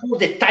and I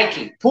hold it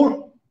tightly.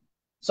 Pull.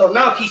 So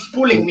now he's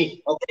pulling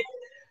me. Okay.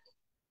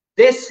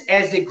 This,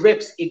 as it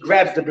grips, it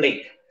grabs the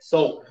blade.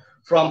 So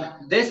from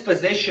this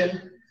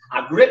position,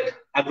 I grip,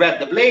 I grab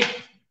the blade,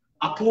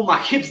 I pull my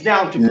hips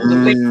down to pull the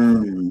blade.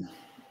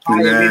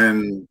 And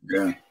then,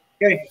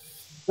 Okay,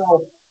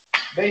 so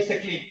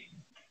basically,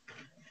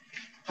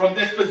 from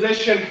this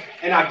position,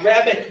 and I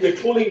grab it, we're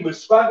pulling, we're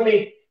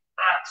struggling,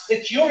 I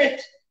secure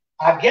it,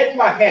 I get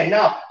my hand.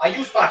 Now, I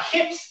use my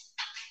hips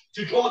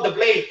to draw the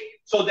blade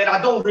so that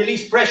I don't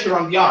release pressure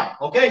on the arm,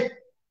 okay?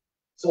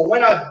 So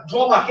when I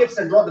draw my hips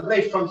and draw the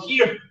blade from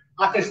here,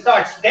 I can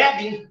start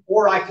stabbing,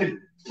 or I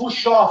can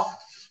push off,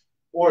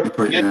 or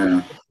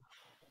So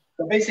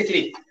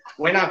basically,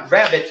 when I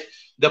grab it,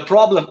 the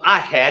problem I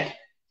had,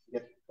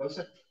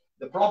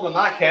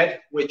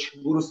 which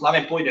Guru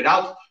Slaven pointed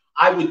out,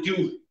 I would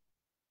do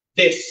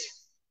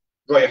this.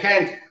 Draw your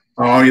hand.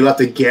 Oh, you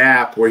left a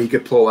gap where he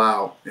could pull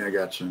out. Yeah, I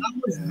got you. I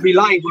was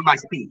relying on my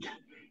speed,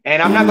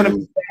 and I'm not going to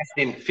be fast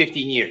in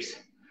 15 years.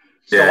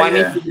 So I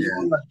need to be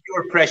under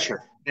pure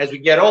pressure. As we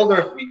get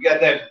older, we get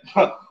that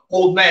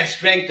old man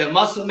strength and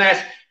muscle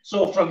mass.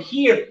 So from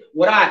here,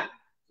 what I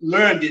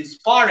learned in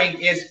sparring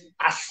is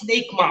I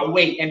snake my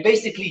way, and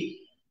basically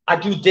I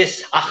do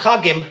this. I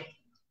hug him,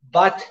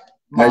 but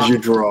as you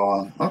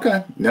draw.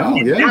 Okay. Now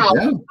I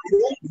don't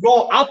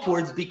draw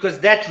upwards, because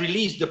that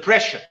releases the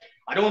pressure.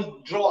 I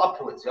don't draw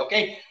upwards.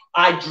 Okay.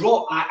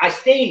 I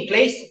stay in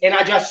place and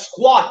I just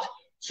squat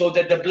so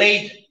that the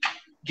blade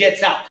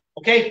gets out.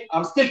 Okay.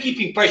 I'm still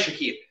keeping pressure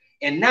here.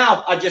 And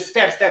now I just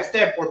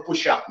stab, or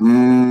push up.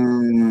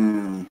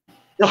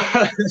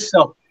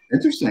 So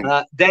interesting.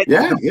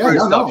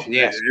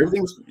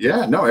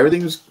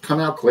 Everything's come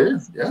out clear.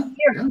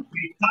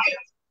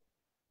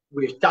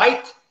 We're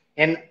tight.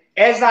 And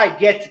as I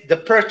get the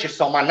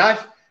purchase on my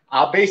knife,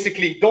 I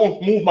basically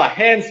don't move my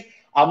hands.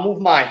 I move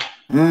my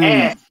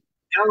ass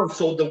down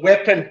so the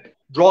weapon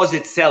draws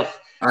itself.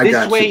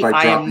 This way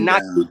I am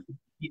not.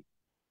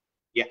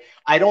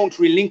 I don't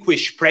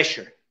relinquish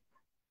pressure.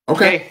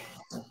 Okay.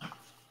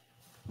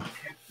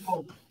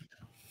 So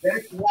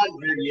that's one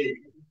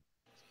variation.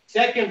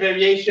 Second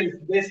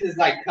variation, this is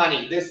like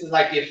cunning. This is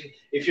like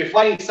if you're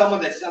fighting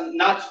someone that's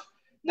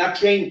not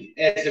trained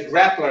as a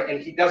grappler,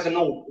 and he doesn't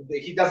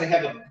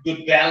have a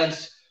good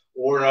balance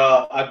or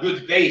a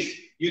good base,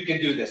 you can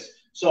do this.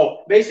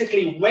 So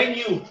basically, when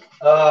you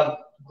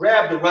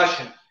grab the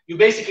Russian, you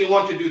basically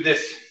want to do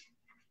this.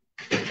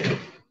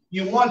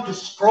 You want to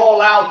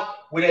sprawl out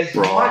with as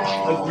much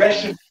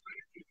aggression.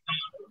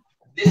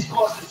 This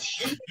causes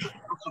huge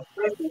amounts of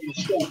pressure in the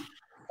shoulder.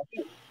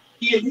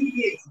 He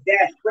alleviates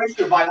that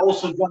pressure by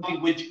also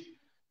jumping, which,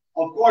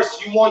 of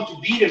course, you want to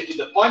beat him to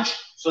the punch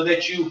so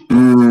that you.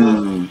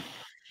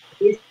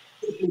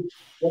 Basically,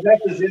 what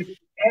happens is,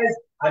 as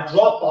I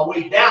drop my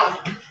way down,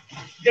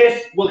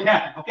 this will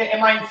happen. Okay,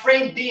 am I in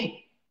frame, Dean?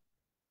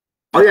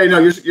 Oh yeah, no,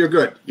 you're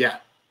good. Yeah,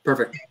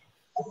 perfect.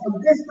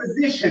 From this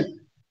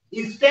position,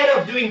 instead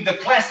of doing the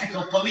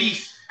classical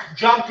police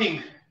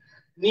jumping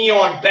knee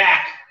on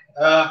back,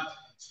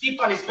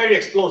 Stepan is very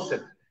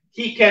explosive.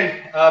 He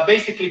can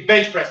basically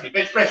bench press me,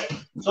 bench press.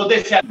 So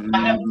this happens.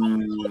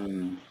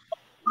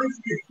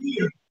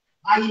 Here,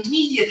 I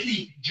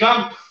immediately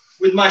jump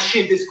with my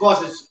shin. This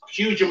causes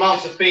huge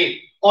amounts of pain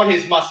on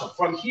his muscle.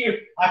 From here,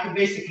 I can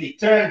basically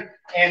turn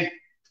and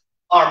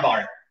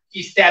armbar.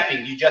 He's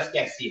tapping, you just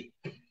can't see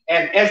it.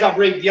 And as I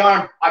break the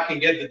arm, I can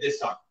get the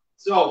disarm.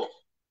 So,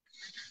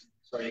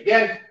 sorry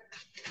again.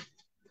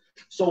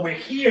 So we're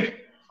here,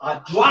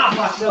 I drop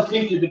myself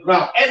into the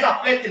ground. As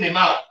I flatten him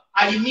out,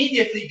 I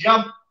immediately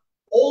jump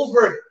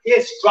over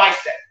his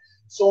tricep.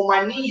 So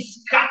my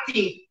knee's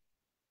cutting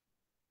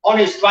on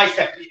his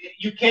tricep.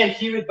 You can't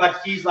hear it,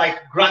 but he's like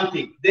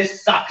grunting.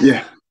 This sucks.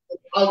 Yeah.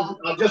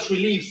 I'll just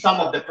relieve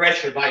some of the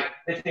pressure by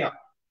lifting up.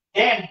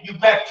 And you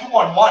grab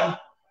 2-on-1,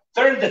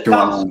 turn the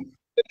thumb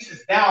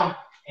faces down,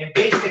 and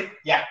basic,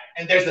 yeah,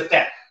 and there's the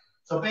tap.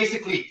 So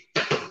basically,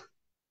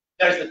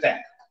 there's the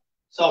tap.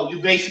 So you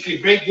basically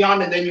break the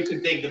arm, and then you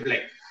can take the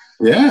blade.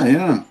 Yeah,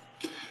 yeah.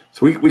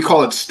 So we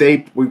call it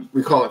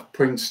we call it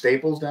putting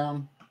staples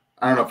down.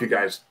 I don't know if you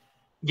guys.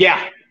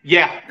 Yeah.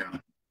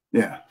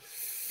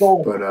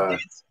 So but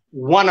it's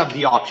one of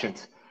the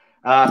options.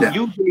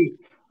 Usually,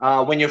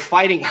 when you're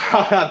fighting,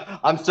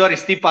 I'm sorry,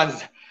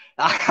 Stepan's.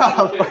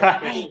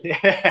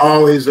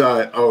 Oh, his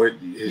shoulder.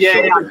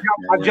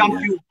 I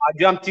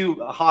jumped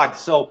too hard.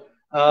 So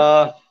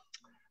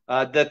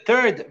the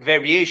third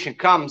variation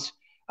comes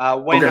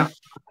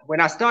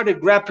when I started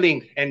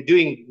grappling and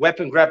doing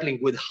weapon grappling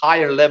with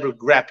higher level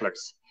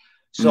grapplers.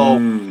 So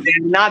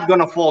they're not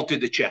gonna fall to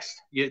the chest.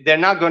 They're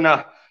not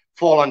gonna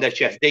fall on their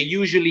chest. They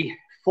usually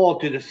fall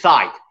to the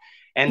side,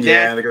 and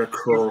then they're gonna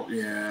curl.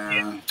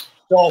 Yeah.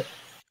 So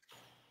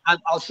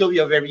I'll show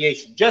you a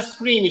variation. Just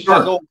scream if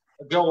I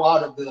go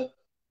out of the.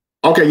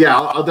 Okay, yeah,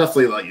 I'll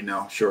definitely let you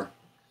know. Sure.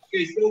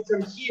 Okay, so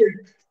from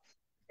here,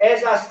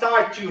 as I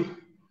start to,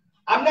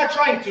 I'm not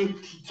trying to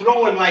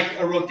throw in like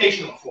a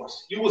rotational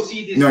force. You will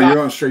see this. No, you're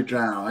going straight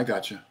down. I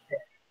got you.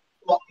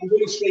 Well, I'm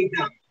going straight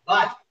down,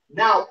 but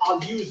now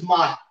I'll use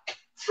my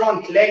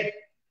front leg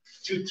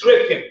to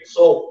trip him.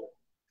 So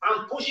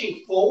I'm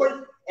pushing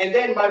forward, and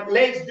then my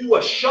legs do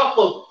a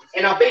shuffle,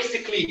 and I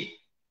basically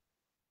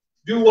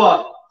do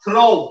a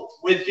throw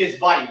with his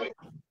body weight.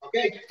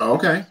 Okay.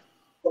 Okay.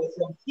 So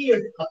from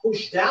here, I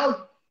push down,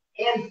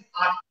 and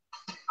I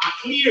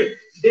clear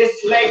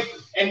this leg,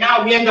 and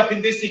now we end up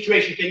in this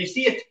situation. Can you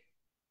see it?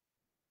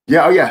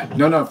 Yeah. Oh, yeah.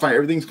 No, fine.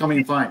 Everything's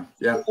coming fine.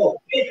 Yeah.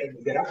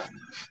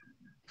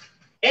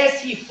 As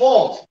he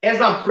falls,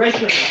 as I'm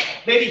pressuring,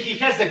 maybe he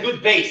has a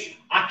good base.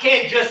 I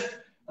can't just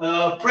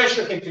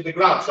pressure him to the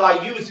ground. So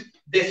I use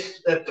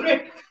this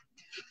trip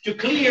to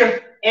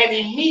clear, and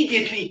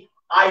immediately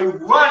I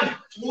run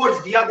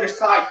towards the other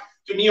side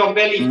to knee on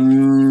belly.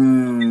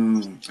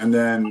 And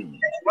then the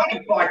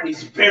running part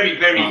is very,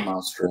 very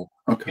important.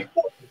 Okay.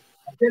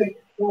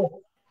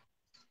 So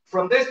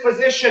from this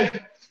position,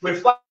 we're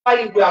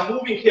fighting, we are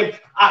moving him.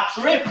 I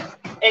trip,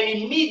 and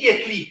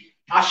immediately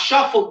I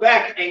shuffle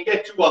back and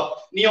get to a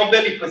knee on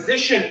belly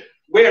position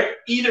where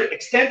either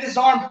extend his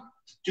arm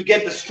to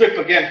get the strip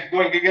again,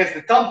 going against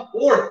the thumb,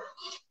 or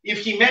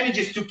if he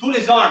manages to pull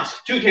his arms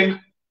to him,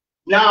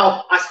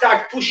 now I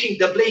start pushing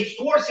the blade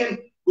towards him,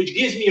 which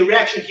gives me a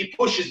reaction. He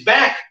pushes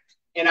back,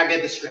 and I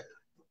get the strip.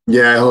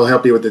 Yeah, he'll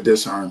help you with the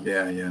disarm.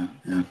 Yeah.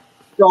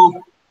 So,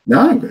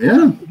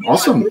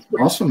 awesome.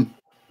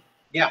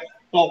 Yeah.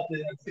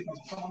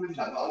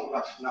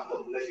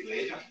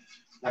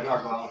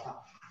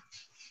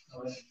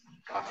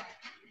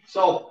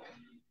 So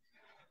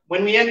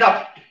when we end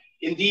up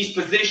in these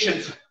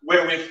positions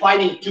where we're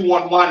fighting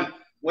 2-on-1,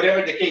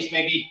 whatever the case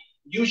may be,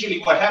 usually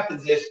what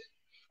happens is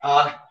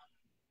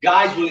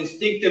guys will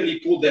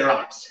instinctively pull their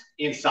arms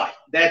inside.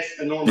 That's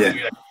a normal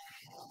reaction.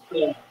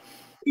 So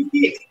if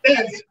he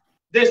extends,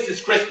 this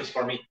is Christmas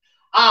for me.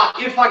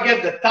 If I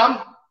get the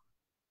thumb,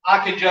 I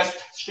can just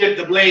strip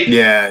the blade.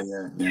 Yeah.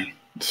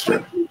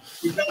 Strip.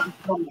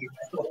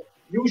 So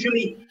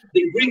usually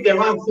they bring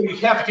their arms, so you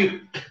have to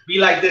be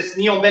like this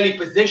knee on belly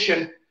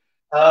position,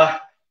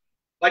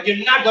 but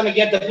you're not gonna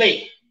get the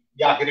blade.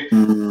 Yeah, I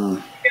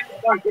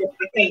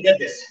can't get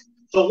this.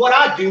 So what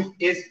I do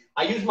is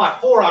I use my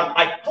forearm,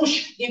 I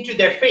push into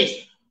their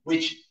face,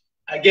 which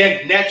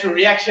again, natural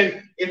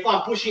reaction. If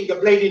I'm pushing the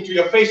blade into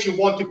your face, you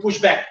want to push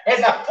back.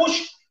 As I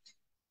push,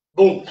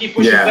 boom, keep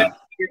pushing back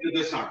into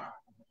this arm.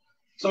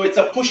 So it's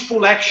a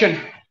push-pull action.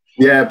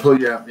 Yeah,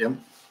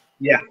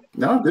 Yeah.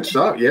 No, good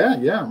stuff.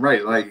 Yeah.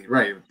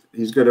 Right.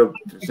 He's good at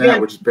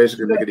that, which is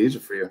basically make it easier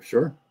for you.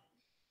 Sure.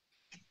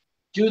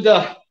 To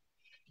the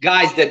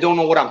guys that don't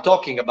know what I'm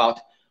talking about,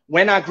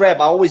 when I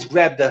grab, I always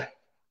grab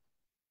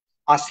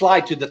I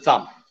slide to the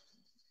thumb.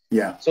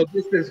 Yeah. So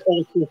this is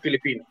old school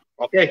Filipino,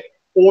 okay?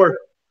 Or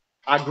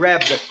I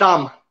grab the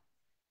thumb.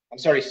 I'm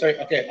sorry.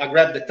 Okay, I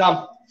grab the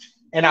thumb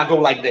and I go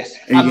like this.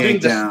 And I'm doing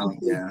down.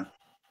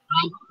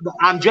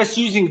 I'm just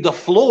using the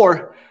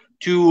floor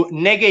to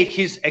negate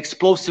his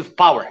explosive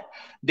power.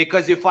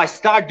 Because if I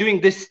start doing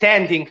this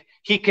standing,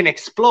 he can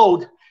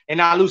explode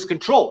and I lose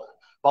control.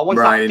 But once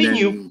I pin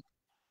you,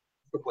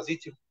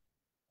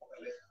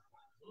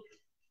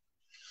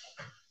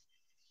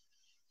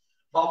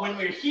 but when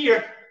we're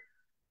here,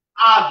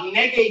 I've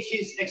negate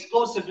his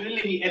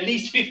explosibility at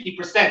least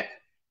 50%.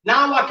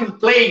 Now I can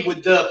play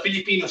with the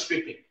Filipino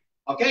stripping.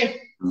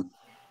 Okay? So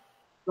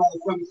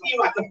from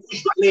here, I can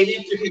push the blade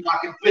into him, I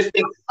can twist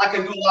it, I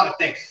can do a lot of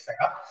things.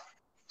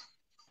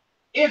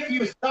 If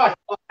you start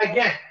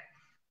again,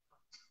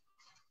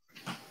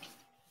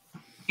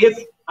 if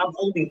I'm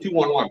holding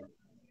 2-on-1,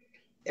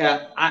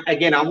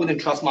 I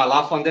wouldn't trust my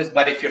life on this,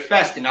 but if you're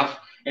fast enough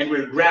and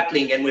we're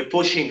grappling and we're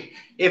pushing,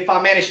 if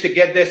I manage to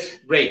get this,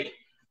 great.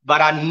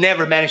 But I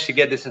never managed to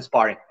get this in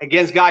sparring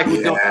against guys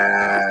who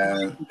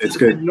it's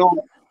good.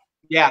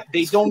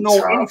 They don't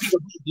know anything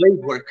about blade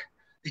work.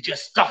 They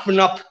just toughen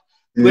up.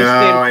 No,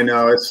 I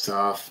know it's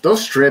tough.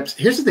 Those strips.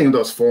 Here's the thing with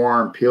those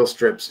forearm peel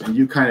strips, and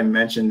you kind of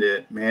mentioned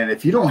it, man.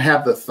 If you don't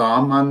have the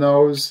thumb on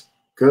those,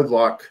 good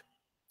luck.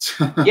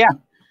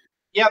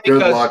 Yeah, good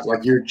luck.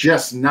 Like you're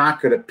just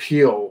not going to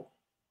peel,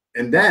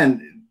 and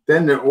then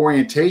the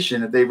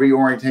orientation. If they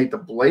reorientate the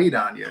blade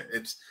on you,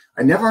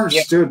 I never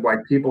understood why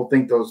people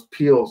think those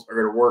peels are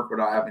going to work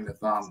without having the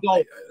thumb.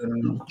 So,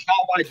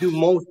 how I do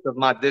most of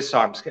my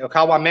disarms,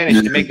 how I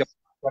manage to make them.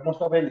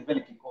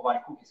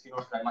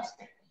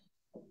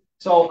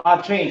 So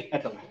I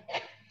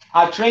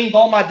trained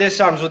all my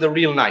disarms with a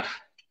real knife.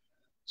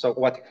 So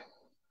what?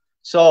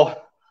 So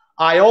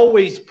I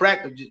always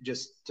practice.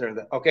 Just turn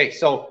that. Okay,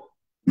 so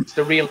it's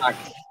the real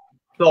knife.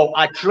 So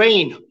I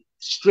train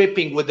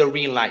stripping with the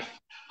real knife.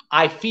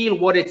 I feel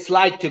what it's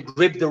like to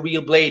grip the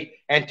real blade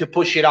and to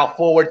push it out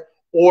forward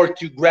or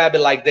to grab it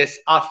like this.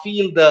 I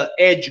feel the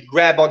edge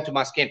grab onto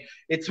my skin.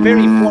 It's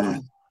very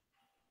important.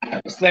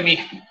 Just let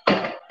me.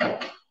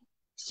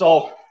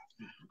 So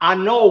I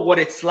know what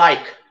it's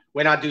like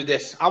when I do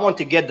this. I want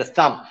to get the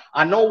thumb.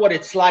 I know what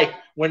it's like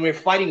when we're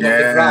fighting on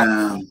the ground.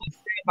 I say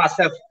to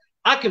myself,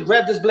 I can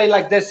grab this blade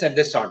like this and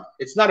disarm.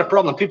 It's not a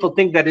problem. People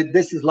think that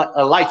this is like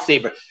a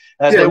lightsaber.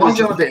 As long as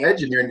you have the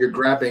edge in here and you're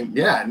grabbing.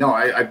 Yeah, no,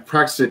 I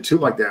practice it too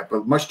like that.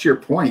 But much to your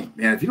point,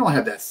 man, if you don't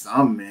have that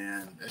thumb,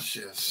 man, that's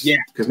just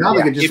because now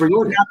they can just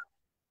reload it.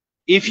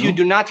 If you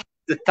do not have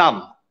the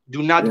thumb,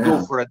 do not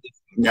go for a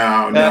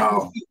disarm.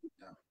 No.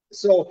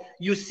 So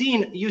you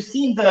seen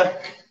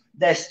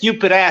the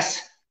stupid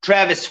ass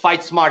Travis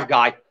Fight Smart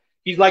guy.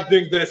 He's like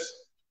doing this.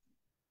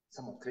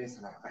 So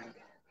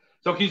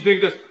he's doing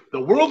this. The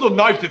world of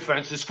knife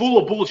defense is full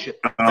of bullshit.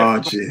 Oh,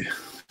 gee.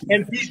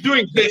 And he's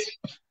doing this.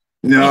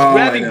 No, he's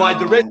grabbing by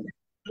the wrist.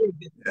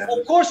 Yeah.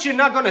 Of course, you're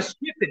not going to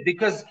strip it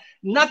because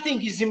nothing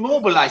is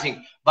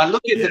immobilizing. But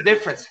look at the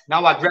difference.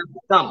 Now I grab the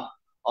thumb.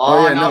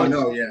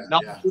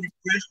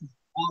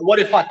 What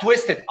if I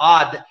twist it?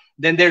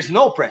 Then there's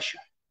no pressure.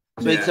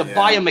 So it's a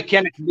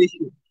biomechanical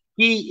issue.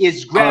 He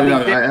is grabbing.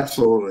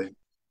 Absolutely.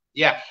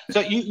 Yeah.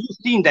 So you've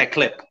seen that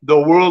clip, the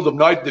world of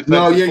knife defense.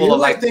 No,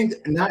 I think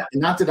not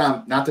that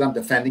I'm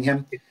defending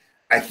him.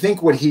 I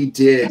think what he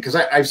did, because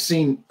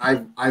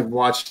I've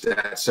watched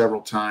that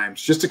several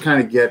times just to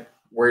kind of get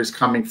where he's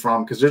coming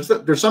from, because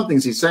there's some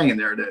things he's saying in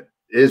there that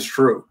is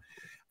true.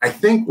 I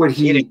think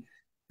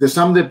there's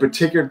some of the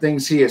particular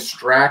things he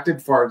extracted,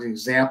 as far as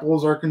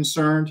examples are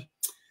concerned.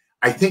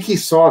 I think he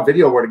saw a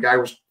video where the guy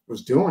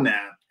was doing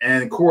that,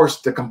 and of course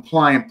the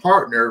compliant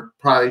partner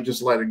probably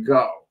just let it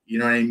go. You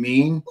know what I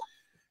mean?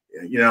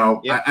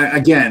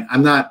 Again,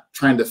 I'm not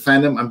trying to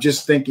defend him. I'm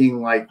just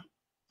thinking like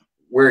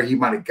where he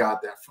might have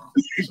got that from.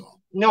 So.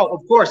 No,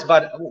 of course.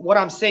 But what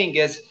I'm saying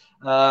is,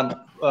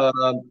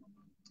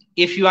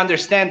 if you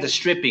understand the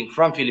stripping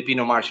from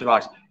Filipino martial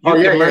arts, you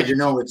can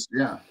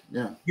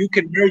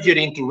merge it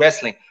into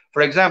wrestling.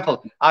 For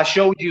example, I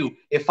showed you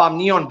if I'm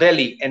knee on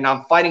belly and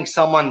I'm fighting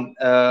someone,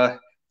 I'll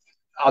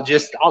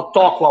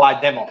talk while I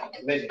demo.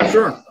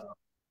 Sure.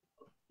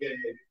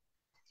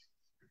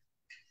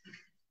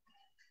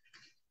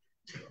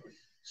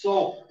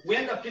 So we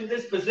end up in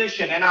this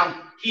position, and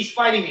he's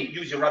fighting me.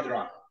 Use your other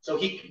arm. So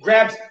he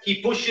grabs,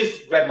 he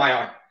pushes, grab my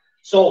arm.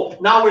 So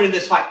now we're in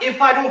this fight. If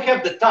I don't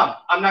have the thumb,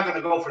 I'm not going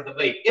to go for the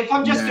blade. If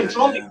I'm just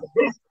controlling the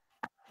wrist,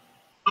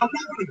 I'm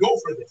not going to go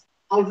for this.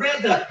 I'll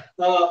rather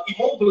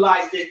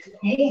immobilize it,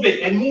 move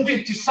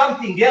it to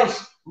something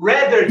else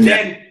rather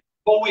than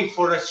going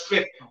for a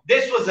strip.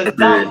 This was a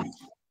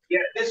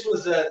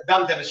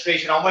dumb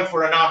demonstration. I went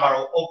for an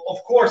armbar.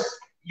 Of course,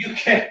 you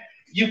can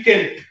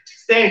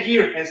stand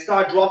here and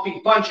start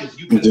dropping punches.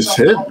 You can just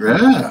hit,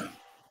 yeah.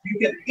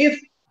 You can,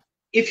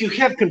 if you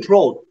have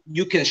control,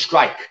 you can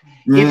strike.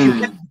 If you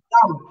have the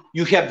thumb,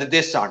 you have the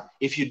disarm.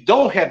 If you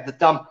don't have the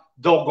thumb,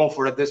 don't go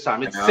for a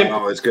disarm. It's simple.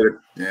 Oh, it's good.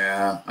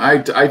 Yeah, I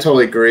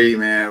totally agree,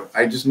 man.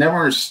 I just never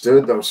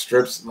understood those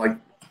strips. Like,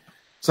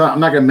 so I'm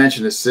not going to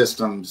mention the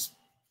systems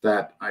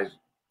that I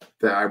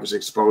was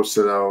exposed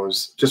to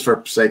those just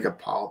for sake of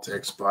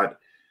politics, but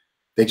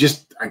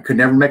I could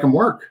never make them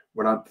work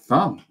without the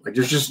thumb. Like,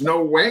 there's just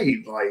no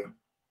way. Like,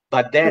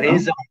 But that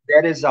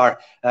is our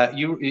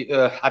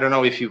I don't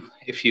know if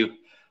you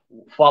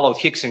followed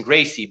Hickson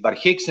Gracie, but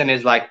Hickson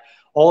is like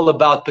all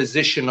about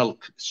positional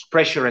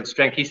pressure and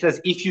strength. He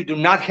says if you do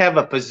not have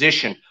a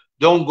position,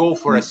 don't go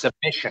for a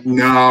submission.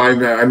 No, I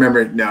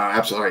remember. No,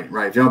 absolutely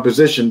right. If you don't have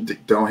position,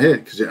 don't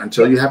hit because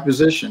until you have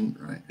position,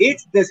 right?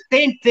 It's the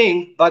same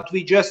thing, but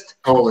we just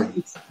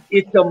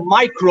it's a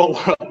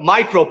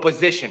micro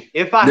position.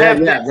 If I have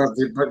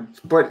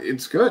but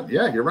it's good.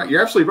 Yeah, you're right.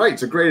 You're absolutely right.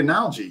 It's a great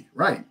analogy,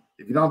 right?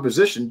 If you don't have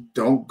position,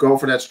 don't go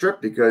for that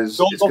strip because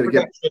it's going to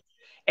get.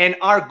 And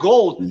our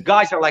goal,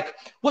 guys are like,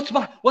 what's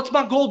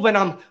my goal when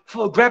I'm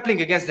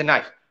grappling against the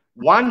knife?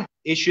 One,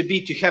 it should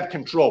be to have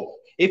control.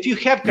 If you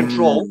have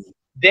control,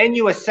 then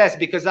you assess,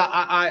 because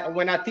I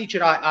when I teach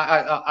it,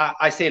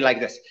 I say it like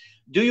this.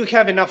 Do you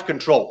have enough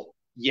control?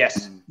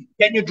 Yes.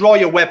 Can you draw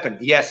your weapon?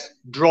 Yes.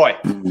 Draw it.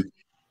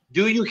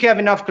 Do you have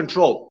enough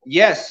control?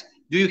 Yes.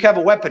 Do you have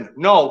a weapon?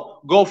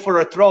 No. Go for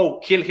a throw,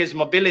 kill his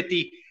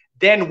mobility,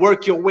 then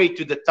work your way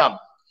to the thumb.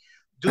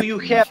 Do you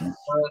have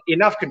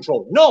enough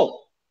control? No.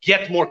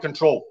 Get more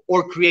control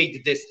or create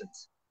the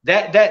distance.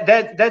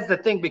 That's the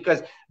thing,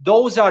 because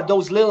those are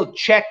those little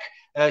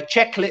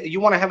checklist. You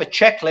want to have a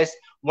checklist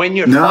when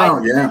you're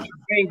fighting. Your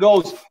brain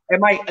goes,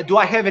 do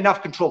I have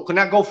enough control? Can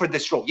I go for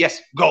this throw?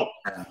 Yes, go.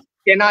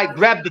 Can I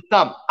grab the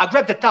thumb? I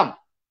grab the thumb.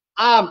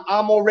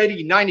 I'm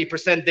already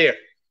 90% there.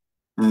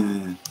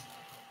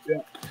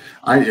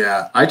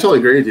 I totally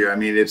agree with you. I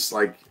mean, it's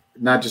like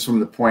not just from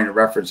the point of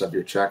reference of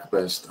your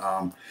checklist.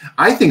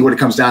 I think what it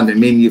comes down to,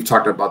 maybe you've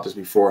talked about this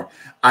before,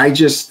 I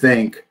just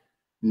think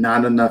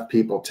not enough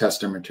people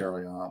test their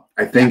material out.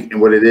 I think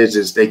what it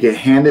is they get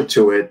handed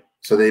to it,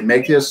 so they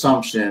make the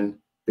assumption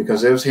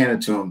because it was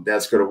handed to them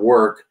that's going to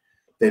work.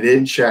 They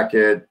didn't check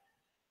it.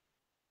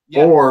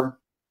 Or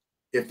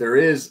if there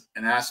is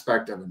an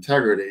aspect of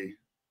integrity,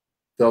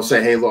 they'll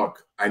say, hey,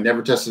 look, I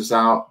never tested this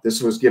out. This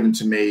was given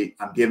to me.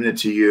 I'm giving it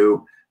to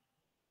you.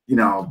 You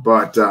know,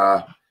 but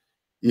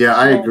yeah,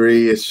 I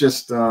agree. It's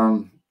just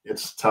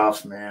it's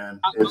tough, man.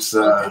 It's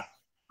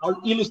I'll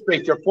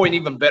illustrate your point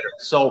even better.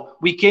 So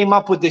we came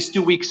up with this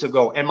 2 weeks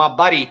ago, and my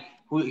buddy,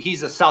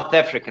 he's a South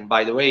African,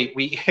 by the way.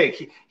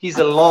 He's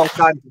a long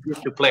time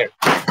jiu-jitsu player.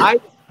 I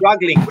was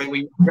struggling when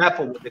we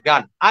grapple with the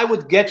gun. I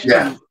would get to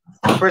the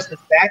person's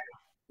back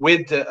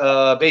with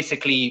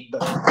basically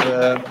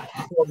a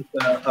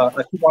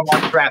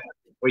 2-on-1 trap,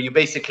 where you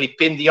basically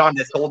pin the arm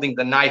that's holding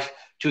the knife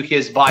to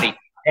his body.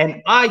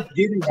 And I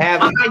didn't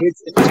have his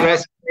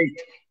success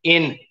rate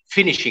in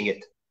finishing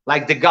it.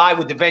 Like the guy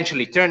would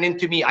eventually turn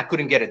into me. I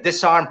couldn't get a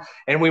disarm.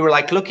 And we were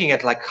like looking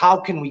at like, how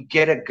can we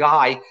get a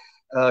guy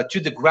to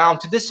the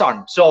ground to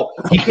disarm? So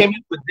he came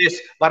up with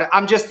this, but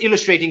I'm just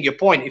illustrating your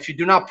point. If you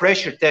do not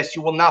pressure test,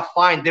 you will not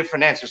find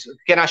different answers.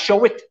 Can I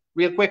show it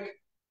real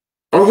quick?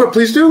 Oh,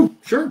 please do.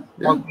 Sure.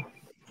 Yeah. Okay.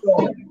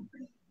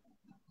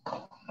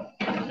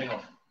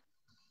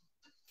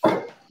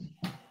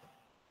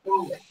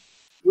 So,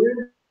 we're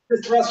in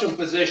this Russian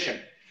position.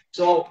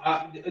 So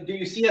do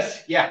you see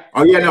us? Yeah.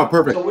 Oh, yeah, no,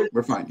 perfect. So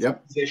we're fine.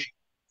 Yep. Position.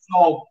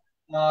 So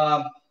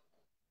a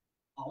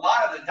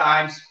lot of the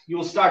times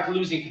you'll start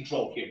losing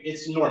control here.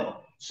 It's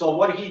normal. So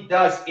what he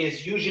does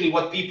is usually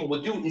what people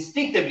will do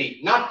instinctively,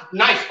 not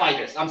knife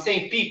fighters. I'm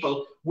saying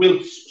people will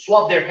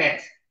swap their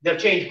hands. They'll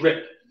change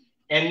grip.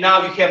 And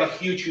now you have a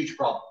huge, huge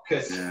problem.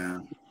 Because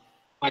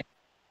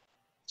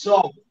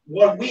so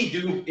what we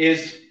do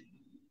is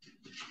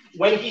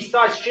when he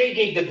starts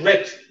changing the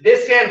grips,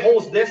 this hand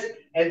holds this,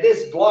 and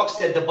this blocks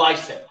at the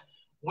bicep.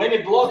 When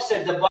it blocks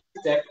at the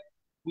bicep,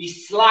 we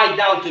slide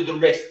down to the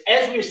wrist.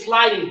 As we're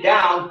sliding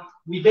down,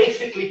 we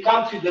basically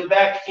come to the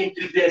back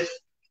into this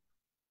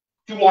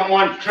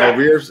 2-on-1 trap. Oh,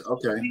 rear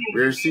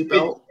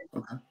seatbelt.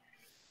 Okay.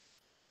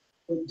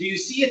 Do you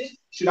see it?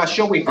 Should I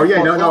show it? Oh,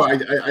 yeah, no,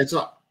 I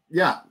saw.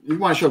 Yeah, you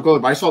want to show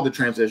closer, but I saw the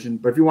transition.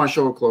 But if you want to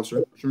show it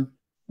closer, sure.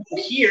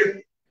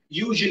 Here,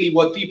 usually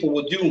what people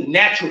will do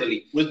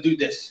naturally will do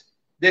this.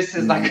 This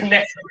is like a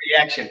natural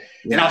reaction.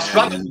 And I'll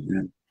struggle.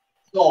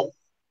 So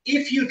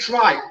if you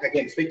try,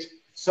 again,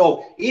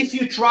 so if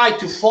you try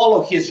to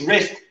follow his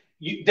wrist,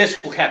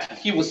 this will happen.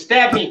 He will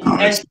stab me.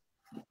 And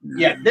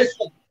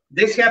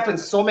this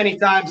happens so many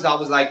times. I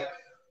was like,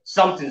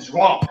 something's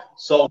wrong.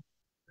 So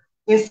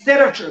instead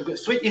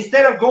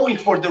of going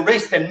for the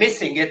wrist and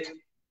missing it,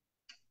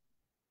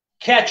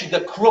 catch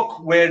the crook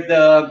where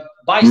the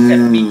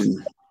bicep meets.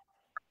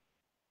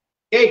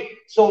 Okay,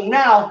 so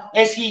now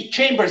as he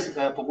chambers,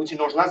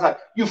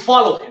 you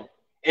follow him,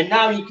 and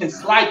now he can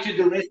slide to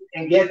the wrist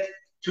and get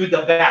to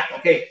the back.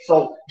 Okay,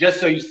 so just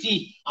so you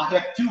see, I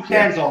have two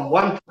hands on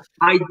one.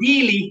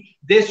 Ideally,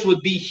 this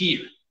would be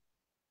here.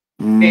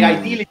 Okay,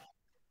 ideally,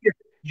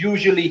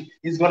 usually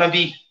is going to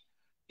be,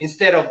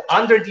 instead of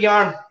under the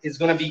arm, it's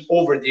going to be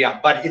over the arm,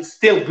 but it's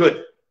still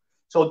good.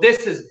 So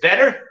this is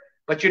better,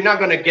 but you're not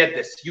going to get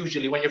this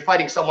usually when you're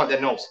fighting someone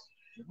that knows.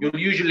 You'll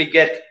usually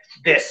get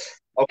this.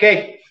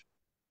 Okay.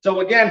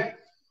 So again,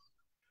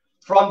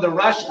 from the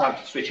Russian,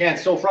 switch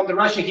hands. So from the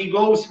Russian, he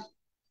goes,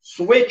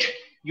 switch,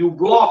 you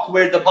block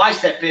where the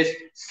bicep is,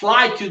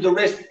 slide to the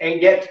wrist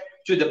and get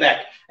to the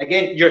back.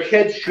 Again, your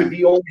head should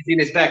be always in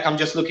his back. I'm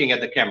just looking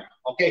at the camera.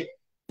 Okay.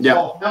 Yeah.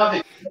 So now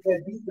that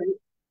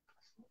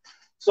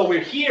so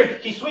we're here.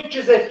 He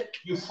switches it.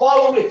 You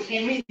follow it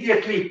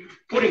immediately,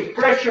 putting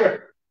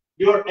pressure.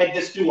 You're at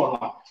this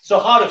 2-on-1. So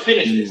how to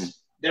finish this?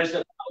 There's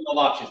a couple of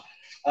options.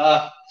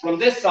 From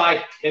this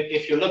side,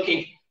 if you're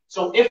looking,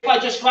 so if I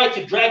just try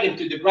to drag him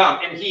to the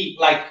ground and he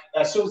like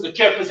assumes the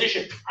chair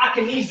position, I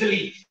can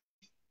easily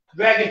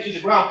drag him to the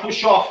ground,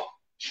 push off,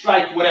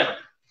 strike, whatever.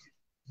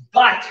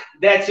 But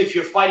that's if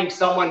you're fighting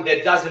someone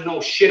that doesn't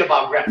know shit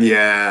about grappling.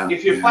 Yeah.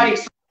 If you're fighting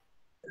someone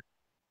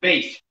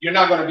base, you're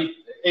not going to be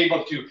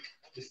able to.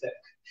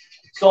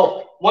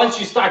 So once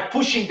you start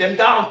pushing them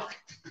down,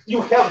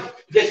 you have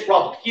this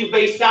problem. He'll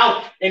base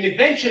out, and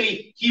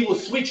eventually he will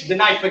switch the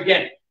knife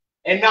again.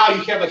 And now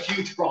you have a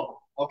huge problem.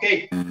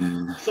 Okay?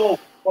 So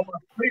for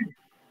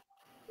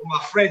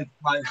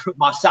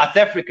my South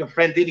African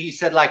friend he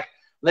said, like,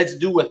 let's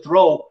do a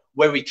throw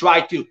where we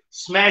try to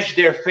smash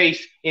their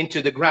face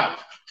into the ground.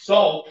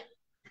 So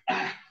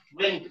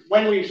when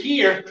we're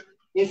here,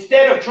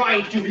 instead of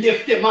trying to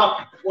lift him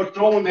up or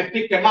throw him and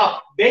pick him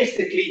up,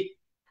 basically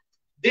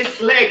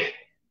this leg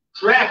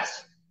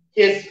traps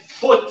his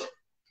foot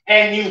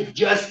and you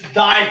just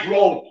dive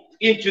roll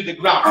into the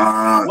ground.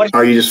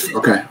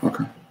 Okay.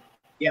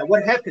 Yeah,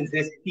 what happens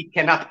is he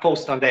cannot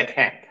post on that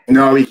hand.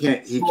 No, he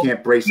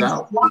can't brace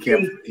out.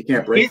 He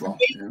can't brace well.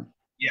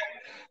 Yeah.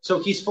 So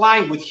he's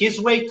flying with his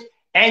weight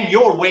and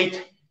your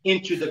weight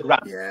into the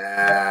ground.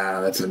 Yeah,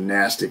 that's a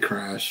nasty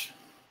crash.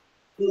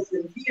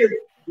 Listen here,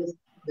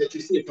 that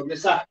you see it from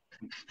this side.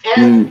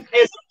 And as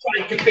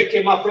I'm trying to pick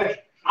him up,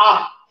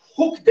 I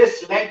hook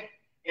this leg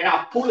and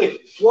I pull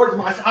it towards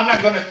myself. I'm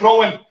not going to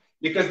throw him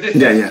because this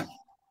is,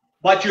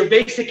 but you're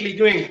basically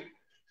doing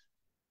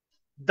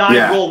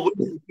dive roll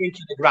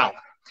into the ground.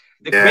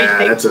 The great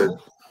thing, that's a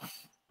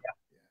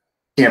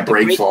can't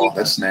break fall.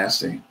 That's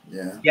nasty.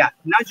 Yeah,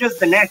 not just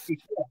the nasty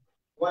fall.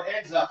 What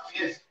ends up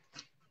is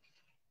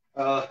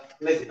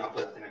lazy.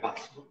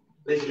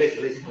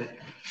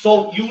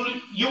 So you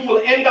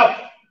will end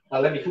up.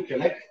 Let me hook your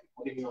leg.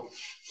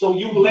 So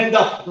you will end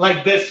up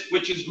like this,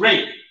 which is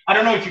great. I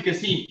don't know if you can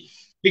see,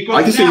 because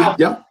I can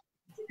now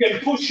you can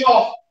push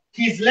off.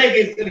 His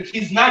leg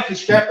his knife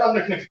is strapped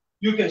under him.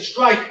 You can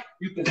strike,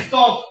 you can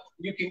stomp,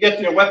 you can get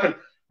to your weapon,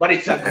 but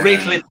it's a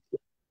great little.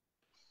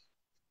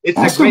 It's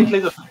a great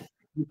little.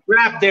 You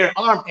grab their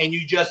arm and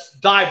you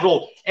just dive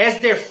roll. As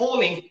they're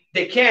falling,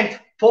 they can't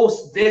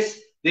post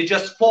this. They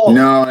just fall.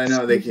 No, I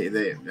know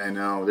I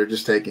know they're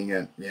just taking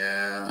it.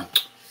 Yeah.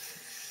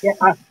 Yeah,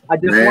 I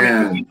just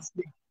wanted to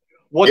see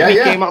what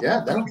we came up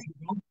with.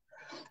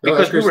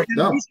 Because we were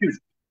having issues.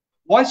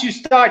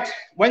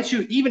 Once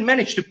you even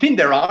manage to pin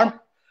their arm,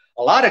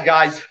 a lot of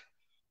guys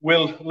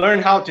will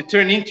learn how to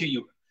turn into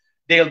you.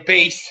 They'll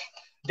base,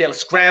 they'll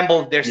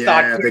scramble, they'll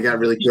start. They got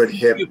really good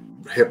hip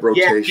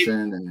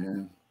rotation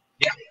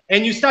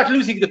and you start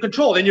losing the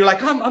control, and you're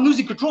like, I'm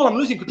losing control. I'm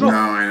losing control. No,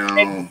 I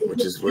know,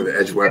 which is where the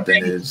edge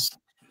weapon is.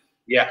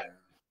 Yeah.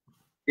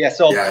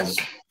 So it's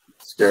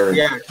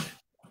scary.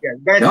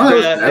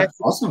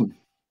 That's awesome.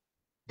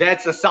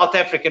 That's a South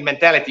African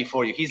mentality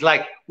for you. He's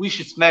like, we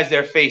should smash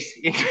their face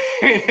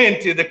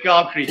into the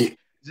concrete.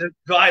 Just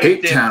drive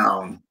Cape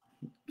Town.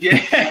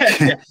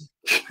 Yeah.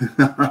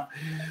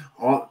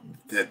 All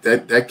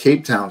that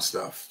Cape Town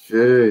stuff.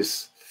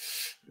 Jeez,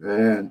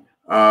 man.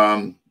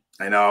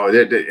 I know.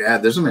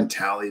 There's a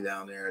mentality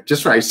down there.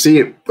 Just I see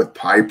it with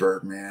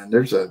Piper, man.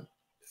 There's a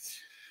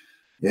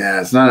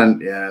it's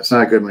not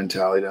a good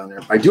mentality down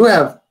there. I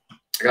got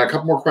a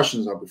couple more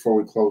questions though before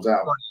we close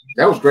out.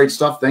 That was great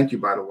stuff. Thank you,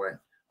 by the way.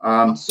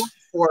 This is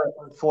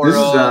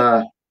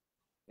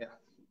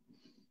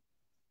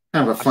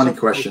kind of a funny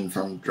question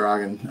from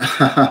Dragan.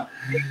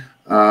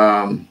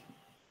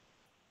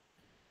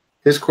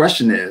 His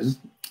question is,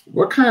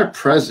 what kind of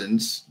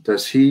presents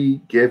does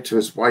he give to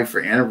his wife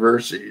for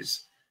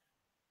anniversaries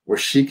where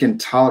she can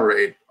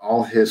tolerate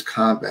all his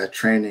combat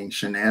training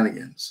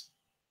shenanigans?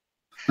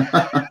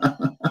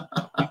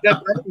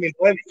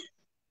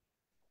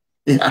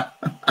 Yeah.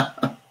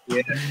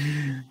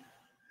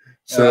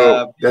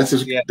 So that's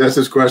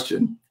his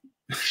question.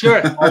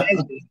 Sure.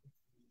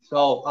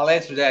 I'll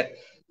answer that.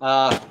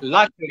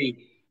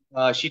 Luckily,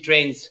 she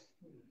trains.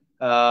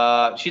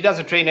 She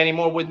doesn't train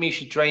anymore with me.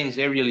 She trains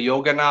aerial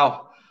yoga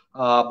now.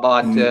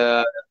 But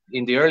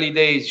in the early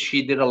days,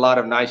 she did a lot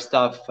of nice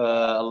stuff,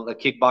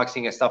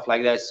 kickboxing and stuff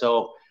like that.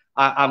 So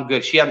I'm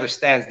good. She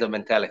understands the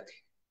mentality.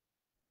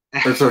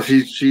 So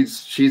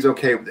she's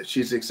okay with it.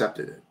 She's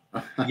accepted it.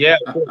 Yeah,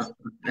 of course.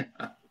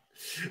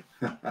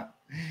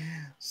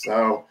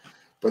 So,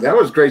 but that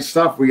was great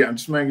stuff. I'm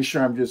just making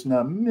sure I'm just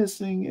not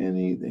missing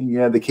anything.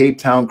 Yeah, the Cape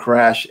Town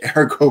crash,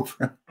 ergo.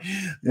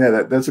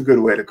 Yeah, that's a good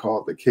way to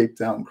call it, the Cape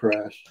Town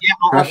crash.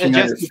 Yeah,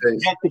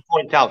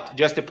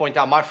 just to point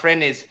out, my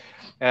friend is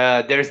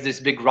there's this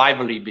big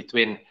rivalry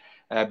between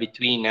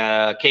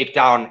Cape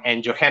Town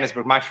and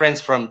Johannesburg. My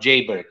friend's from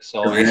Joburg,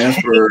 so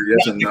Johannesburg.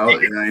 Yes,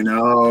 I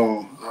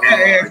know.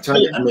 I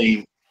tell you, I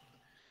mean,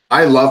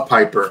 I love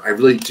Piper. I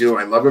really do.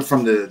 I love it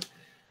from the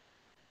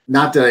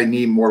not that I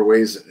need more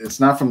ways. It's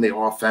not from the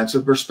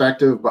offensive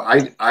perspective, but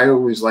I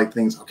always like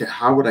things. Okay,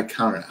 how would I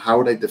counter it? How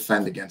would I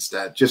defend against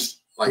that? Just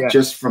like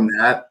just from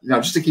that, you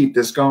know, just to keep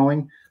this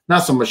going.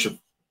 Not so much of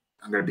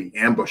I'm going to be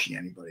ambushing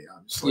anybody,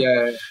 obviously.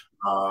 Yeah.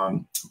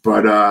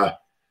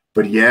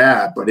 But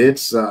yeah, but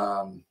it's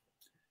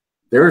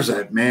there's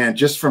a man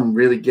just from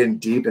really getting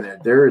deep in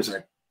it. There is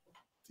a,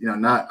 you know,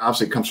 not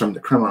obviously it comes from the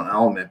criminal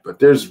element, but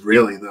there's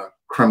really the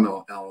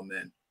criminal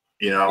element.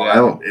 You know, I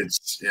don't.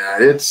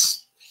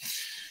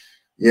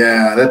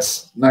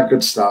 That's not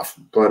good stuff.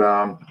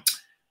 But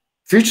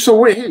future. So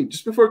wait, hey,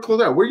 just before I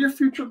close out, what are your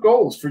future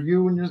goals for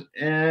you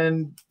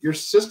and your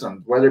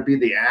system, whether it be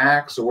the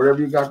axe or whatever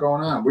you got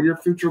going on? What are your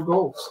future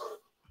goals?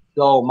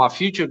 So my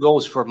future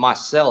goals for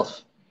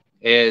myself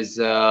is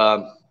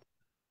I've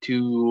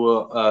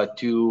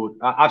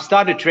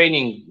started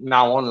training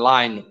now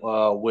online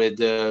with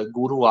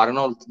Guru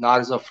Arnold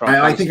Narza from.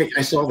 I think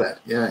I saw that.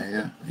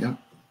 Yeah.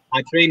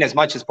 I train as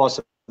much as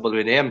possible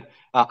with him.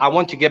 I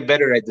want to get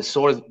better at the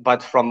sword,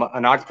 but from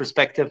an art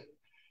perspective.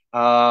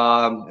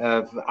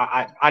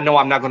 I know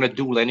I'm not going to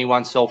duel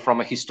anyone, so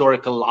from a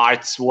historical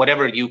arts,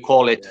 whatever you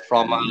call it,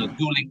 from a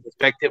dueling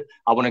perspective,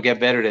 I want to get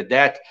better at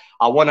that.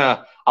 I want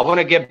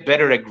to get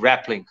better at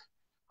grappling.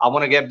 I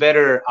want to get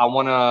better. I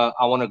want to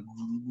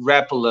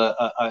grapple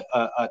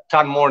a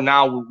ton more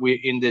now. We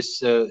in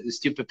this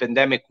stupid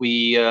pandemic,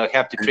 we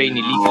have to train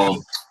illegally.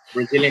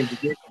 Brazilian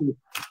jiu-jitsu.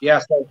 Yeah,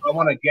 so I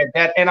want to get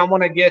that, and I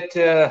want to get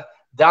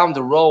down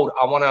the road.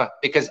 I want to,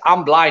 because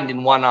I'm blind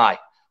in one eye.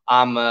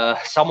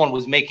 Someone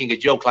was making a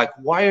joke like,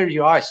 "Why are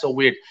your eyes so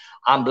weird?"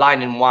 I'm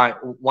blind in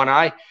one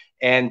eye,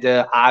 and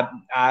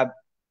I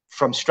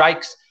from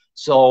strikes.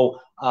 So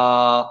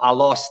I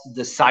lost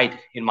the sight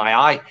in my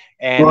eye.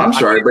 And well, I'm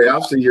sorry, but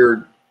obviously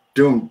you're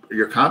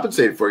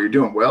compensated for it. You're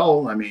doing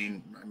well. I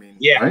mean,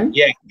 yeah, right?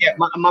 yeah.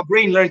 My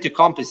brain learned to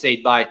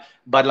compensate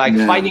but like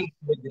fighting.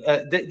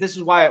 This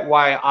is why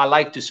I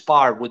like to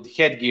spar with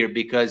headgear,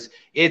 because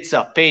it's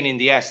a pain in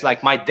the ass.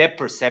 Like my depth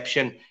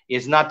perception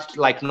is not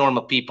like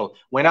normal people.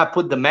 When I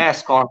put the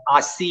mask on,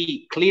 I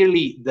see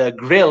clearly the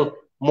grill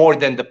more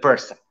than the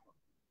person.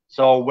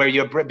 So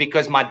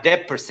because my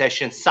depth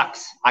perception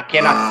sucks. I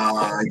cannot.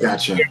 I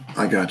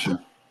gotcha.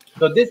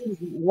 So this is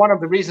one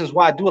of the reasons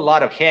why I do a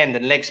lot of hand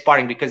and leg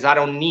sparring, because I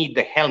don't need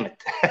the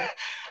helmet.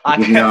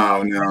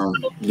 No.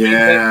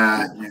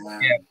 Yeah.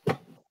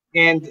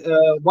 And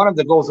one of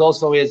the goals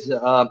also is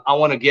I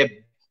want to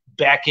get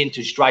back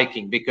into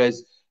striking,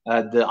 because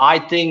the eye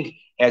thing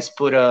has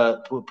put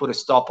a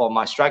stop on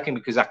my striking,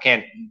 because I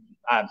can't.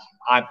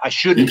 I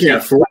shouldn't. You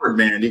can't afford,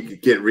 man. You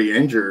could get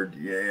re-injured.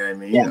 Yeah, I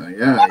mean,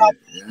 yeah.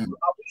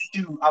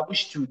 I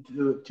wish to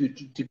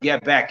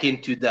get back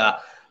into the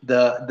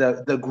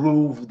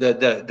groove,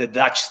 the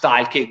Dutch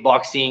style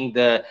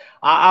kickboxing.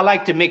 I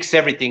like to mix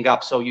everything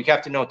up. So you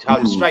have to know how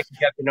to strike. You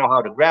have to know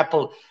how to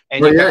grapple.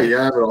 And you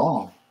have it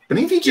all. But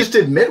if you just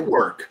did mid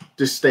work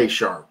to stay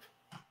sharp,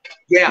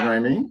 yeah, you know what I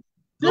mean.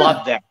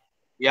 Love that.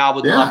 Yeah, I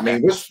would love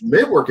that. This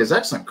mid work is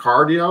excellent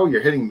cardio. You're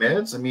hitting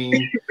mids. I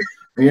mean,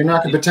 you're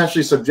not going to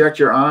potentially subject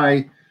your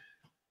eye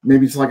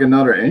maybe to like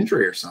another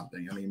injury or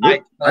something. I mean,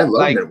 I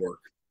love mid work.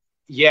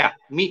 Yeah,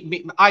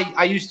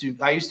 I used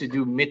to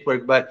do mid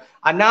work, but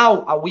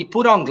now we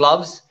put on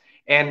gloves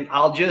and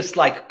I'll just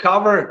like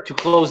cover to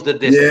close the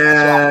distance.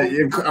 Yeah,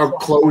 I'll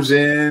close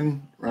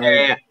in.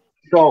 Right? Yeah.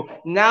 So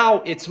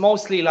now it's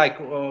mostly like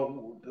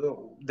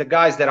the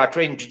guys that I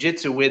train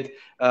jiu-jitsu with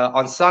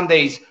on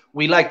Sundays.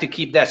 We like to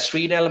keep that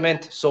street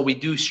element, so we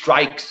do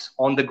strikes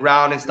on the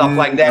ground and stuff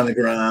like that. On the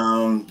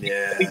ground,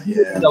 yeah.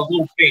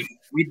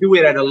 We do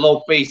it at a low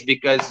pace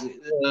because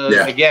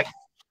again,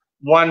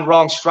 one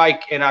wrong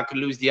strike and I could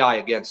lose the eye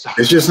again. So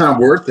it's just not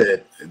worth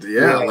it.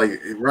 Yeah,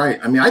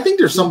 right. I mean, I think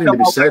there's something to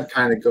be said,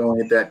 kind of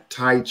going at that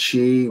Tai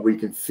Chi where you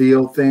can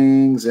feel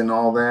things and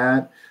all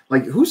that.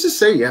 Like, who's to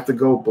say you have to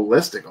go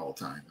ballistic all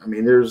the time? I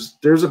mean,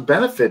 there's a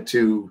benefit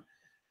to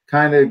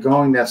kind of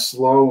going that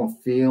slow and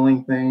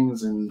feeling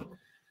things and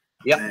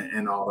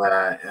all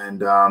that.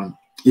 And I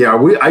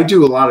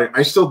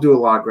still do a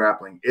lot of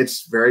grappling.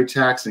 It's very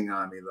taxing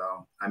on me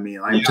though. I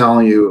mean, I'm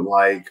telling you,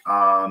 like,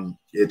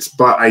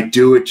 but I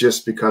do it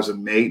just because of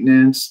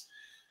maintenance.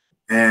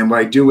 And what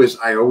I do is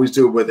I always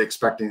do it with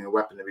expecting the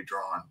weapon to be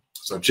drawn.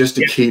 So just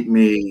to keep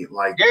me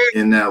like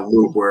in that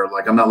loop where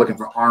like I'm not looking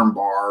for arm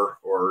bar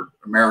or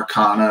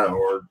Americana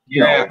or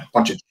you know a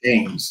bunch of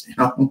chains, you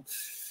know.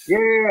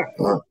 Yeah.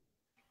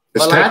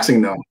 It's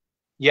taxing though.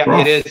 Yeah,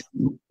 it is.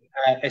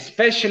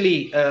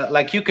 Especially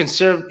like you can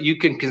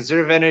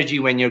conserve energy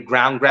when you're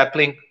ground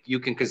grappling. You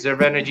can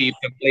conserve energy. You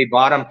can play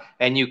bottom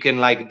and you can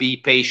like be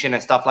patient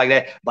and stuff like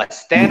that. But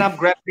stand up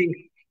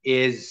grappling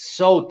is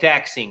so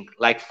taxing,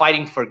 like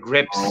fighting for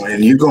grips. Oh,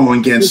 and you go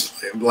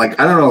against like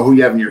I don't know who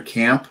you have in your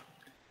camp.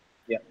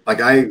 Yeah. Like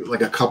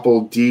a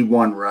couple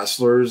D1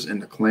 wrestlers in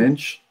the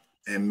clinch.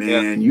 And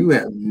man, you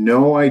have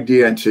no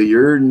idea until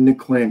you're in the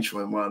clinch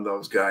with one of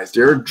those guys.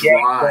 Their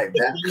drive,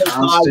 that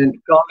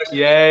constant,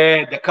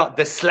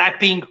 the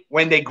slapping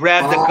when they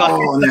grab the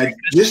gun,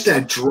 just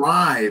that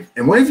drive.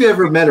 And when have you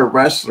ever met a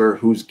wrestler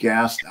who's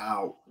gassed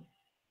out?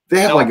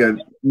 They have like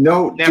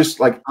just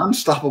like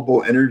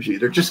unstoppable energy.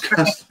 They're just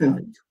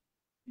constantly.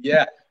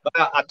 Yeah, but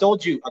I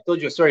told you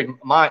a story.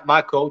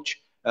 My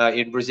coach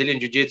in Brazilian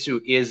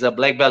Jiu-Jitsu is a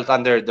black belt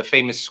under the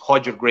famous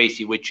Roger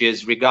Gracie, which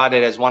is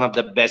regarded as one of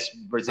the best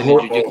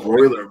Brazilian Jiu-Jitsu.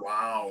 Royler,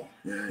 wow.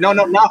 Yeah, no,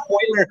 not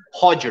Royler,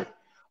 Roger.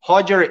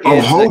 Roger is.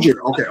 Oh,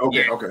 Roger.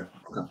 Okay.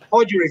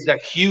 Roger is a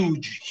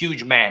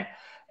huge man,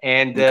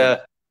 and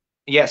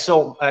yeah.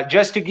 So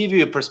just to give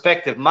you a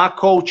perspective, my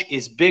coach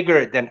is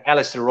bigger than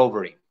Alistair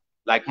Overeem.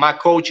 Like my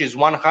coach is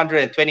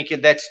 120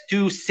 kilos. That's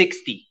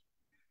 260,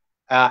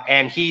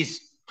 and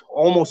he's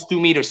almost 2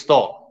 meters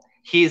tall.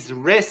 His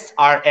wrists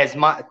are as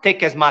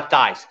thick as my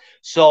thighs.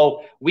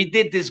 So we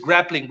did this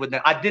grappling with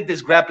him. I did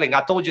this grappling.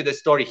 I told you the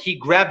story. He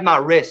grabbed my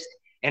wrist,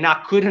 and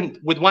I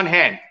couldn't with one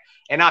hand,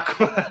 and I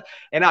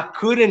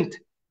couldn't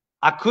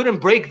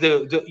break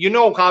the. You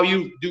know how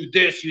you do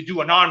this? You do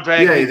an arm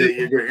drag. Yeah,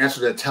 you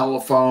answer the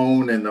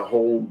telephone and the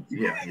whole.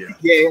 Yeah.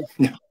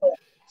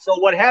 So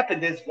what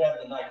happened is, grab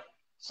the knife.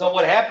 So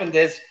what happened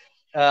is,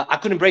 I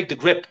couldn't break the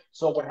grip.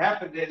 So what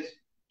happened is,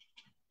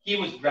 he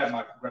was grab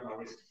my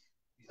wrist.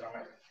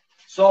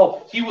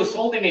 So he was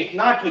holding it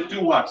not with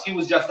 2 arms. He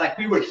was just like,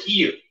 we were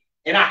here,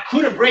 and I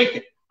couldn't break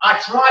it. I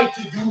tried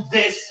to do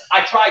this.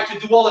 I tried to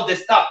do all of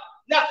this stuff.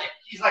 Nothing.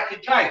 He's like a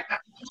giant.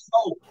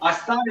 So I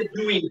started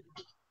doing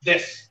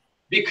this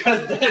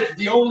because that's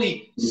the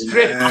only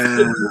script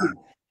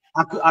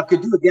I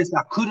could do against.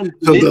 I couldn't.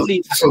 So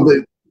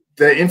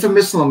the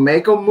infamous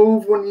Lameko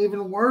move wouldn't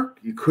even work.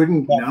 You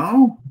couldn't.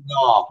 No.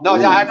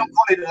 I don't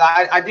call it.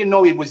 I didn't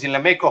know it was in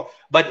Lameko,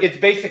 but it's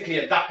basically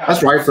a duck.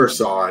 That's where I first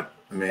saw it.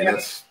 I mean,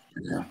 that's.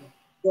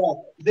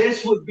 So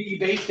this would be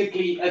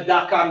basically a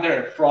duck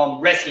under from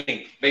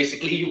wrestling.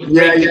 Basically, you would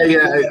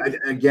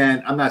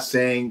Again, I'm not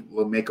saying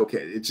Lameko.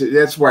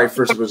 That's where I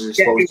first was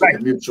exposed to the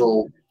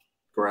mutual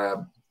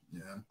grab.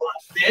 Yeah.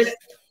 This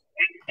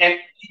and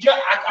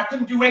I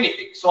couldn't do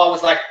anything. So I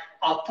was like,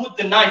 I'll put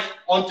the knife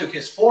onto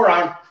his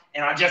forearm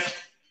and I just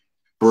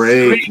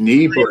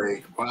knee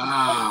break.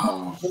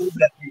 Wow.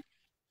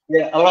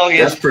 Yeah,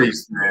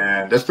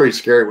 that's pretty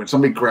scary when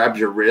somebody grabs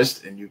your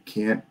wrist and you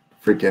can't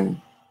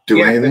freaking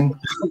do anything.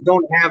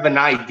 Don't have an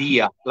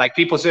idea. Like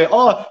people say,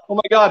 oh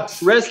my God,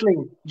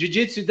 wrestling,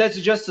 jiu-jitsu, that's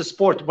just a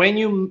sport. When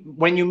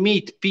you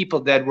meet people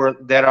that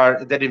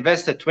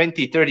invested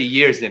 20, 30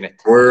 years in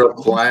it, world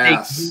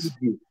class.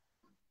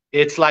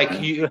 It's like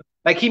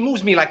he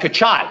moves me like a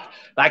child.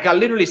 Like I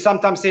literally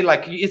sometimes say,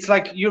 like, it's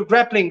like you're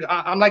grappling.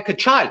 I'm like a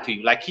child to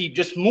you. Like he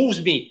just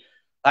moves me.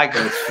 Like,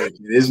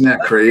 isn't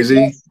that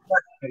crazy?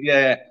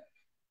 Yeah.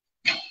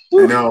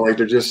 I know, like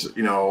they're just,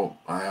 oh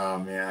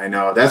man, I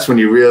know. That's when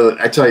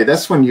I tell you,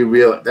 that's when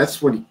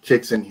it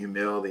kicks in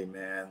humility,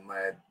 man.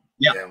 Like,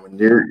 when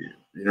you're,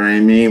 you know what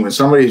I mean? When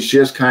somebody's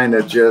just kind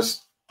of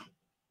just,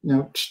 we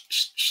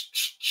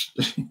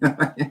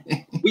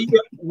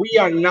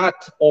are not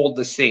all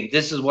the same.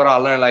 This is what I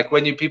learned. Like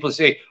when people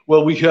say,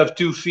 well, we have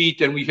 2 feet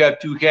and we have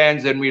 2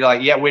 hands, and we're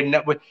like, yeah, we're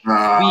not. Those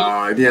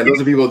are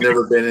people who've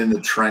never been in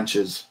the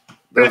trenches.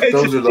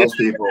 Those are those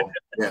people.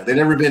 Yeah, they've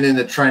never been in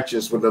the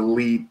trenches with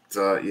elite.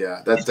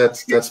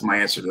 That's my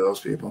answer to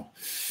those people.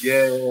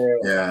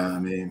 Yeah. I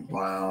mean,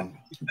 wow.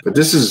 But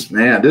this has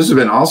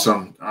been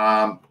awesome.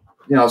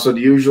 So the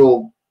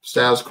usual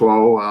status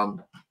quo.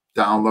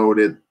 Download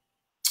it.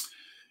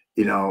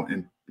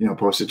 And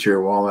post it to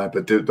your wall.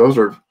 But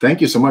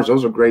thank you so much.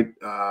 Those are great.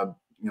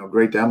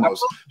 Great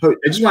demos. I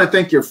just want to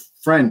thank your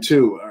friend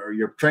too, or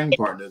your training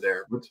partner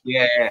there.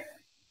 Yeah.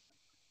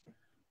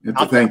 You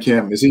have to thank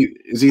him. Is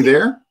he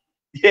there?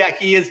 Yeah,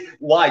 he is.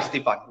 Why,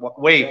 Stefan?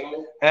 Wave.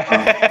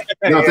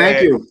 No,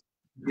 thank you.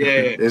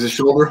 Yeah. Is his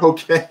shoulder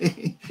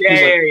okay?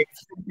 Yeah.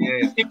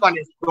 Stefan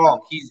is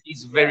strong.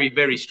 He's very,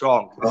 very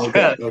strong.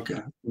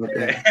 Okay.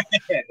 Yeah.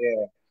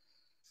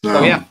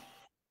 So yeah.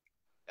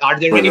 Are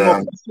there any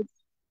more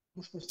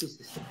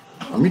questions?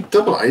 Let me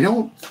double. I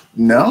don't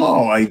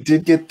know. I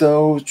did get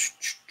those.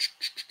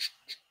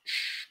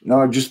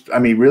 No,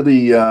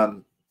 really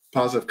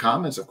positive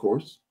comments, of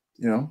course.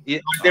 Are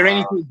there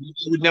anything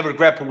you would never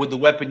grapple with the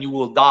weapon? You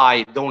will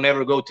die. Don't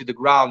ever go to the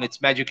ground. It's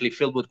magically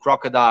filled with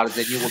crocodiles,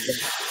 and you will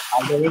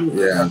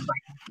die. Yeah.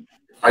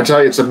 I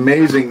tell you, it's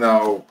amazing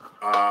though,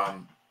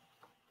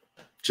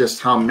 just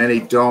how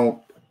many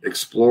don't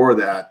explore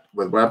that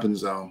with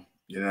weapons though.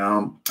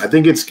 I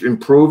think it's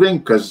improving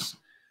because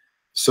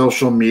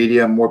social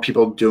media, more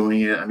people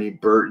doing it. I mean,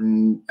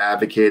 Burton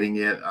advocating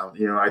it.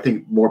 I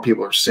think more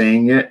people are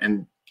saying it.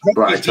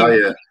 But I tell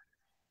you,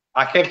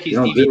 I have his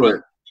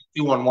DVD.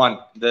 2-on-1,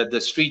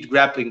 the street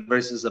grappling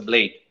versus a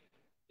blade.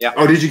 Yeah.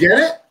 Oh, did you get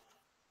it?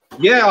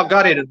 Yeah, I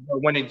got it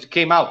when it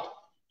came out.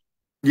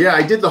 Yeah,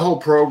 I did the whole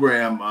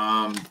program.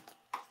 A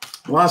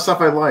lot of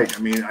stuff I like.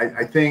 I mean,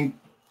 I think,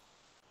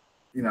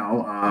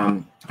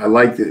 I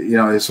like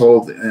this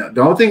whole. The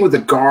only thing with the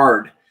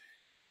guard,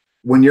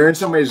 when you're in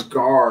somebody's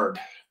guard,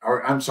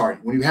 or I'm sorry,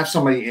 when you have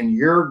somebody in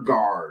your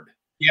guard.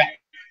 Yeah.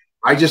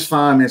 I just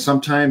find that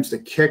sometimes the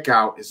kick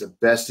out is the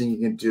best thing you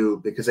can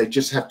do because they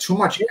just have too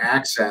much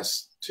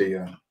access to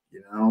you.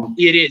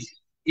 It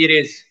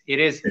is.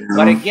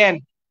 But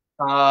again,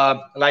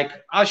 like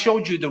I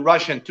showed you the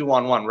Russian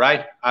 2-on-1,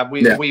 right?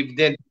 Yeah. We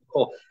did.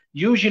 Oh,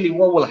 usually,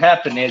 what will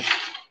happen is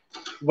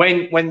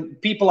when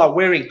people are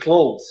wearing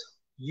clothes,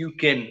 you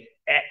can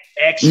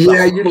extra.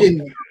 Yeah, you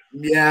can.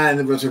 Yeah, and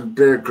it was a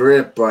better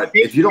grip, but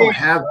if you don't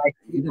have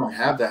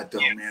that though,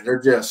 man, they're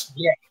just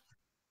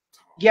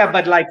Yeah,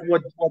 but like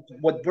what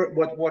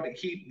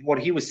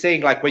he was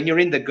saying, like when you're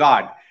in the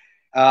guard,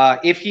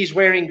 if he's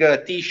wearing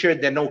a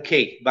t-shirt, then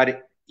okay,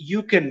 but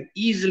you can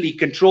easily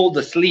control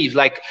the sleeves.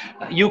 Like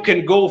you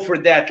can go for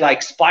that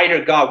like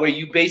spider guard where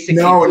you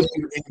basically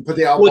put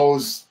the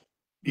elbows.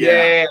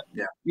 Yeah,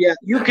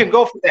 you can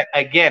go for that.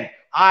 Again,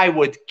 I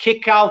would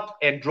kick out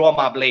and draw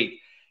my blade.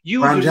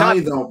 You I'm do not.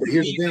 telling you though, but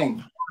here's the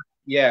thing.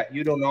 Yeah,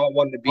 you do not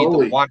want to be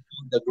the one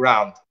on the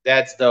ground.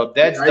 That's the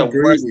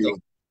agree worst with you.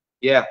 thing.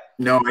 Yeah.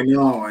 No, I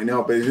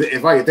know. But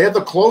if they have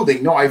the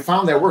clothing, no, I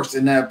found that works.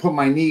 And then I put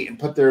my knee and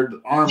put their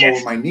arm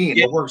over my knee, and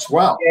it works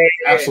well.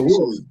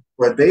 Absolutely.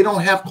 But they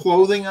don't have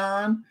clothing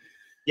on.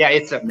 Yeah,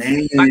 it's a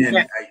man.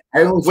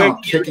 I always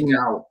found kicking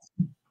out.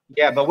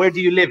 Yeah, but where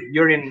do you live?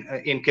 You're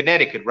in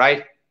Connecticut,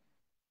 right?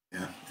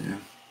 Yeah.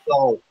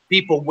 So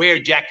people wear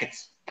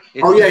jackets.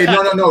 No.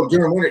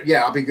 During winter,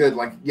 yeah, I'll be good.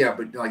 Like, yeah,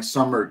 but like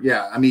summer,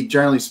 yeah. I mean,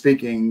 generally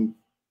speaking,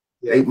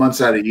 8 months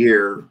out of the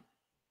year,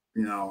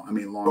 I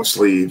mean, long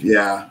sleeve,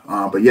 yeah.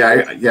 But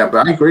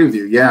but I agree with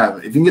you. Yeah,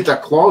 if you can get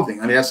that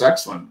clothing, I mean, that's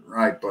excellent,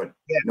 right? But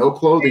no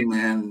clothing,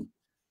 man.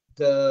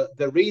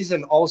 The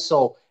reason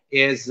also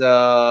is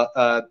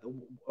I'll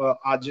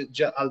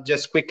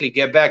just quickly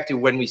get back to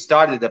when we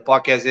started the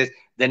podcast is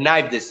the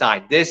knife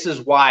design. This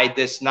is why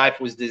this knife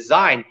was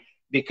designed,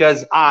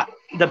 because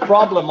the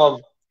problem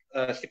of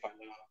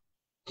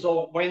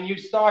so when you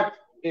start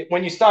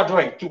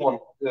drawing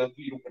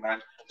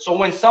so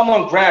when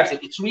someone grabs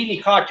it, it's really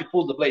hard to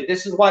pull the blade.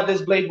 This is why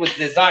this blade was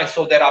designed,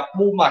 so that I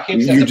move my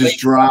hips. You just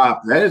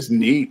drop. That is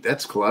neat.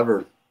 That's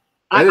clever.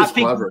 That is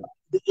clever.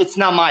 It's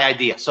not my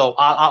idea. So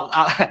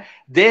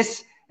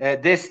this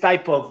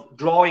type of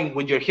drawing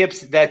with your hips,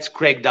 that's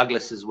Craig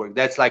Douglas's work.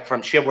 That's like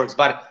from Shivworks.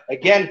 But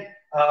again,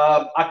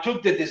 I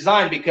took the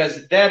design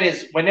because that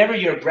is whenever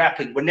you're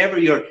grappling, whenever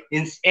you're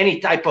in any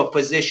type of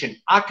position,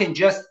 I can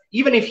just,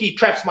 even if he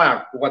traps my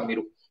arm,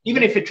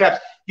 even if he traps,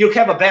 you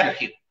have a battle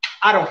here.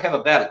 I don't have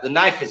a battle. The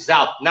knife is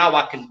out. Now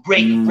I can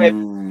break, grip.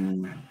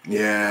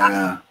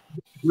 Yeah.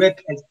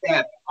 Grip and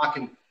stab. I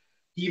can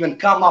even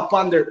come up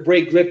under,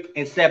 break, grip,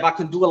 and stab. I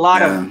can do a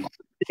lot of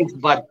things,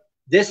 but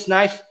this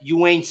knife,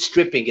 you ain't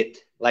stripping it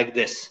like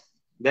this.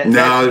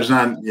 There's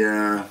not.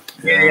 Yeah.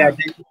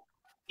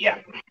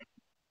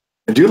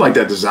 I do like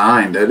that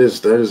design. That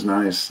is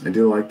nice. I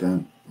do like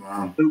that.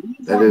 Wow,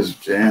 that is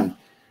jam.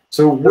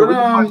 So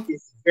what?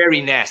 It's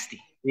very nasty.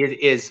 It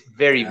is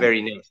very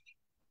very nasty.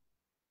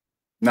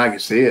 Now I can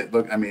see it.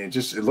 Look, I mean,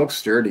 it looks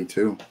sturdy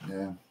too.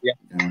 Yeah.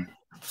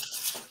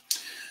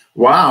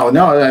 Wow.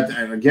 No.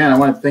 Again, I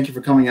want to thank you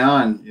for coming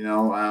on.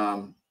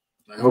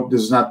 I hope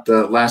this is not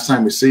the last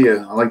time we see you.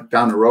 I like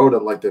down the road.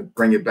 I'd like to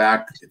bring you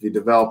back if you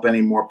develop any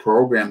more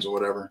programs or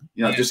whatever.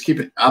 Just keep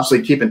in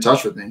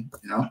touch with me.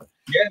 Yeah.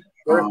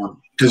 Sure.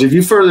 Because if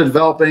you further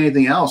develop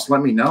anything else,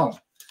 let me know.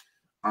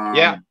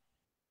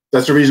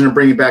 That's the reason to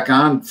bring you back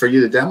on for you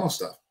to demo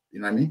stuff. You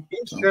know what I mean?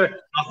 Sure.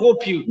 I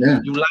hope you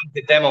like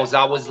the demos.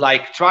 I was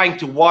like trying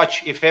to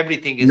watch if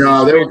everything is.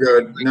 No, they were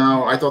good.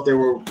 No, I thought they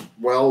were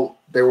well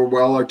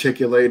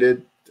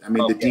articulated. I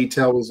mean, the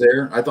detail was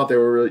there. I thought they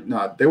were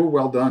they were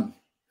well done.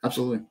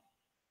 Absolutely.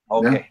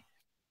 Okay.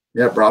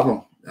 Yeah,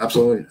 bravo.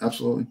 Absolutely.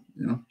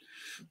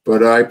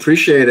 But I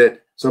appreciate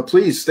it. So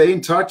please stay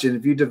in touch, and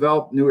if you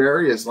develop new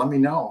areas, let me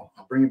know.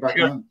 I'll bring you back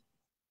on.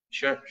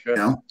 Sure.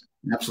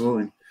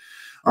 Absolutely.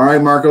 All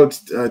right, Marko.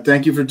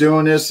 Thank you for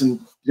doing this, and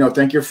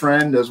thank your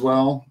friend as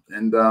well.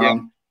 And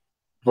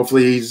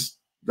hopefully he's.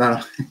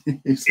 All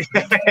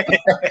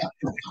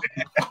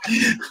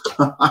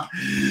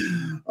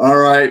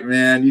right,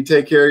 man. You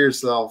take care of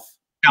yourself.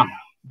 Yeah.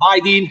 Bye,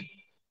 Dean.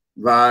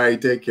 Bye.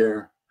 Take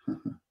care.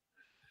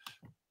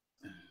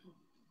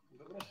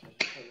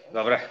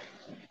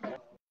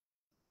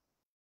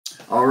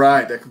 All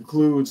right, that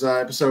concludes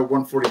episode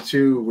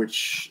 142,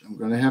 which I'm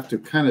going to have to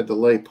kind of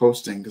delay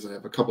posting because I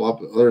have a couple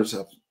of others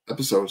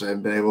episodes I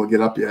haven't been able to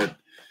get up yet.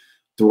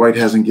 Dwight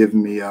hasn't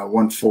given me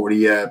 140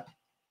 yet,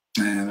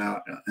 and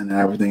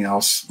everything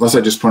else, unless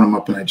I just put them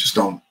up and I just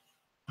don't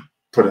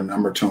put a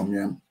number to them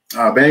yet.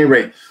 But at any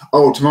rate,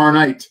 tomorrow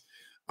night,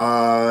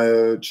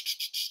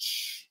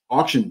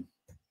 auction,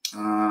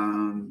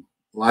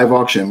 live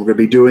auction. We're going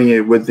to be doing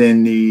it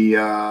within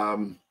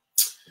the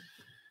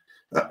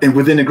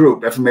within the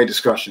group FMA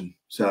discussion.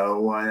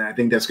 So I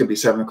think that's going to be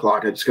 7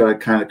 o'clock. I just got to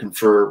kind of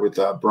confer with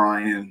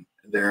Brian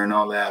there and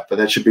all that. But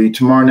that should be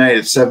tomorrow night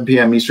at 7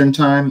 p.m. Eastern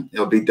time.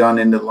 It'll be done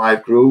in the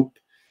live group.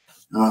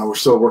 We're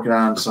still working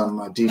on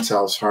some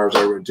details as far as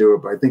I would do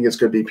it, but I think it's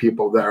going to be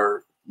people that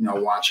are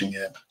watching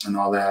it and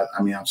all that.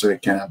 I mean, I'm sorry, I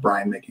can't have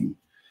Brian making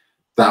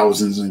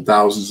thousands and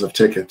thousands of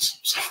tickets.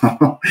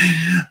 So,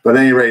 but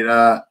at any rate,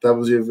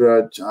 those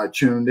who've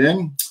tuned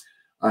in,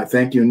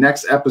 thank you.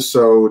 Next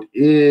episode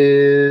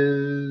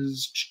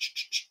is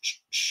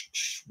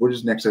what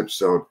is next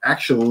episode?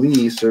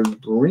 Actually,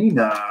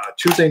 Sabrina,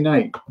 Tuesday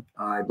night,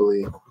 I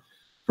believe.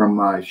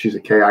 From she's a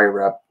KI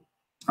rep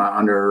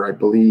under, I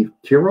believe,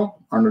 Kiro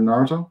under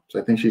Naruto. So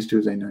I think she's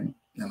Tuesday night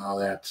and all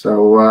that.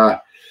 So,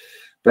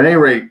 but at any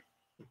rate,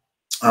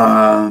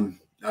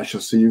 I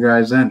shall see you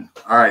guys then.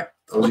 All right.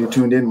 Those of you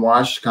tuned in,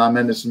 watched,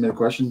 commented, submitted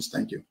questions.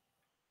 Thank you.